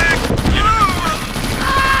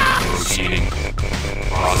 Proceeding.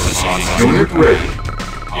 Processing. Unit ready.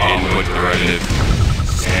 Input directive.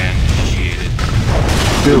 Scan initiated.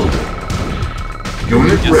 Building.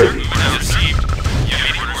 Unit Yes, ready. sir. Received.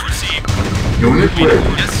 Unit orders received. Unit ready.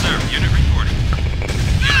 Yes, sir. Unit reporting.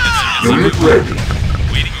 Unit ready.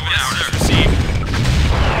 Waiting orders. Yes, sir. Received.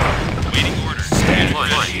 Waiting orders. Scan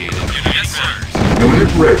initiated. Unit, yes, sir.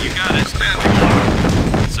 Unit ready. You got it.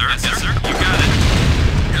 Sir, yes, sir. You got it.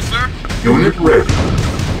 Yes, sir. Unit ready.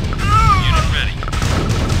 Unit ready.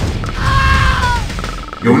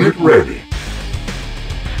 Unit ready.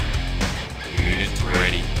 Unit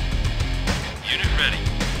ready. Unit ready.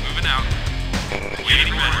 Moving out.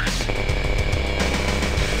 Waiting orders.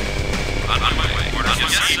 On my way. Orders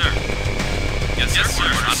received. Yes, sir. Yes, sir.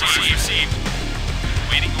 Orders received.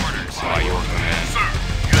 Waiting orders. By your command. Sir,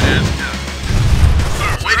 good as done.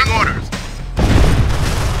 Sir, waiting orders.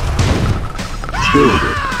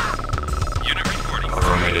 Building. Unit reporting.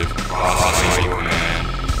 Affirmative. Processing by your command.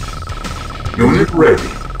 Unit ready.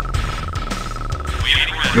 Waiting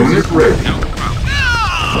orders. Unit ready. No problem.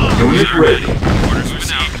 Unit ready. Orders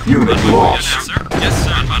received. Unit Yes, lost. sir. Yes,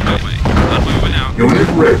 sir. On my way. On my way now. Unit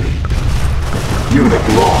ready. Unit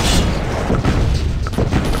lost.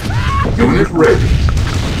 Unit ready.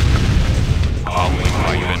 Following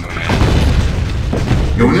by your command.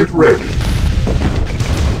 Unit ready.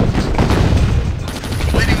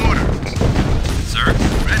 Waiting order. Sir?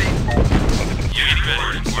 Ready. Unit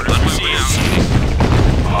ready. Orders on my way now.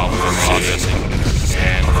 Following processing.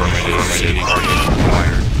 Scan affirmative. Proceeding.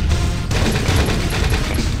 Required.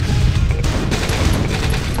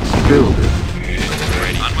 Building. Unit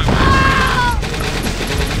ready. On my way.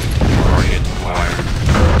 Target acquired.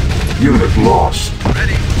 Unit lost.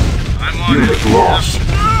 Ready. I'm on Unit it. lost.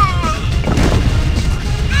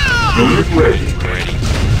 Unit ready. Ready.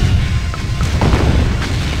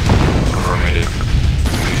 Affirmative.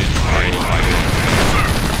 Unit ready.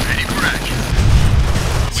 Ready for action.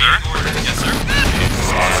 Sir? Yes, sir.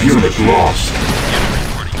 Unit lost.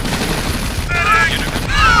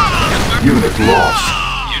 Unit lost.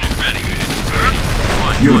 Unit ready.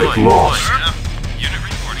 Unit lost. Unit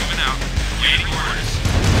reporting. Moving out. Waiting orders.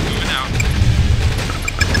 Moving out.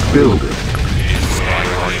 Building.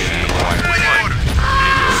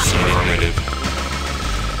 Affirmative.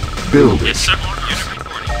 Building. Yes, sir. Unit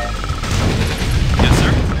reporting. Yes,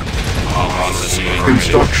 sir. All processing.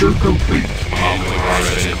 Construction complete. Following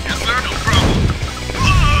processing. Yes, sir. No problem.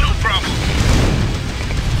 No problem.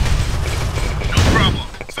 No problem.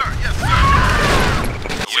 Sir, yes, sir.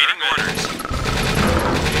 Waiting orders.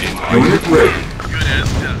 Unit ready. Good as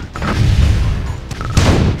done.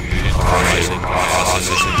 Unit processing.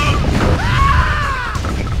 Processing.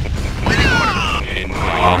 Waiting order.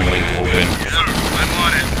 Following open. Yes, sir. I'm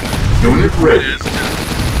on it. Unit Good ready. as done.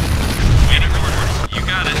 Waiting orders. You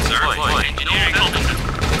got it, sir. Engineering.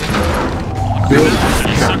 Building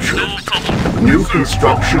captured. New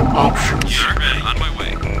construction options. Unit ready. On my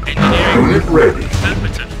way. Engineering. Unit ready.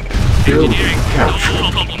 Affirmative. Building Engineering. captured.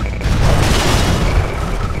 No problem.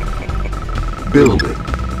 Building.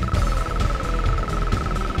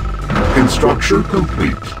 Construction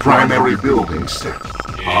complete. Primary building set.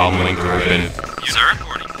 Following open. Sir?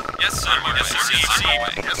 Reporting. Yes, sir. Yes, sir. On my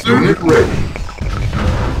way. Yes, sir. Unit ready.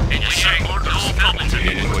 Engineering. No problem.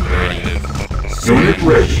 Input ready. Unit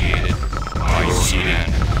ready. Initiated. By your command.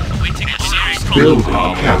 Waiting engineering.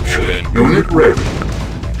 Building captured. Unit ready.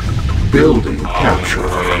 Building captured.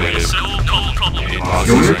 Affirmative. No problem.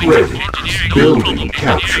 Unit ready. Engineering. Building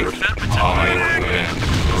captured. Following command.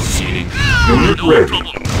 Proceeding. Unit ready.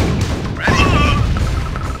 Ready.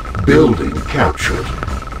 Building captured.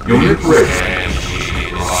 Unit ready.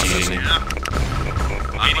 Processing.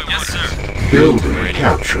 Waiting. Yes, sir. Building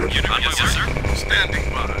captured. Unit ready. Yes, sir. Standing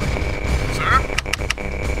by. Sir?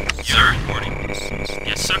 Sir? Reporting.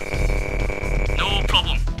 Yes, sir. No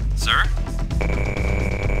problem. Sir?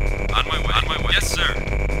 On my way. On my way. Yes, sir.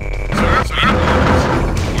 Sir? Sir?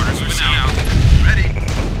 Orders moving out. Ready.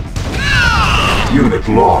 Unit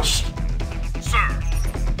lost. Sir.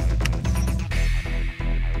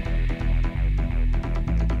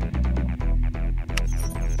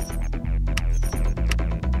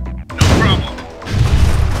 No problem.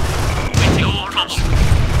 Waiting. No problem.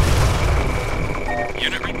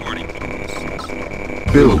 Unit reporting.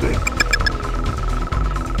 Building.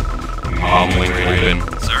 Following open.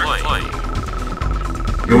 Sir?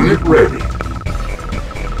 Unit ready.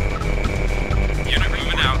 Unit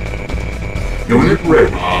moving out. Unit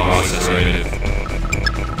ready. Process affirmative.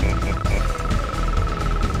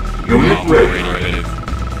 Unit ready.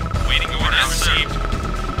 Waiting orders received.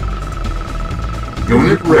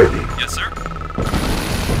 Unit ready. Yes, sir.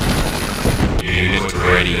 Unit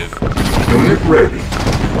ready. Unit ready.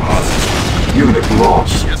 Unit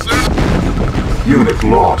lost. Yes, sir. Unit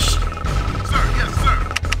lost. Sir, yes, sir.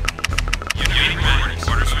 Unit ready.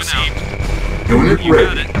 Orders received. Unit You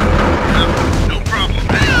got ready. it. No problem.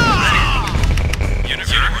 Unit ready.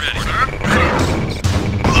 Sir, Unit orders.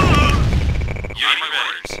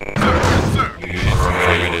 sir, yes, sir.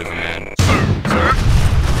 Affirmative, command. Sir,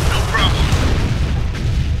 no problem.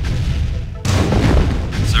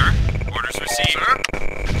 Sir, orders received.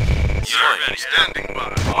 Sir, Unit ready. standing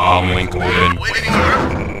by. Arm link open. Waiting, sir.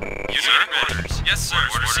 Unit orders. Yes, sir.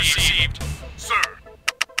 Orders received. Sir,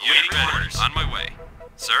 Unit orders. On my way.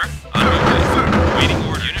 Sir, on my way. sir. Waiting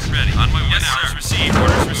order. Unit ready. On my way. Yes, sir. Orders received.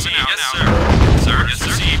 Orders received. Yes, sir. Sir, yes,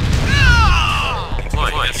 received. Deploy.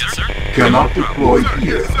 Yes, sir. Cannot deploy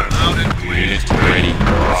here. Loud and clear. Unit ready.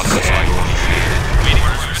 Process initiated. Waiting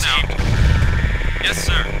orders received. Yes,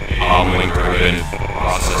 sir. Arm link open.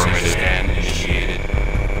 Process scan initiated.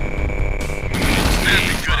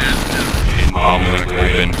 Standing good as new. Arm link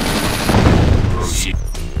open. Proceed.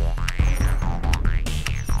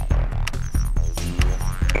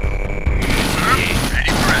 Sir,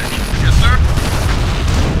 ready for action. Yes, sir.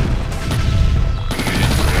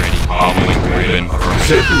 Ready. Arm link open.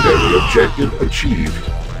 Secondary objective achieved.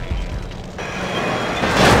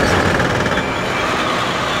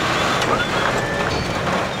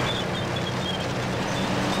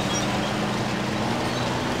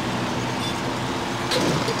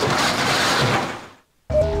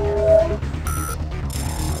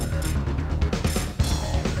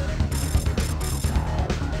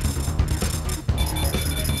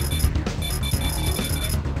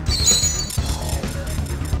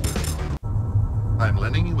 I'm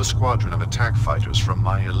lending you a squadron of attack fighters from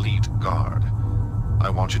my elite guard. I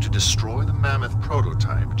want you to destroy the mammoth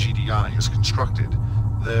prototype GDI has constructed.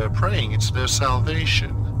 They're praying it's their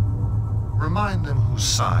salvation. Remind them whose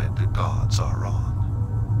side the gods are on.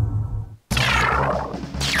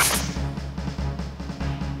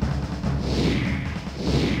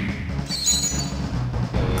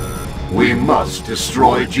 We must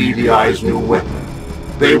destroy GDI's new weapon.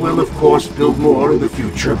 They will, of course, build more in the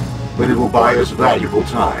future, but it will buy us valuable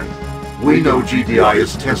time. We know GDI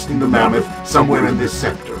is testing the mammoth somewhere in this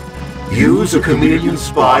sector. Use a chameleon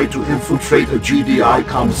spy to infiltrate a GDI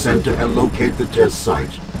comm center and locate the test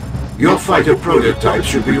site. Your fighter prototype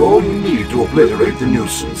should be all you need to obliterate the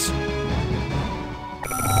nuisance.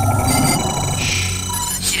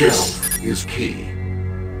 Stealth is key.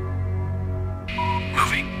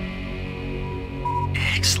 Moving.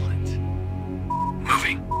 Excellent.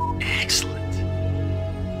 Moving. Excellent.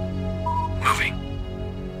 Moving.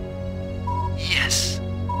 Yes.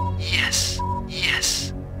 Yes.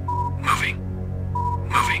 Yes. Moving.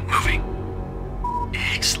 Moving. Moving.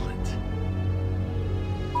 Excellent.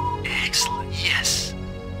 Excellent. Yes.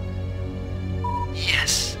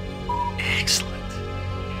 Yes. Excellent.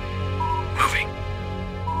 Moving.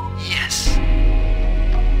 Yes.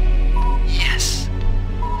 Yes.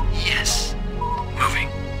 Yes. Moving.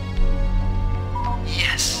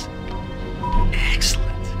 Yes.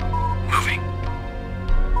 Excellent. Moving.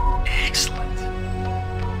 Excellent.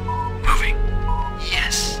 Moving.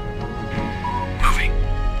 Yes. Moving.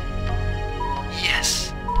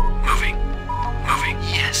 Yes. Moving. Moving.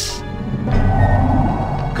 Yes.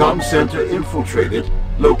 Comm center infiltrated.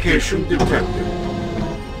 Location detected.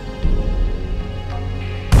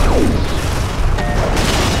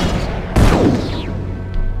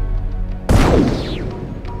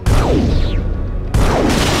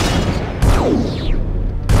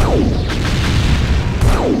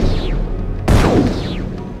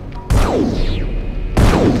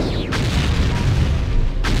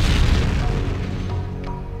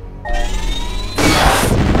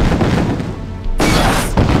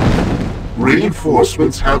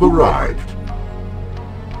 Reinforcements have arrived.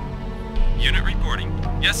 Unit reporting.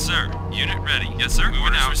 Yes, sir. Unit ready. Yes, sir.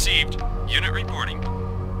 Moving out. Received. Unit reporting.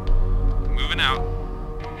 Moving out.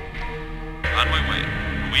 On my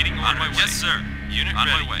way. Waiting on my way. Yes, sir. Unit on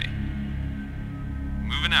ready. My way.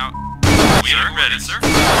 Moving out. Unit ready, sir.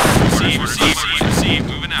 Received. Received.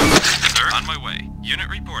 Moving out. Sir, on my way. Unit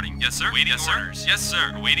reporting. Yes, sir. Waiting orders. Yes,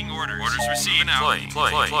 sir. Waiting orders. Orders received. Moving out.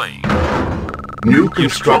 Flying. New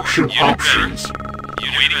construction options.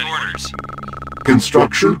 Waiting orders.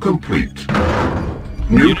 Construction complete.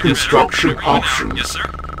 New construction options. Yes, sir.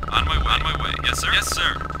 On my way. Yes, sir. Yes,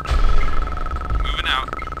 sir. Moving out.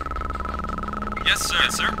 Yes, sir.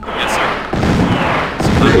 Yes, sir. Yes,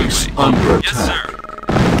 sir. Base under Yes, attack. sir.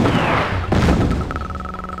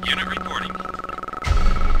 Unit reporting.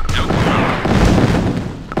 No problem.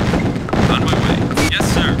 On my way. Yes,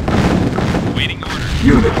 sir. Awaiting orders.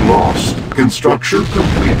 Unit lost. Construction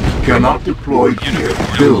complete. Cannot deploy here.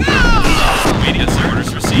 Building. Waiting, yes, sir.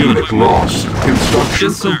 Orders received. Unit lost. Construction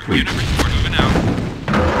Yes, sir. complete. Unit report. Moving out.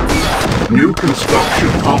 New construction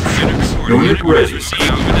options. Unit ready.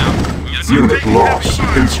 Received. Moving out. Yes, sir. Unit lost.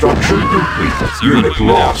 Construction complete. Sir, Unit moving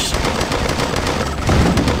out. lost.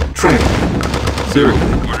 Training. Building.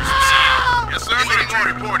 Orders received. Yes, sir.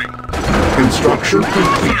 Military reporting. Construction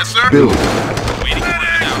complete. Yes, sir. Building. Waiting order.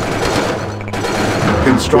 Moving out.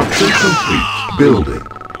 Construction complete. Building.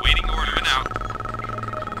 Waiting order. Moving out.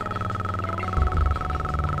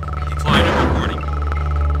 Deployment reporting.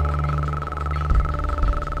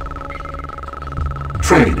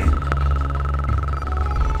 Training.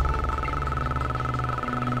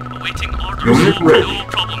 Awaiting orders. Unit ready. No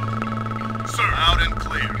problem. Sir, out and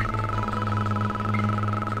clear.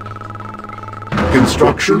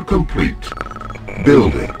 Construction complete.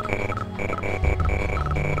 Building.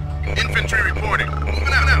 Infantry reporting.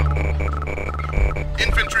 Moving out now.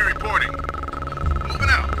 Infantry reporting. Moving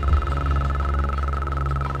out.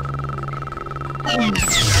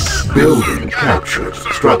 Building captured.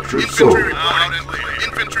 Structure sold. Infantry reporting. Out and clear.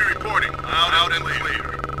 Infantry reporting. Out and clear.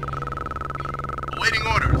 Awaiting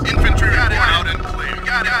orders. Infantry reporting. Out and clear.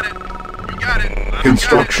 Got it. You got it.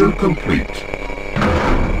 Construction complete.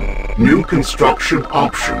 New construction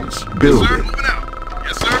options. Sir, Building. moving out.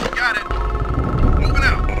 Yes, sir. Got it. Moving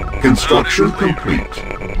out. Construction complete.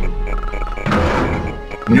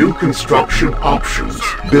 New construction options.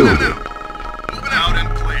 Building. Moving out and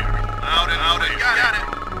clear. Out and got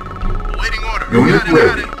it. Awaiting order. Unit Got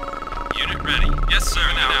ready. it. Unit ready. Yes, sir.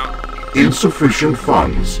 Now. Insufficient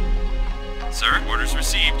funds. Sir, orders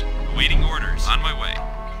received. Awaiting orders. On my way.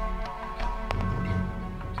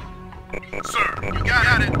 Sir, you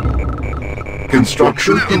got it.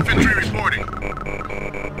 Construction Infantry complete. reporting.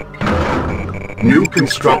 New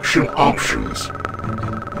construction options.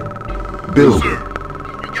 Building.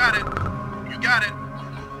 You got it. You got it.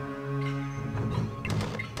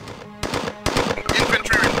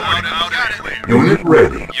 Infantry reporting. Out and clear. Unit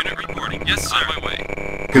ready. Unit reporting. Yes, sir. On my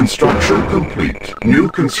way. Construction complete. New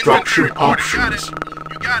construction options.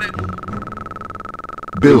 You got it.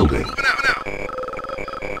 Building. Moving out now.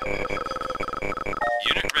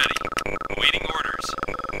 Unit ready. Awaiting orders.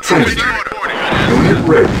 Training. Unit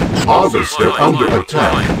ready. Harvester under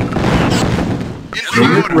attack.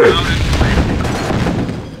 Unit ready.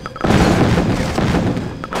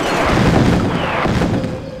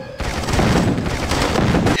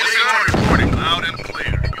 Infantry reporting. Loud and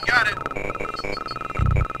clear. You got it.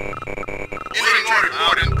 Infantry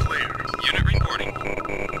loud and clear. Unit reporting.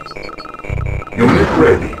 Unit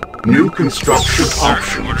ready. New construction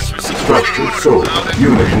options. Structure sold.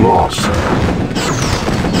 Unit lost.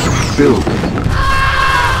 Building.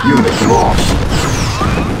 Unit lost.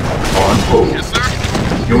 On hold. Yes, sir.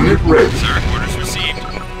 Unit ready. Sir, orders received.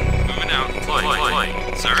 Moving out. Deploy.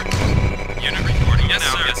 Sir. Unit reporting. Yes,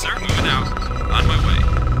 sir. Yes, sir. Moving out. On my way.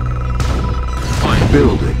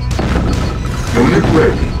 Building. Unit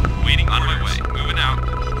ready. Waiting on my way. Moving out.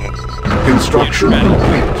 Construction Unit ready.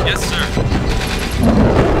 complete. Yes, sir.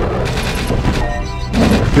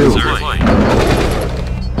 Building. Sir.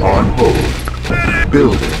 On hold.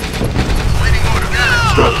 Building.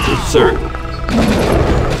 Structure sold.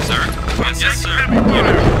 Sir. Yes, sir.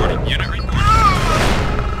 Unit reporting. Unit reporting.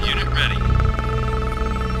 Unit ready.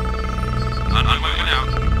 On my way out.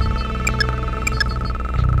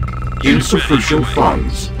 Insufficient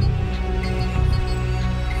funds.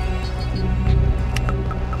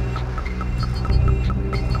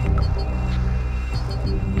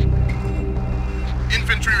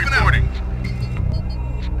 Infantry reporting.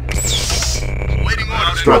 Waiting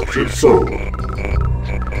orders. Structure sold.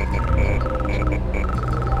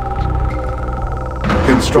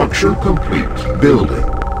 Construction complete. Building.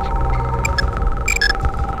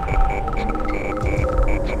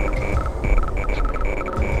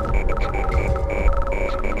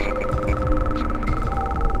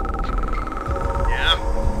 Yeah.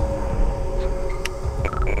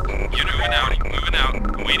 Unit moving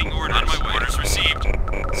out. Awaiting orders. On my way. Orders received.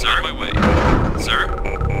 Sir. On my way. Sir.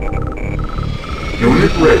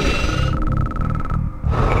 Unit ready.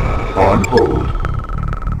 On hold.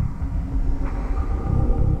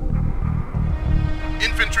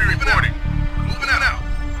 Infantry reporting. Moving out now.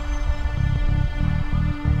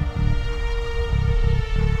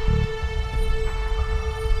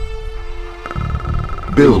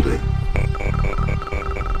 Building.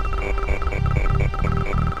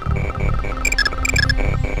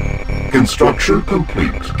 Construction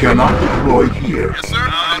complete. Cannot deploy here. Yes, sir.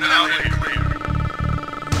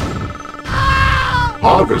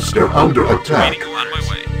 Harvester under attack. Waiting on my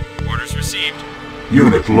way. Orders received.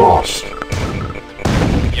 Unit lost.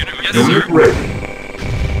 Unit ready.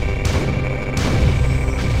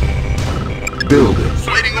 Building.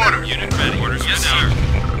 Waiting order. Unit ready. Orders yes, sir.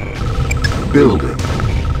 Building.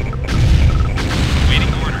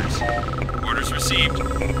 Waiting orders. Orders received.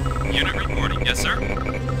 Unit reporting. Yes, sir.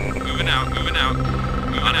 Moving out. Moving out.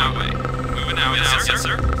 Moving out. Way. Moving out. Yes,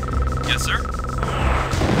 sir. Yes, sir.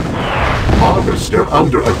 Harvester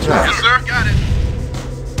under attack. Yes, sir. Got it.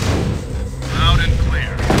 Loud and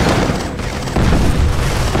clear.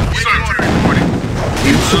 Sir, reporting.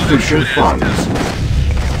 Insufficient funds.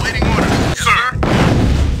 Waiting orders. Sir.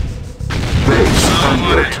 Base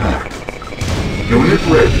under attack. Unit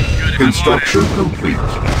ready. Construction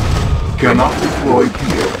complete. Cannot deploy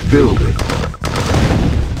here. Building.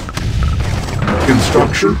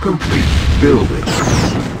 Construction complete. Building.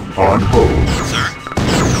 On hold. Sir.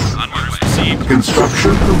 On orders received.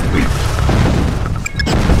 Construction complete.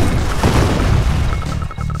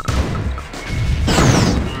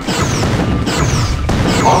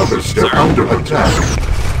 Harvester under attack.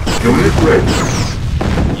 Unit ready.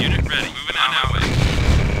 Unit ready. Moving on our way.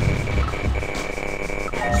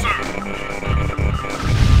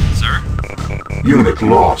 Sir. Unit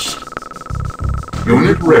lost.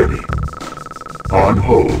 Unit ready. On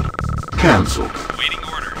hold. Cancelled. Waiting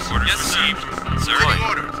orders. Orders yes, received. Sir. Waiting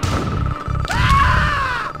orders.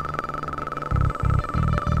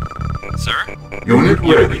 Sir. Unit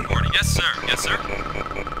ready. Reporting. Yes, sir. Yes, sir.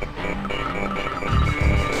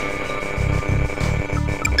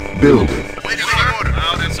 Building. Waiting order.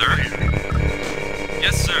 Loud and sir.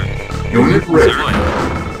 Yes, sir. Unit ready. Sir.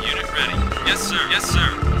 Unit ready. Yes, sir. Yes, sir.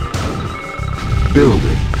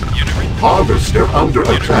 Building. Unit ready. Harvester under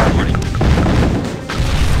attack. Reporting.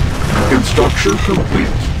 Construction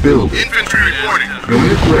complete. Building. Infantry reporting.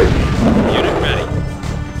 Unit ready. Unit ready.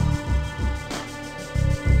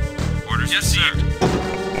 Orders yes, received.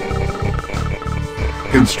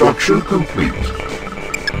 Construction complete.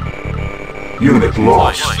 Unit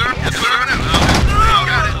lost. Yes, sir. Yes, sir.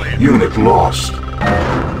 Got it. Unit lost.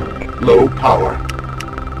 Low power.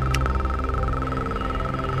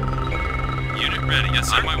 Unit ready.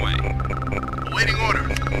 Yes, on my way. Waiting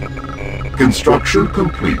orders. Construction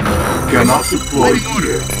complete. Cannot deploy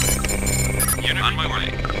here. Unit on my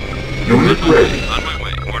way. Unit ready. On my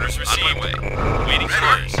way. Orders received. On my way. Waiting for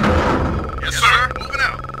orders. Yes, sir. Moving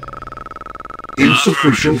out.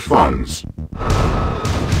 Insufficient funds.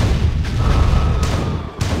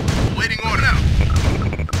 Waiting order now.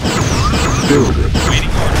 Building.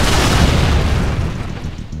 Waiting orders.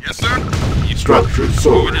 Yes, sir. Structured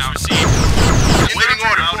solar. Now received. Waiting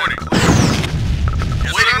order.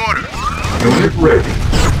 Yes, waiting order. Unit ready.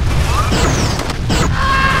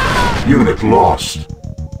 Unit lost.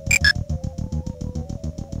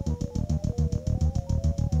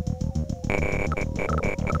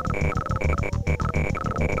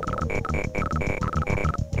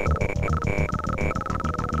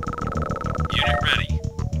 Unit ready.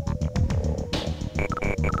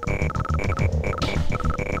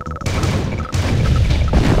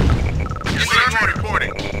 Yes, sir.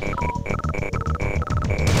 Reporting.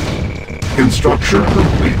 Construction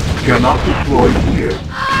complete. Cannot deploy here.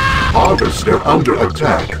 Harvester under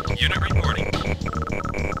attack. Unit reporting.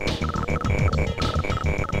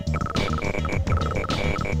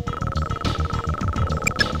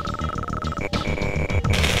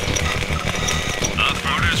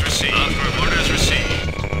 Orders received. Orders received.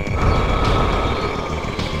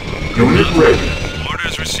 Unit ready.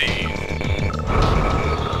 Orders received.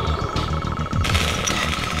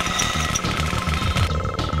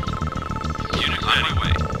 Unit on my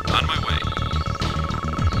way. On my way.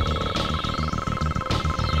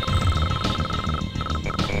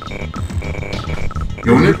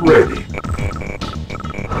 Unit ready.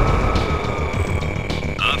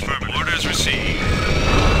 Affirmative. Orders received.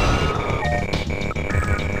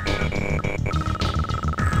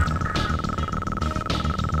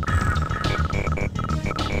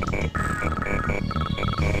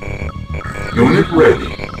 Unit ready.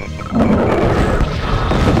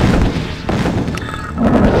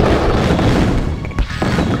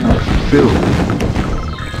 Building.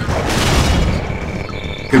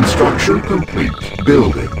 Construction complete.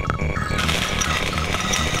 Building.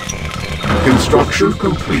 Construction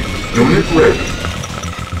complete. Unit ready.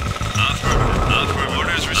 Affirmative.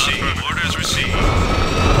 Orders received. Orders received.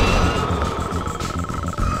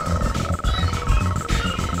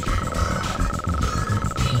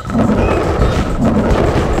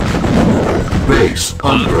 Base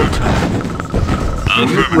under attack.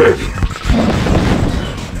 Unit ready.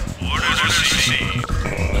 Orders received.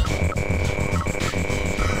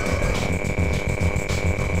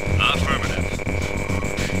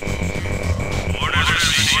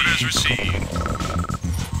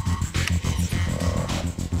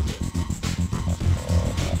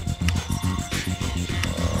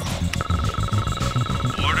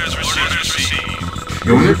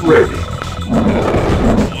 Unit ready.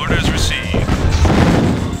 Orders received.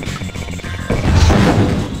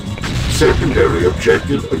 Secondary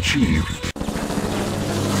objective achieved.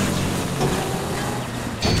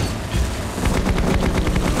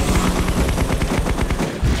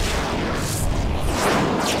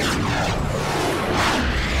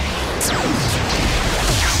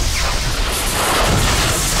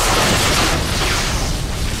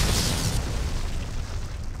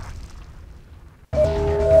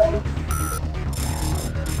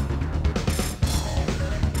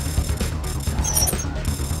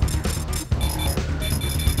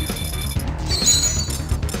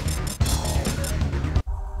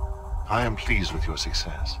 I am pleased with your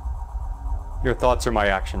success. Your thoughts are my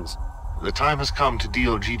actions. The time has come to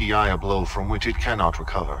deal GDI a blow from which it cannot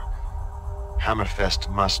recover.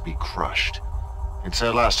 Hammerfest must be crushed. It's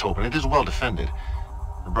their last hope, and it is well defended.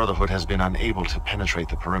 The Brotherhood has been unable to penetrate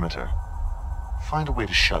the perimeter. Find a way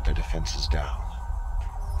to shut their defenses down.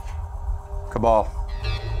 Cabal,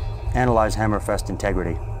 analyze Hammerfest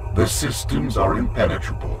integrity. The systems are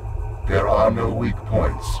impenetrable. There are no weak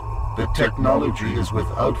points. The technology is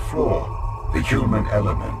without flaw. The human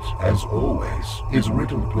element, as always, is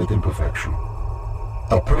riddled with imperfection.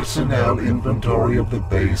 A personnel inventory of the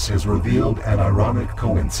base has revealed an ironic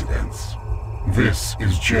coincidence. This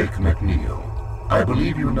is Jake McNeil. I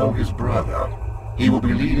believe you know his brother. He will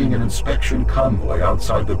be leading an inspection convoy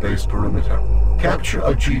outside the base perimeter. Capture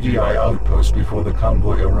a GDI outpost before the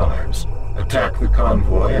convoy arrives. Attack the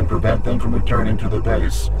convoy and prevent them from returning to the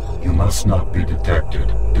base. You must not be detected.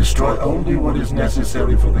 Destroy only what is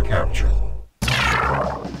necessary for the capture.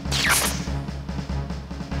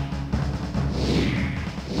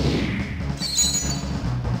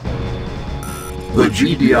 The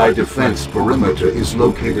GDI defense perimeter is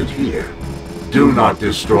located here. Do not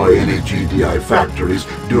destroy any GDI factories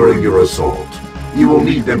during your assault. You will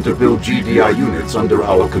need them to build GDI units under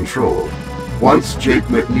our control. Once Jake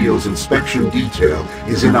McNeil's inspection detail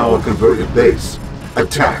is in our converted base,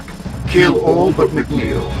 attack. Kill all but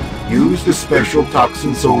McNeil. Use the special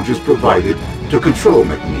toxin soldiers provided to control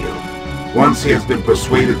McNeil. Once he has been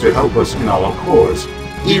persuaded to help us in our cause,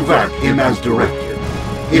 evac him as directed.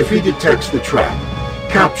 If he detects the trap,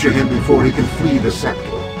 capture him before he can flee the sector.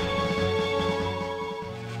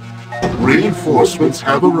 Reinforcements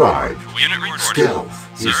have arrived.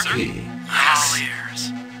 Stealth is key. All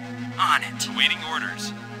ears. On it. Awaiting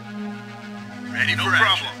orders. Ready for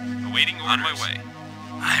action. Awaiting orders. On my way.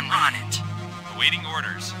 I'm on it. Awaiting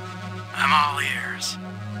orders. I'm all ears.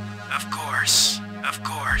 Of course. Of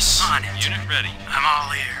course. On it. Unit ready. I'm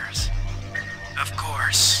all ears. Of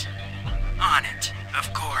course. On it.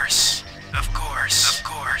 Of course. Of course. Of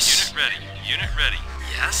course. Unit ready. Unit ready.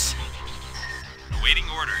 Yes. Awaiting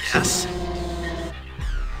orders. Yes.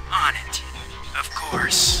 On it. Of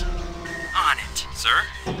course. On it. Sir?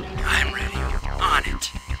 I'm ready. On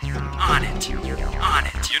it. On it. On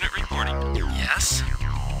it. Unit reporting. Yes.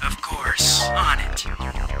 Of course. On it.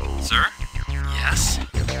 Sir? Yes.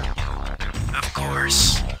 Of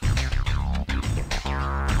course.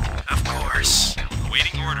 Of course.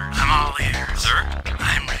 Awaiting orders. I'm all ears. Sir?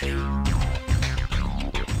 I'm ready.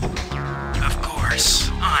 Of course.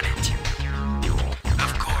 On it.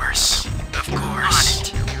 Of course. Of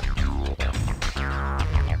course.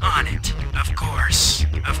 On it. Of course.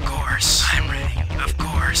 Of course. I'm ready. Of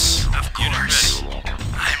course. Of course.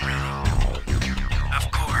 I'm ready.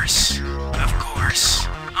 Of course. Of course.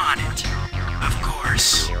 On it. Of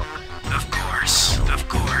course. Of course. Of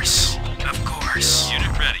course. Of course.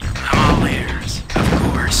 Unit ready. I'm all ears. Of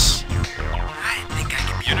course. I think I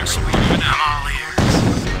can be Unit persuaded. I'm all ears.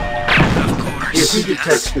 Of course. If he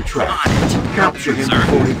detects the trap, capture him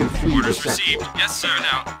before he can flee the sector. Yes, sir.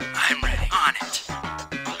 Now. I'm ready. On it.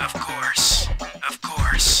 Of course. Of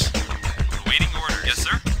course. Awaiting orders. Yes,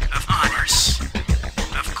 sir. Of course.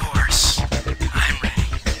 Of course. I'm ready.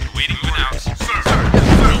 Awaiting orders. Sir,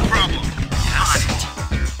 no problem. Yes.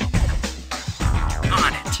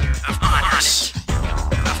 On it. Of course.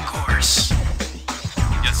 Of course.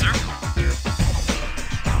 Yes, sir.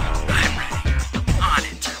 I'm ready. On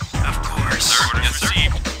it. Of course. Sir, orders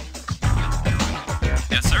received.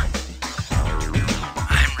 Yes, sir.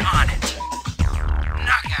 I'm on it.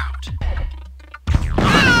 Knockout.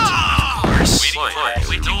 On it. Of course.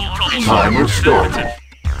 Waiting. No problem. Timer started.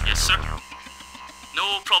 Yes, sir.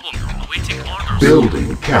 No problem. Awaiting orders.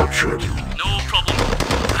 Building captured. No problem.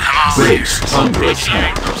 I'm all Base ears. under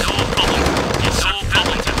attack. No problem. Yes, no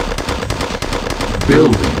problem.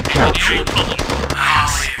 Building captured. I'm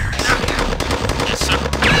all ears. Yes, sir.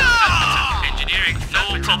 Engineering. No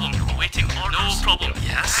problem. Awaiting orders. No problem.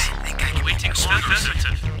 Yes. I think I can Waiting orders.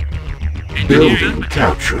 Building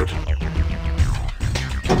captured.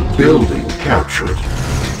 Building captured.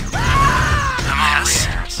 Yes.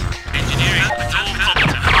 Engineering.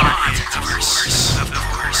 Of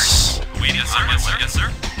course. Waiting. Yes, sir. Yes, sir.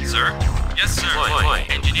 Sir. Yes, sir.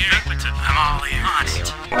 Engineering. I'm all in on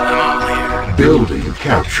it. I'm all in. Building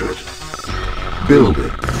captured.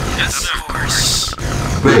 Building. Yes, sir. Of course.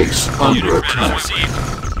 Base under attack.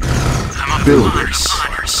 Building.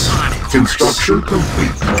 Construction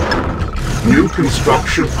complete. New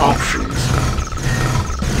construction options.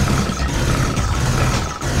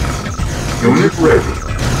 Unit ready.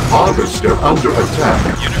 Harvester under attack.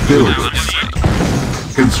 Building.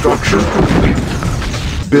 Construction complete.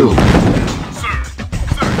 Building. Sir.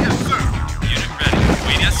 Sir, yes, sir. Unit ready.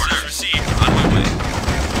 Waiting. Yes, sir. Received. On my way.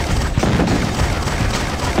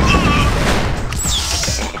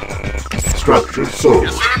 Structure sold.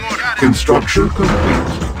 Yes, sir. Construction complete.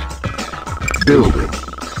 Building.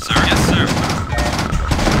 Sir, yes, sir.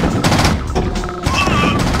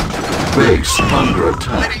 Base under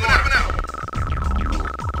attack.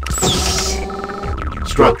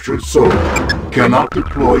 Structure sold. Cannot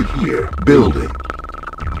deploy here. Building.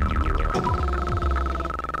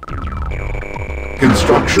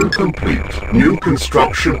 Construction complete. New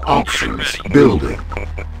construction options. Building.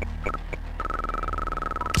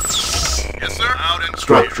 Yes, sir. Out and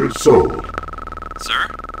Structure sold. Sir?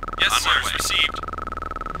 Yes, sir. Received.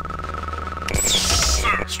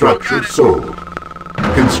 Structure sold.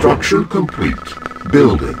 Construction complete.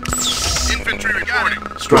 Building. infantry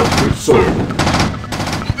reporting. Structure sold.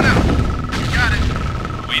 Moving out. Got it.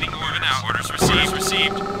 Waiting moving out. Orders received.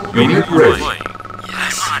 Received. Unit ready.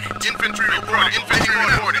 Yes. I'm on it. Infantry reporting. Infantry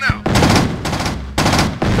reporting.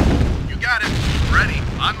 You got it. Ready.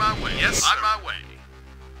 On my way. Yes, on my way.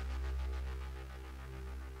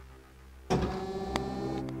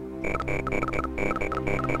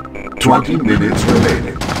 $20 minutes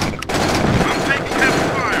remaining. I'm taking heavy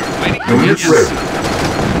fire. Waiting. Unit yes. ready.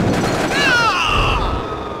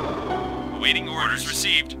 Awaiting orders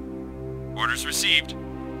received. Orders received.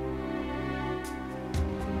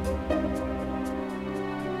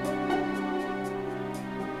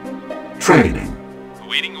 Training.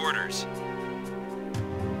 Awaiting orders.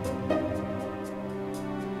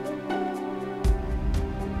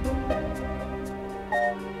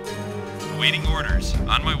 Awaiting orders.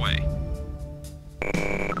 On my way.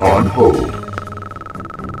 On hold.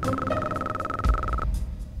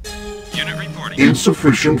 Unit reporting.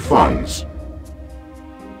 Insufficient funds.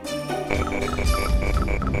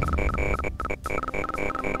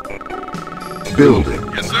 Building.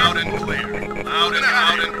 Yes, sir. Loud and clear. Loud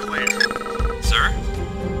and clear. Sir?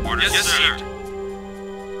 Orders Yes, sir. received.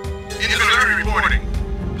 Infantry reporting.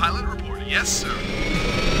 Pilot reporting. Yes, sir.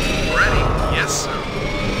 Ready. Yes, sir.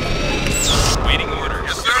 Waiting orders.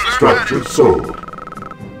 Yes, sir. Structure sold.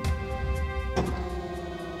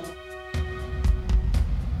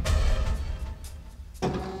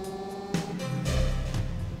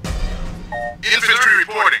 Infantry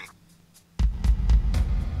reporting.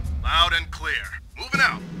 Loud and clear. Moving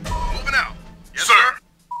out. Moving out. Yes, sir.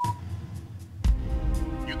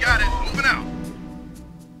 You got it. Moving out.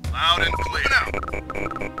 Loud and clear.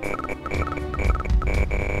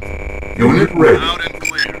 Unit ready. Loud and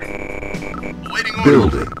clear. Awaiting order.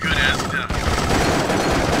 Building. Good as done.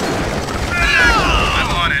 I'm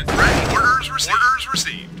on it. Ready. Orders received. Orders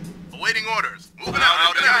received. Awaiting orders. Moving out.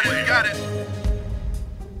 Loud and clear. You got it.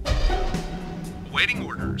 Awaiting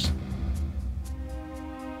orders.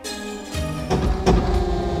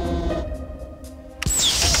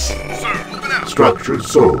 Sir, moving out. Structure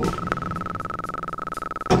sold.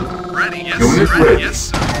 Ready, yes, Unit sir. ready. Yes,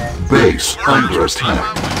 sir. Base Orders under received.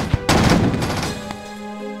 attack.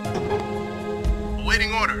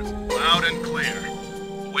 Awaiting orders. Loud and clear.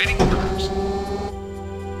 Awaiting orders.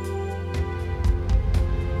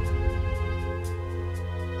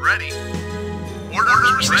 Ready.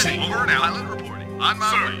 Orders received. Over and out. Pilot reporting. On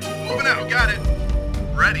my way. Moving out. Got it.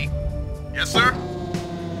 Ready. Yes, sir.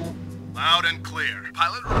 Loud and clear.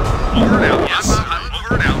 Pilot reporting. Over and out. Yes, sir. Pilot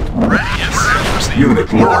over and out. Ready. Yes, sir.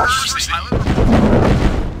 Unit lost. Received.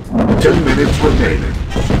 10 minutes remaining.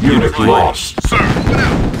 Unit lost. Sir, moving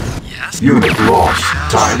out. Yes. Unit lost.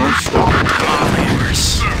 Timer stopped.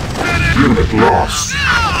 Unit lost.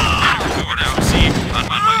 Moving out. Received. On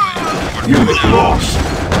my way. Unit lost.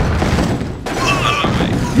 On my way.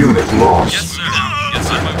 Unit Yes, lost. sir. Yes,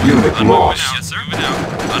 on my way. Unit On my way lost. now. Yes, sir. Moving out.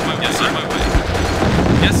 On my yes, on my way.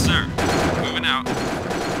 Yes, sir. Moving out.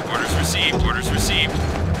 Orders received. Orders received.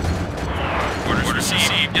 Orders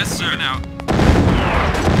received. Yes, sir. Moving out.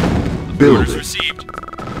 Orders Building. received.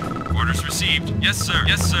 Orders received. Yes, sir.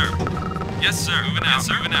 Yes, sir. Yes, sir. Moving out. Yes,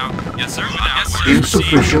 sir. Moving out. Yes, sir. Moving out. Yes, sir.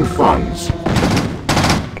 Insufficient funds.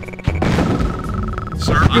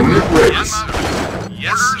 Sir, Unit ready.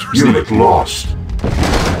 yes, sir. Unit lost.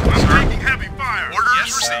 I'm taking heavy fire. Orders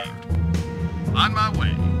received. On my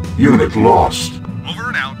way. Unit lost. Over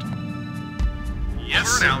and out.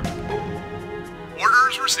 Yes, over and out.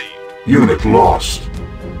 Orders received. Unit lost.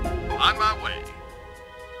 On my way.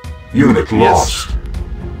 Unit lost.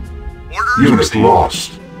 Orders Unit received.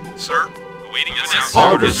 Lost. Sir, awaiting assistance.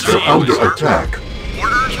 Harvester under attack.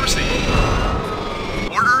 Orders received.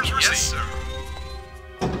 Orders received. Yes, sir.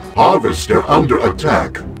 Harvester under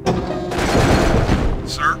attack.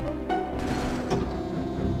 Sir.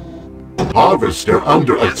 Harvester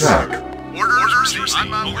under attack. Orders received. On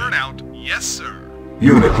my over and out. Yes, sir.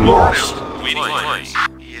 Unit lost. Waiting orders. Yes.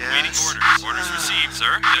 Waiting orders. Orders received,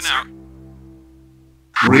 sir. Yes, sir.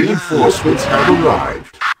 Reinforcements have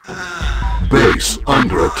arrived. Base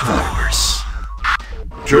under attack.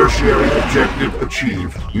 Tertiary objective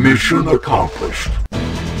achieved. Mission accomplished.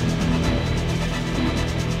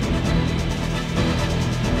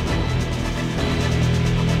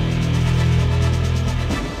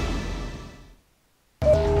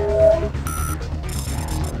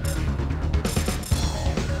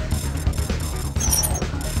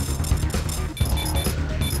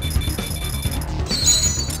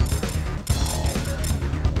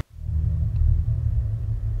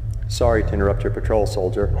 Sorry to interrupt your patrol,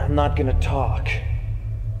 soldier. I'm not gonna talk.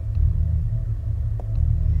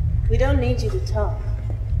 We don't need you to talk.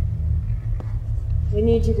 We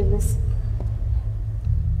need you to listen.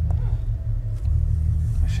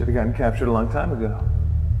 I should have gotten captured a long time ago.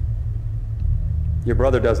 Your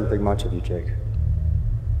brother doesn't think much of you, Jake.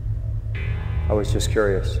 I was just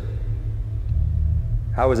curious.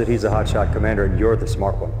 How is it he's a hotshot commander and you're the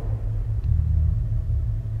smart one?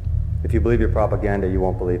 If you believe your propaganda, you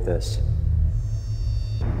won't believe this.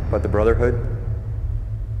 But the Brotherhood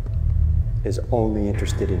is only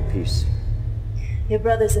interested in peace. Your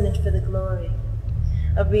brother's in it for the glory.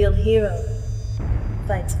 A real hero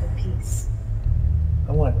fights for peace.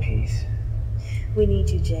 I want peace. We need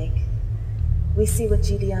you, Jake. We see what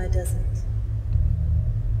GDI doesn't.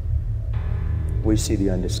 We see the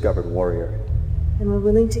undiscovered warrior. And we're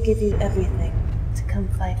willing to give you everything to come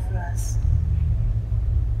fight for us.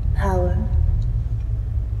 Power,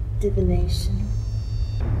 divination,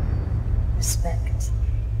 respect.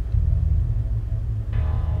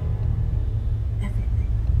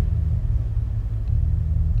 Everything.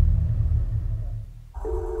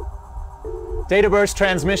 Data burst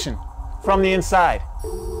transmission. From the inside.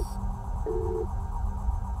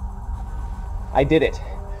 I did it.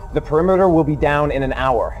 The perimeter will be down in an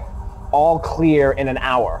hour. All clear in an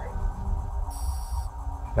hour.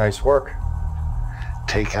 Nice work.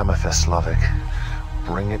 Take Amethyst, Slavic.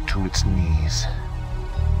 Bring it to its knees.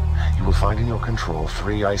 You will find in your control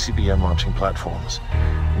 3 ICBM launching platforms.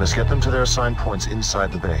 You must get them to their assigned points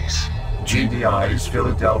inside the base. GDI's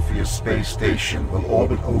Philadelphia space station will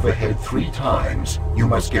orbit overhead 3 times. You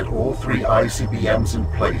must get all 3 ICBMs in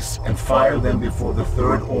place and fire them before the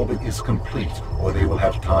 3rd orbit is complete, or they will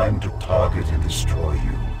have time to target and destroy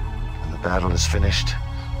you. When the battle is finished,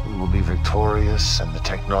 we will be victorious, and the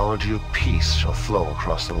technology of peace shall flow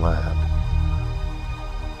across the land.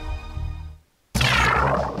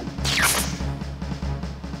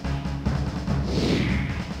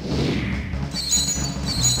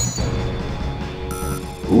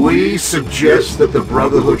 We suggest that the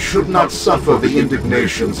Brotherhood should not suffer the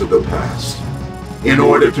indignations of the past. In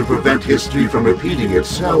order to prevent history from repeating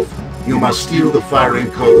itself, you must steal the firing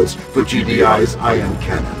codes for GDI's ion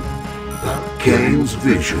cannon. Kane's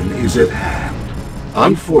vision is at hand.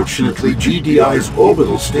 Unfortunately, GDI's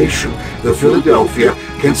orbital station, the Philadelphia,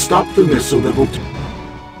 can stop the missile that will...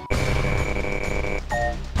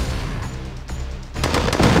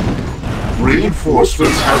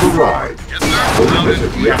 Reinforcements have arrived. Perimeter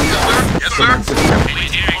deactivated. Commence attempt.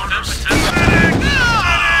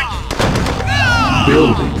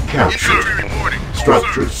 Building captured.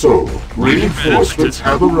 Structure sold. Reinforcements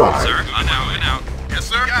have arrived. Sir, on out. Yes,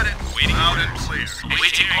 sir. Got it. Waiting Out orders. and clear.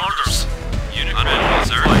 Waiting orders. Unit ready,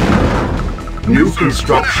 sir. New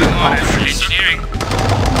construction options. Engineering.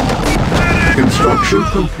 Construction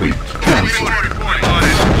complete. Cancel.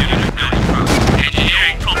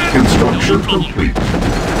 Construction complete.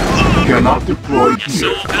 Cannot deploy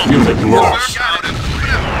here. Unit lost. Got it.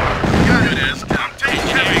 Got it. I'm taking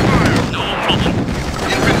heavy fire. No problem.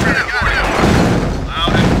 Infantry reporting.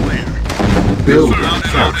 Loud and clear. Building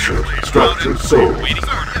captured. Structure sold. Waiting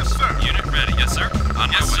orders. Unit ready, yes, sir. On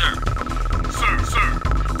yes, sir. Sir.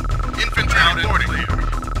 Infantry reporting.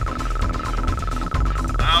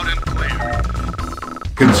 Loud and clear.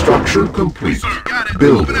 Construction complete. Sir, got it.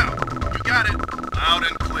 Building. Moving out. You got it. Loud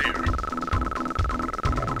and clear.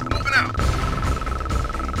 Moving out.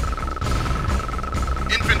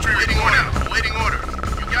 Infantry waiting order. Waiting order.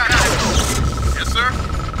 You got it. Yes, sir.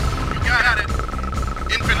 You got it.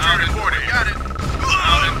 Infantry reporting. Got it.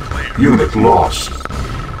 Loud and clear. Unit lost.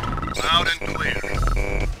 Loud and clear.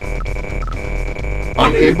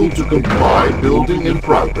 Unable to comply. Building in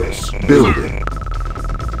progress. Building.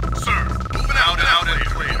 Sir, moving out and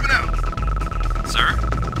clear. Moving out. Sir?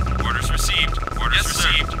 Orders received. Orders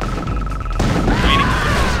received. Waiting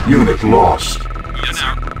orders. Unit lost. Moving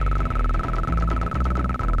out.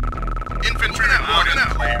 Infantry reporting.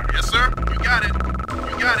 Clear. Yes, sir. You got it.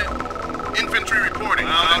 You got it. Infantry reporting.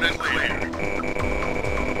 Loud and clear.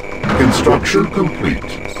 Construction complete.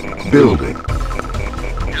 Building.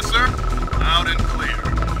 Yes, sir. Loud and clear.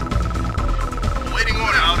 Waiting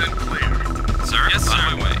order. Loud and clear. Sir? Yes, sir.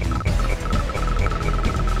 On my way.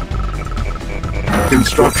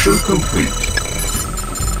 Construction complete.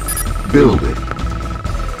 Building.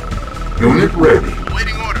 Unit ready.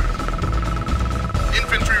 Waiting order.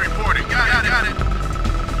 Infantry reporting. Got it.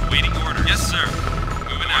 Waiting order. Yes, sir.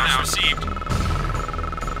 Moving out. Received.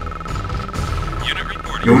 Unit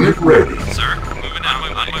reporting. Unit ready. Sir, moving out.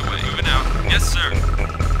 On my way. Moving out. Yes, sir.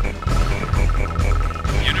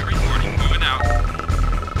 Unit reporting. Moving out.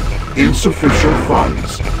 Insufficient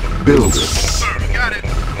funds. Building. Sir, you got it.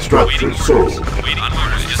 Structure sold. Waiting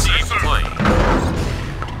orders. Received. Plane.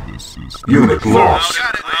 Unit lost.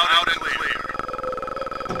 Got it. Loud and clear.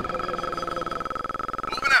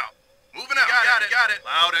 Moving out. Moving out. Got it.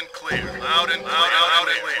 Loud and clear. Loud and clear.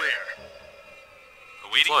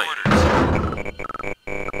 Awaiting orders.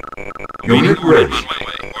 Unit ready. On my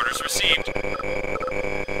way. Orders received.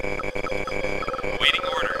 Awaiting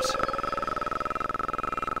orders.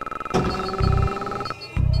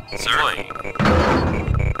 Sir.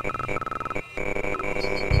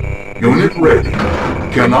 Unit ready.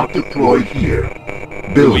 Cannot deploy here.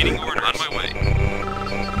 Building. Waiting order. On my way.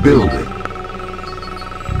 Building.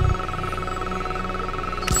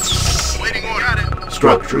 Waiting order. Got it.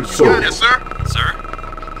 Structure sold. Yes, sir. Sir.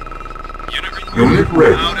 Unit reporting. Unit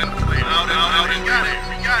ready. Loud and clear. Loud and got it.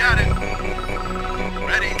 We got it.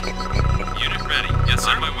 Ready. Unit ready. Yes,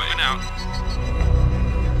 on my way. Now.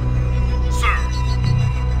 Sir.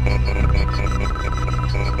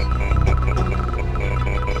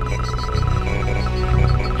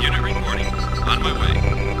 Unit reporting. On my way.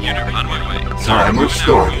 Unit on my way. Sir, Time moving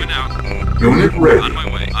restored. out. Moving out. Unit ready. On my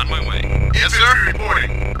way. On my way. Yes, sir.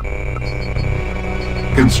 Reporting.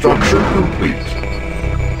 Construction complete.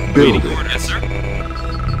 Building. Yes, sir.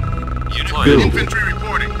 Unit Building. Infantry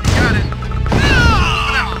reporting. You got it.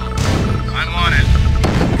 I'm on it.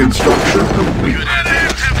 Construction complete.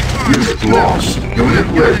 Unit lost. Unit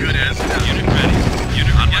ready. Unit ready.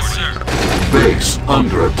 Unit on. Yes, sir. Base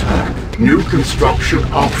under attack. New construction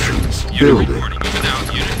options. Unit Building. reporting. Moving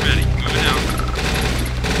out. Unit ready. Moving out.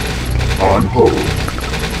 On hold.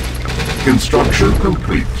 Construction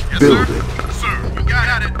complete. Yes, Building. Sir, you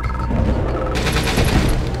got it.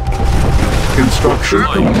 Construction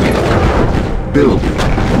complete. Building.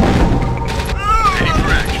 Ready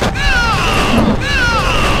for action.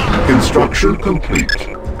 Construction complete.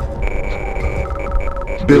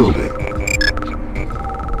 Building.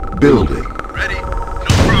 Building. Ready.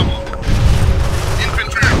 No problem.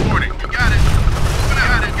 Infantry reporting. You got it.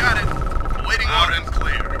 Got it. Awaiting order. Loud and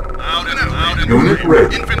clear. Loud and clear. Unit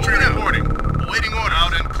ready. Infantry reporting. Awaiting order.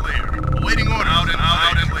 Loud and clear. Awaiting order. Loud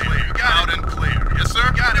and clear. You got it. Loud and clear. Yes,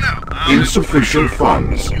 sir. Got it out. Insufficient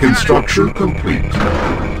funds. Construction complete.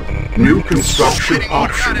 New construction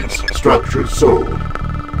options. Structure sold.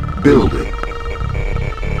 Building.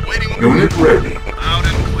 Unit ready. Loud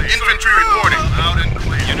and clear. Infantry reporting. Loud and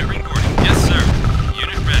clear. Unit reporting. Yes, sir.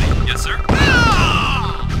 Unit ready. Yes, sir.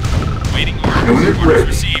 Waiting orders. Unit Orders ready.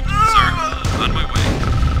 received, sir. On my way.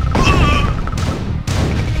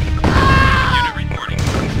 Unit reporting.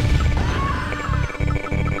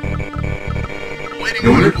 Waiting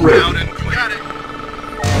Unit order. ready. Loud and clear. Got it.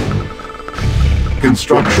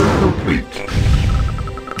 Construction complete.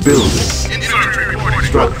 Building. Infantry reporting.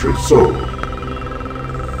 Structure sold.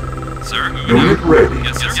 Sir, moving Unit out. ready.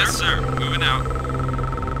 Yes, sir. Moving out.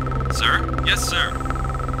 Sir? Yes, sir.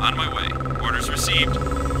 On my way. Orders received.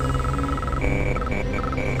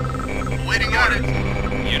 Waiting order.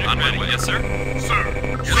 Unit on my way. Yes, sir. Sir.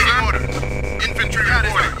 Waiting order. Infantry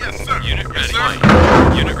reporting. Yes, sir. Unit ready. Sir.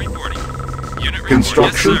 Unit reporting. Unit reporting.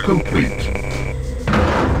 Construction Yes, sir. complete.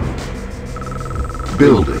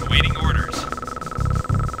 Building. Waiting orders.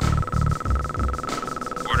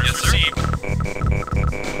 Orders received.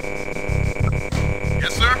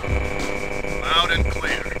 Yes, sir. Loud and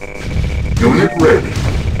clear.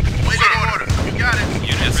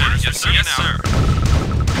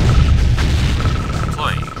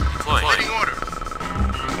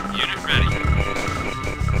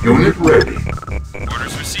 Unit ready.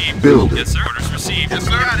 Orders received. Building. Yes, sir. Orders received. Yes,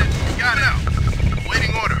 sir. Got it. Got it out.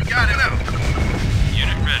 Awaiting order. Got it out.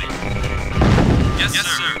 Unit ready. Yes,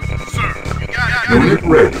 sir. Sir, you got it. Unit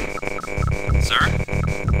ready. Sir.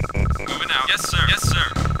 Moving out. Yes, sir. Yes, sir.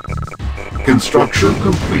 Construction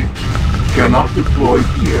complete. Cannot deploy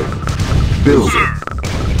here. Building.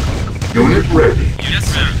 Unit ready. Yes,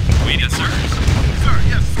 sir. Waiting. Yes, sir. Sir,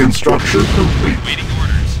 yes. Construction complete. Waiting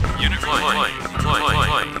orders. Unit ready.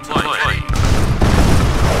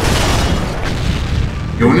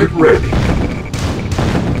 Unit ready.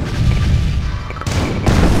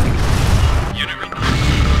 Unit ready.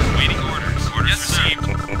 Waiting orders. Orders received.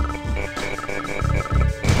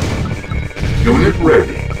 Unit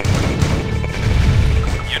ready.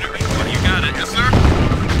 Unit reporting. You got it. Yes, sir.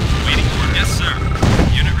 Waiting order. Yes, sir.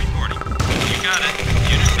 Unit reporting. You got it.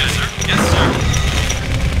 Unit. Yes, sir. Yes, sir.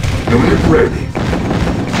 Unit ready.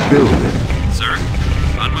 Building. Sir.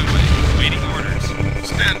 On my way. Waiting orders.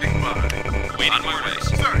 Standing by. Waiting on my way.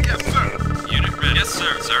 Sir, yes, sir. Unit ready. Yes,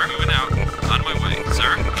 sir. Sir. Moving out. On my way.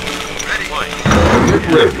 Sir. Ready. Unit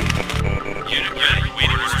ready. Unit ready.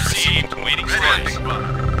 Waiting orders received. Waiting orders.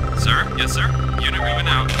 Sir. Yes, sir. Unit moving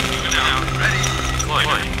out. Moving out. Ready.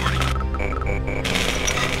 Unit reporting.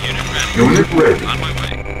 Unit ready. Unit ready. On my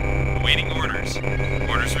way. Awaiting orders.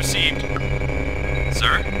 Orders received.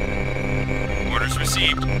 Sir. Orders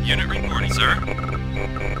received. Unit reporting, sir.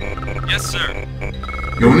 Yes, sir.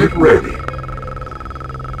 Unit ready.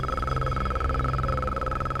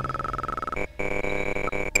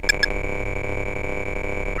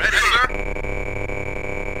 Ready, sir.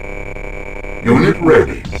 Unit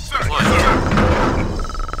ready. Sir, yes, sir.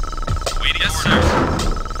 Waiting. Yes, sir.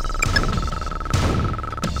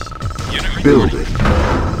 Unit reporting. Building.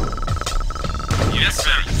 Yes,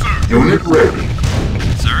 sir. Unit ready.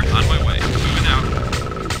 Sir, on my way. Moving out.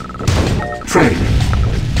 Training.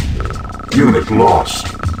 Unit lost.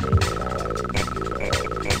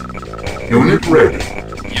 Unit ready.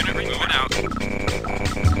 Unit moving out.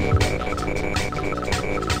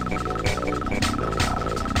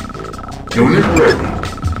 Unit ready.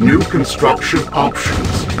 New construction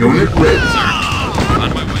options. Unit ready. Sir, on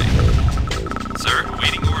my way. Sir,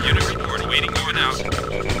 waiting order. Unit reporting. Waiting moving out.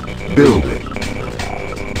 Building.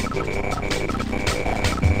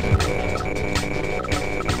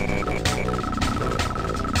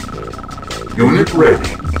 Unit ready.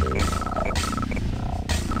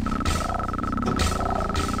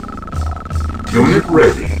 Unit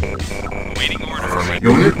ready. Waiting order.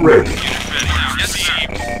 Unit ready. Unit ready. Yes,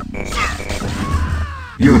 received.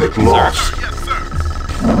 Unit lost. Yes, sir.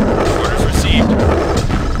 Orders received.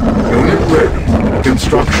 Unit ready.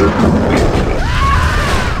 Construction complete.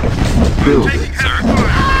 Building. Sir.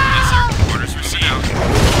 Yes, sir. Orders received.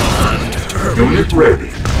 Unit ready.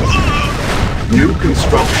 New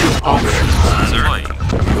construction options. Sir.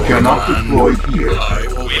 Cannot deploy here.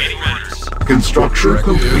 Waiting orders. Construction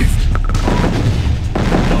complete.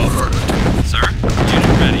 Sir.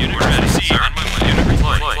 Unit ready. Unit ready. Sir, on my way. Unit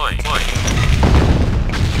reply.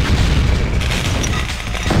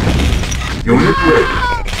 Unit ready.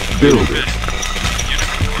 Building. Unit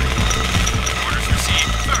reporting. Orders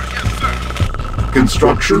received. Sir, yes, sir.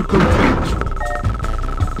 Construction complete.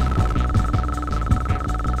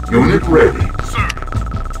 Unit ready. Sir.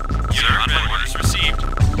 Unit on my orders received.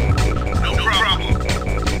 No problem.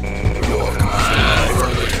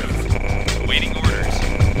 Waiting orders.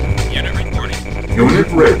 Unit reporting. Unit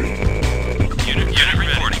ready. Unit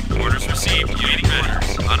reporting. Orders received. Waiting orders.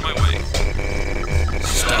 On my way.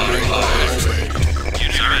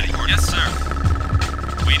 Unit ready. Yes, sir.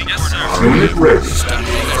 Waiting. Yes, sir. Unit ready.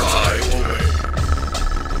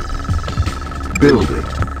 Building.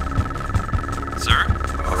 Sir.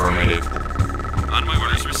 Affirmative. On my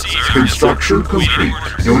orders received. Construction complete.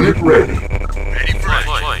 Unit ready. Ready for it.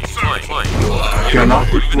 Cannot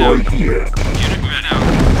deploy here. Unit moving out.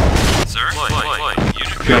 Sir.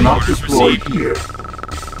 Unit Cannot orders deploy received. here.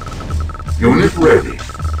 Unit ready.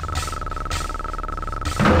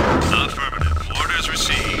 Affirmative. Orders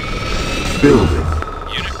received. Building.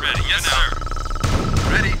 Unit ready. Yes, sir.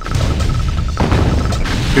 Ready.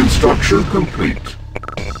 Construction complete.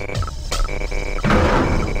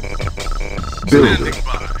 Building.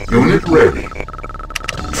 Unit ready.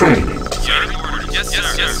 Training. Unit ordered. Yes, sir.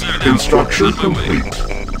 Yes, sir. Construction On my way. complete.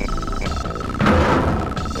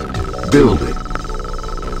 Building.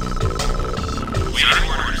 Waiting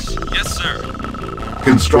orders. Yes, sir.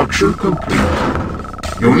 Construction complete.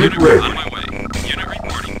 Unit On ready. my way. Unit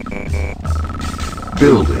reporting.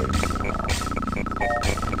 Building.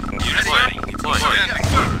 Unit ready. Standing,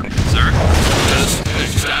 sir. Sir.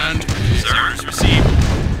 Stand. Sir. Orders received.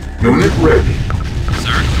 Unit ready.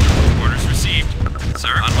 Sir.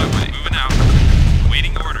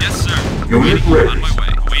 Unit ready. On my way.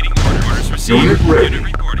 Waiting orders received. Unit ready.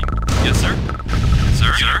 Unit reporting. Yes, sir.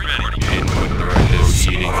 Sir, unit ready. Input directive.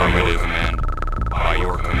 Proceeding affirmative command. By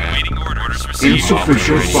your command. Waiting orders received.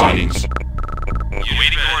 Insufficient funds.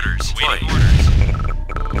 Waiting orders. Waiting orders.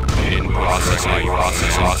 In processing.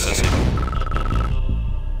 Processing.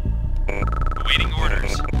 Waiting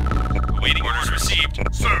orders. Waiting orders received.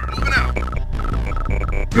 Sir, moving out.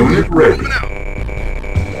 Unit ready. Moving out.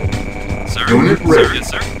 Sir. Unit ready. Sir, yes,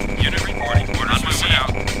 sir. Unit reporting. Orders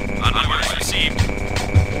received. On my way. Received.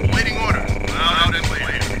 Waiting order. Loud and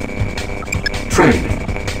clear. Training.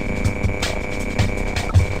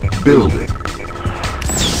 Building.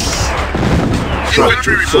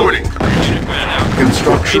 Structure sold.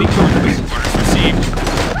 Construction complete. Orders received.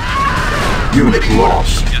 Unit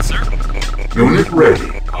lost. Yes, sir. Unit ready.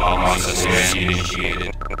 All processes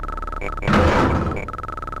initiated.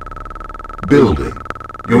 Building.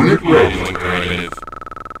 Unit ready. Imperative.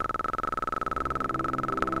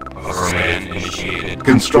 Affirmative initiated.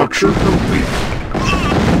 Construction complete.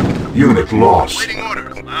 Unit lost. Waiting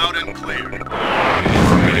orders. Loud and clear.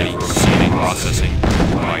 Affirmative. Proceeding processing.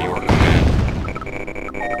 By your command.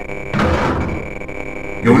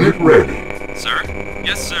 Unit ready. Sir.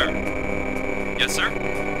 Yes, sir. Yes, sir.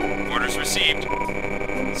 Orders received.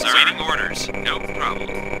 Sir. Waiting orders. No problem.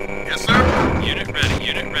 Yes, sir. Unit ready.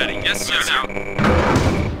 Unit ready. Yes, sir. Now.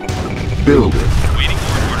 Building. Waiting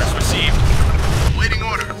orders received. Waiting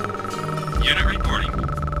orders. Unit reporting.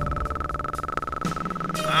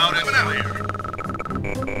 Loud and clear.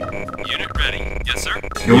 Unit ready. Yes, sir.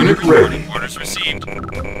 Unit ready. Orders received.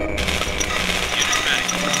 Unit ready.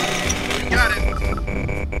 Got it.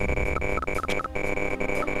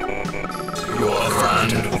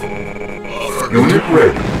 Unit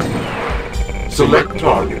ready. Select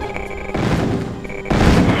target.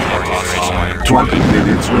 20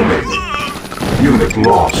 minutes remaining. Unit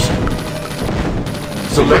lost.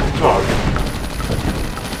 Select target.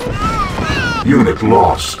 Unit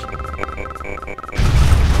lost.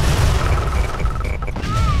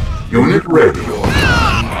 Unit ready.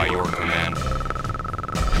 By your command.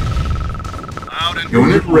 Loud and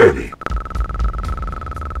Unit ready.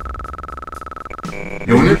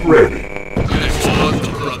 Unit ready.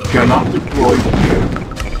 Cannot deploy here.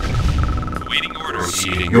 Waiting orders.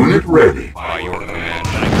 Proceeding. Unit ready. By your command.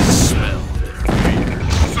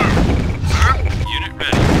 Unit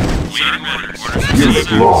ready. Waiting orders. Orders Unit received,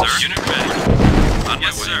 sir. lost. Sir. Unit ready.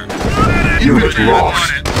 Yes, sir. Unit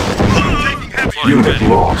lost. Unit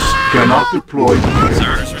lost. Cannot deploy here. Sir.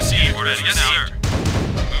 Orders received. Orders yes, sir.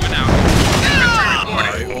 Moving out.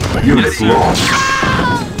 Unit Yes, sir. lost.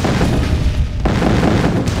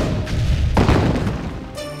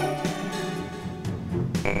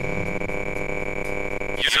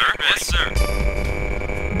 Sir. Yes, sir.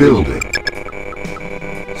 Building.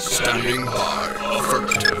 Standing by.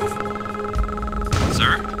 Affirmative.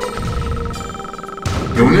 Sir.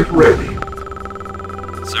 Unit ready.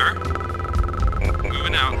 Sir.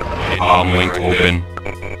 Moving out. Arm link open.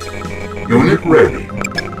 Unit ready.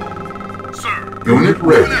 Sir. Unit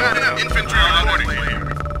ready. Infantry reporting.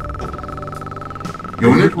 Unit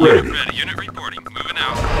Unit ready. ready. Unit reporting. Moving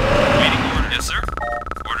out. Waiting order. Yes, sir.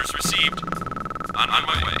 Orders received. On my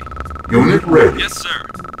way. Unit ready. Yes, sir.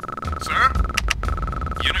 Sir.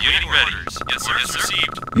 Unit ready. Yes, sir. Orders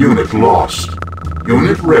received. Unit lost.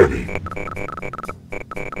 Unit ready.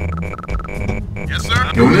 Yes,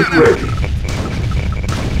 sir. Unit ready.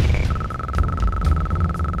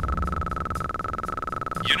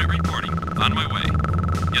 Unit reporting. On my way.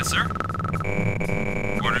 Yes, sir.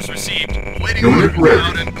 Orders received. Waiting Unit order. ready.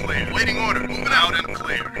 Loud and clear. Waiting order. Moving out and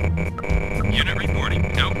clear. Unit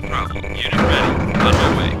reporting. No problem. Unit ready. On my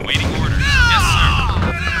way. Waiting orders. Yes,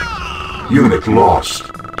 sir. Unit lost.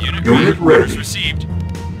 Unit Unit ready. Orders ready. received.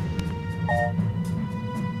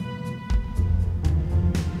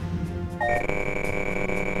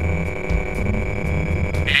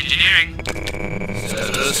 Engineering.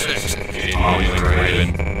 Arm link raven.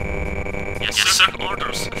 Yes, sir.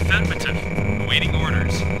 Orders. Affirmative. Awaiting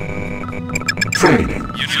orders. Training.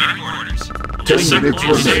 Unit orders. 10 minutes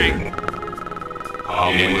remaining.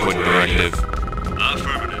 Arm input directive.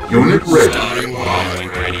 Affirmative. Unit ready. Arm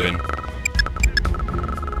link raven.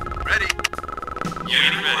 Ready.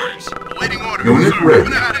 Unit orders. Waiting order. Unit Sir. ready.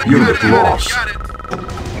 Got it. Unit Got it. lost. Got it.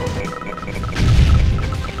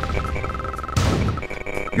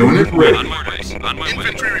 Unit On ready. my way. On my way.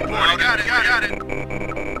 Infantry reporting. Got it. Got it.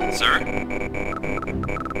 Sir.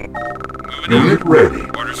 Moving Unit out. ready.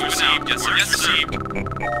 Orders received. Yes, sir. Yes, received.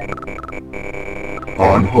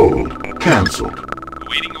 On hold. Cancelled.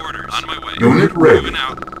 Awaiting orders. On my way. Unit ready. Moving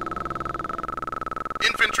out.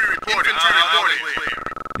 Infantry reporting. Infantry reporting.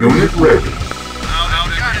 Unit ready.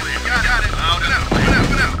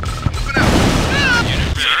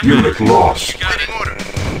 Unit lost.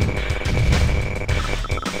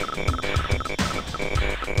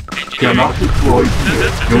 Cannot deploy here.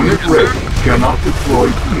 Unit ready. Cannot deploy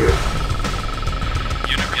here.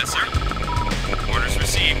 Unit, yes, sir. Orders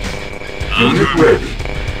received. Unit ready.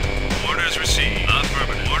 Orders received.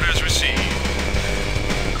 Affirmative. Orders received.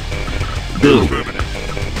 Building.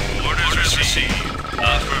 Orders received.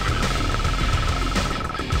 Affirmative.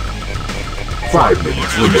 5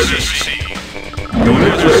 minutes remaining.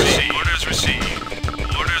 Unit ready. Orders received.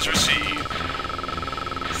 Orders received.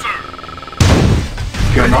 Sir.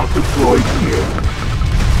 Cannot deploy here.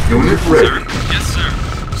 Unit ready. Yes, sir.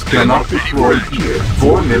 Cannot deploy here.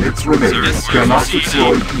 4 minutes remaining. Yes, sir. Cannot Proceed.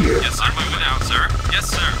 deploy here. Yes, I'm moving out, sir. Yes,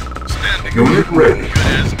 sir. Standing. Unit ready.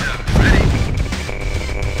 Ready.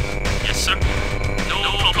 Yes, sir. No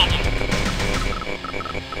problem.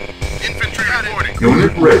 Infantry reporting.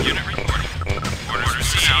 Unit ready. Unit reporting. Orders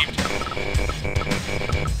received.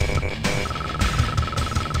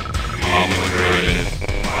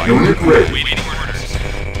 Unit ready. Waiting orders.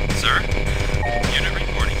 Sir. Unit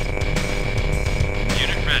reporting.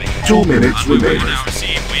 Unit ready. 2 minutes remaining. Now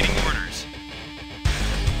received. Waiting orders.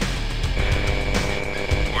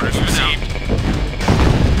 Orders received.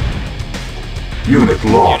 Unit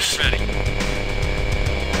lost. Unit ready.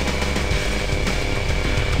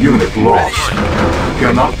 Unit lost.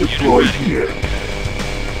 Cannot deploy here.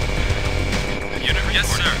 Unit, yes,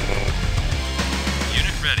 sir.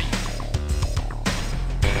 Unit ready.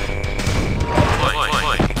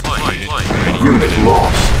 Unit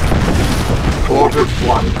lost. Orbit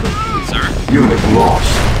 1 complete. Sir. Unit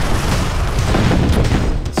lost.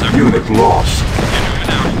 Sir. Unit lost. Unit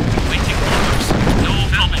without. Waiting orders. No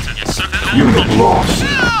Hamilton. Yes, sir. No Unit lost.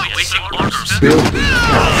 Waiting orders. Building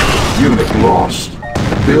captured. Unit lost.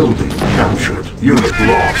 Building captured. Unit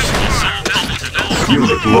lost.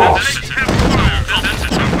 Unit lost.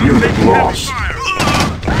 Unit lost.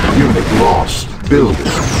 Unit lost.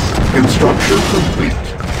 Building. Construction complete.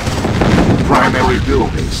 Primary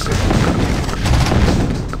building set.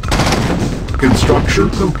 Construction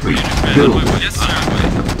complete. Building. Yes, sir.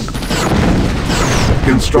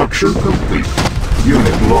 Construction complete.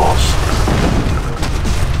 Unit lost.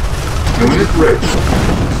 Unit ready.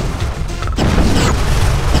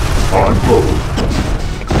 On hold.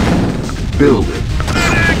 Building.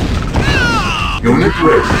 Unit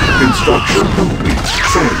ready. Construction complete.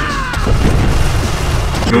 Training.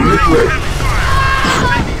 Unit ready.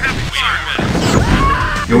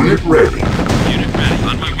 Unit ready. Unit ready.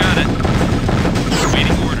 On my got it.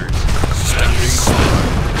 Waiting orders.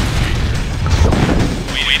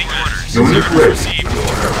 Waiting orders. Unit Sir. ready. Received.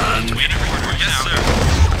 Waiting order. Yes, sir.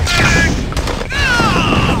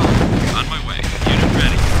 On my way. Unit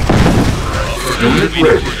ready. Unit Waiting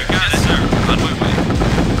ready. order. Yes, sir. On my way.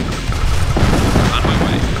 On my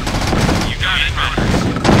way. You got it. Orders.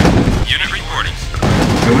 Unit reporting.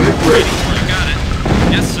 Unit ready. You got it.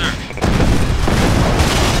 Yes, sir.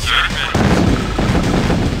 Unit ready.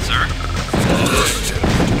 Sir.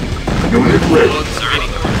 Unit ready. Sir.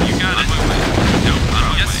 You got it. On my way. No.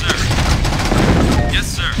 Yes, sir. Yes,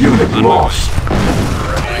 sir. Unit lost.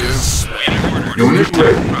 Unit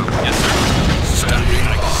ready. Yes, sir.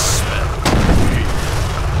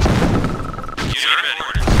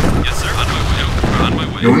 Yes, sir. On my way. On my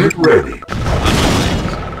way. Unit ready.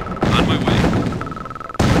 On my way.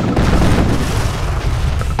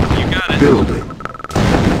 You got it. Building.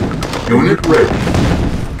 Unit ready.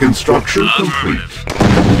 Construction complete.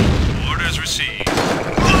 Orders received.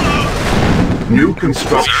 New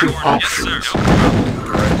construction Sir. options. Yes,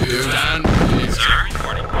 sir. Sir.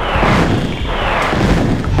 Reporting.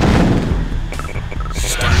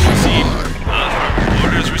 Orders received.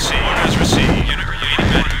 Orders received. Orders received. Unit ready.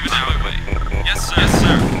 Moving out. Way. Yes, sir. Yes,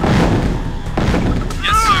 sir.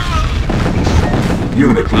 Yes, sir.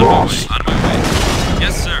 Unit lost. On my way.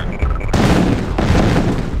 Yes, sir.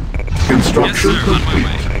 Construction Yes, sir. On my complete.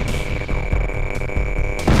 way.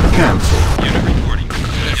 Cancel. Unit reporting.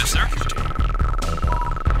 Yes, sir.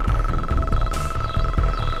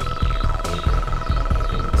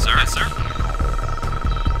 Sir. Yes, sir.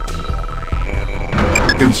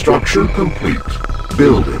 Construction complete.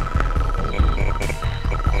 Building.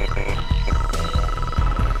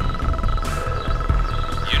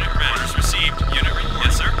 Unit ready. Orders received. Unit ready.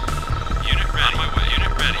 Yes, sir. Unit ready. On my way.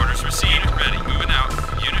 Unit ready. Orders received. Unit ready. Moving out.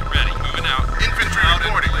 Unit ready. Moving out. Infantry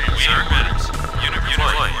reporting. Sir. Ready. Unit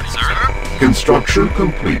ready. Sir. Construction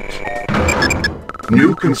complete.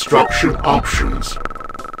 New construction options.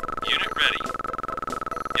 Unit ready.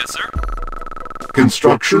 Yes, sir.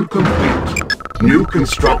 Construction complete. New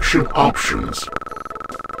construction options.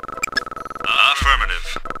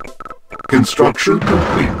 Affirmative. Construction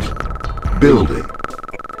complete. Building.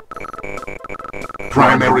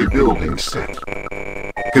 Primary building set.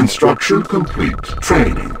 Construction complete.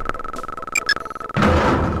 Training.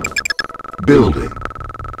 Building.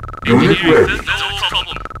 Unit ready.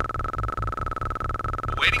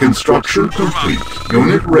 Construction complete.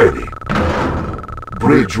 Unit ready.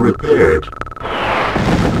 Bridge repaired.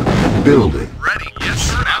 Building. Ready. Yes,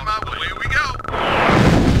 sir. On my way. Here we go.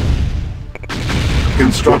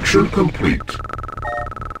 Construction complete.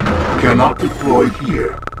 Cannot deploy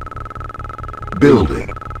here. Building.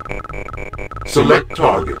 Select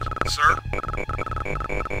target. Sir.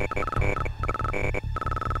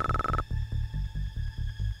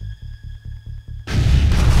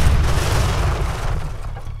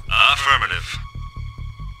 Affirmative.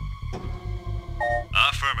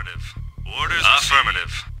 Affirmative. Orders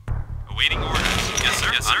affirmative. Awaiting orders. Yes, sir.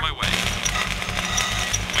 Yes, sir. On my way.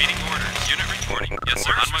 Awaiting orders. Unit reporting. Yes,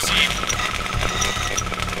 sir. On my way.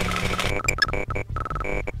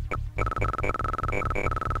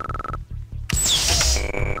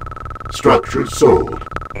 Structure sold.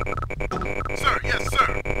 Sir, yes,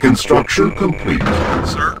 sir. Construction complete.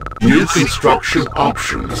 Sir. New Yes. construction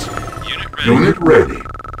options. Unit ready.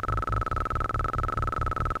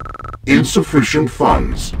 Insufficient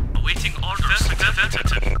funds. Awaiting orders.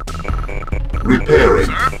 Repairing.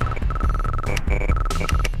 Sir.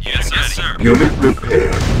 Yes, yes, sir. Unit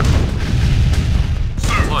repaired.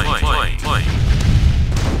 Sir. Play.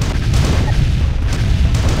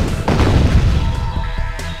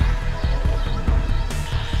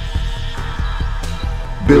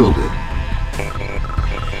 Building.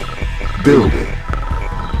 Building.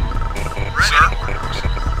 Sir.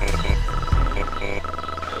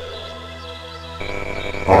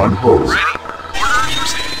 On hold. Ready. Orders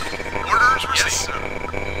received. Orders received. Yes, sir.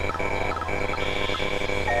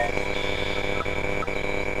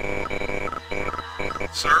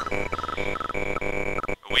 Sir.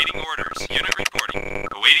 Awaiting orders. Unit reporting.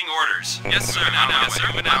 Awaiting orders. Yes, sir. Now, yes, sir.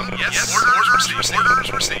 Now. Yes. Orders received. Orders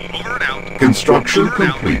received. Over and out. Construction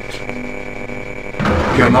complete.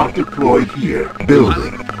 Cannot deploy here.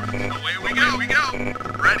 Building. Away we go. We go.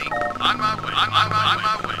 Ready. On my way. On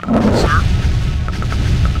my way. Sir.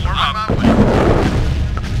 On my way.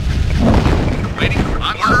 Waiting.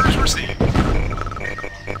 On orders received.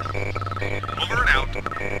 Over and out.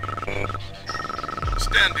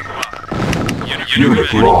 Standing by.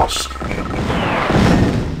 Unit lost.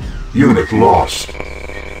 Unit lost.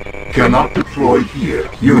 Cannot deploy here.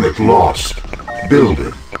 Unit lost.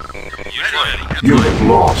 Building. Unit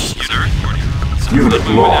lost. Unit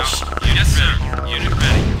lost. Yes, sir. Unit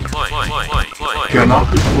ready. Play. Cannot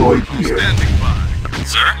deploy here. Standing by.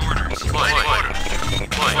 Sir. Orders. Play.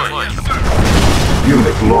 Yes, sir.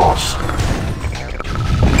 Unit lost.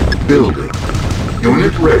 Building.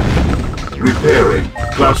 Unit ready. Repairing.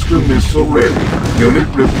 Cluster missile ready. Unit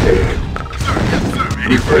repaired. Sir, yes, sir.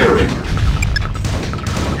 Repairing.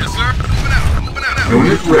 Yes, sir. Moving out. Moving out.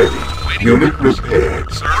 Unit ready. Unit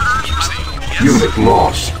repaired. Sir. Orders received. Yes. Unit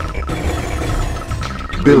lost.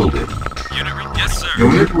 Building. Yes, sir.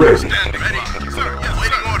 Unit ready. Standing ready. Sir, yes,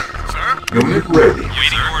 waiting order. Sir. Unit ready.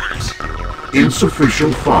 Waiting orders.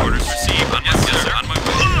 Insufficient funds. Received. Yes, sir. On my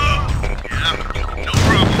way. Yeah. No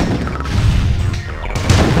problem.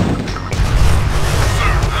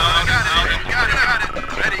 Sir, got it.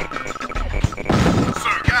 Ready.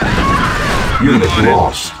 Sir, got it. Unit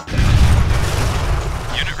lost.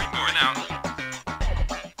 Unit reporting out.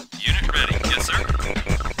 Unit ready. Yes, sir.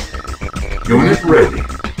 Unit ready.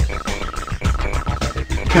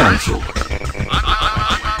 Cancelled.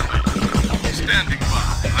 Standing by.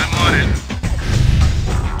 I'm on it.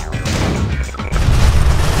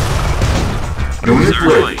 Unit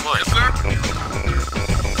ready. Yes, sir.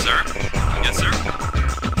 Sir. Yes, sir.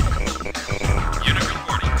 Unit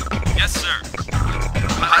reporting. Yes, sir.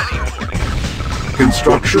 Highly reporting.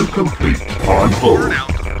 Construction complete. On hold.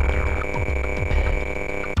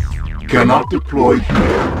 Cannot deploy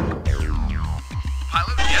here.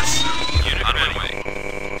 Pilot, yes, sir. Unit on my way.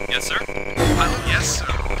 Yes, sir. Pilot, yes,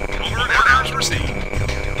 sir. Over and orders received.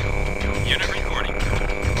 Unit reporting.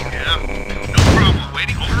 Yeah. No problem.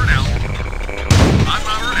 Waiting over and out. I'm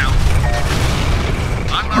over and out.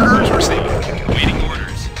 I'm orders received. Waiting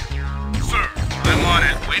orders. Sir, I'm on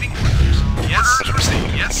it. Waiting orders. Yes. Orders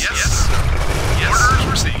received. Yes, yes. Yes. Orders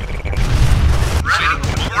received. Ready.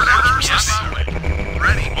 Over and out. Yes.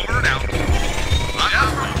 Ready. Over and out. I'm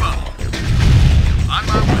very well. On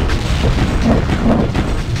my way.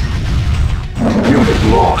 Unit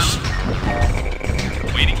lost.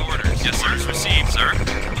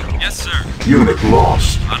 Unit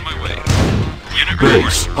lost. On my way. Unit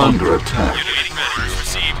Base reporting. under attack. Unit meeting orders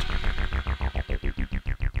received.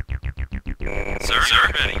 Sir,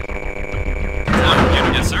 ready.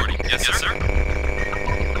 Unit, yes, sir. Yes, sir.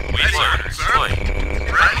 Wait orders.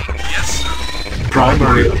 Ready? Yes, sir.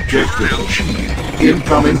 Primary objective achieved.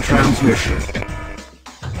 Incoming transmission.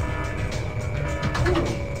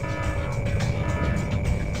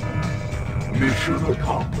 Mission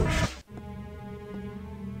accomplished.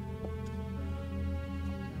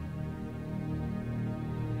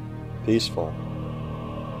 Peaceful,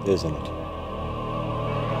 isn't it?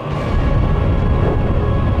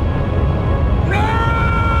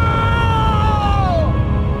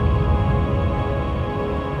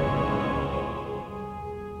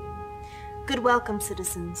 Good welcome,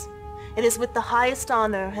 citizens. It is with the highest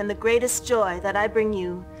honor and the greatest joy that I bring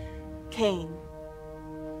you Cain.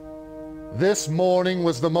 This morning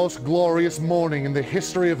was the most glorious morning in the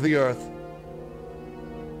history of the Earth.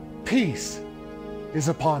 Peace is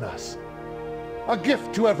upon us. A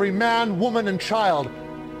gift to every man, woman, and child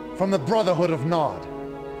from the Brotherhood of Nod.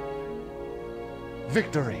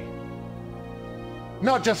 Victory.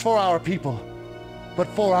 Not just for our people, but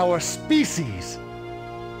for our species.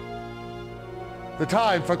 The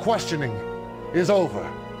time for questioning is over.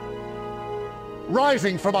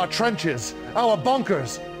 Rising from our trenches, our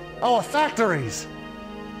bunkers, our factories,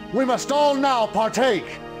 we must all now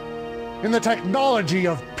partake in the technology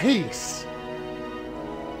of peace.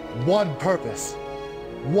 One purpose,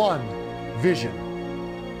 one vision.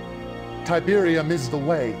 Tiberium is the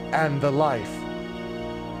way and the life.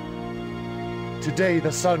 Today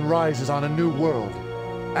the sun rises on a new world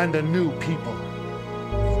and a new people.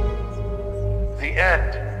 The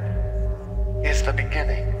end is the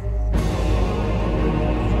beginning.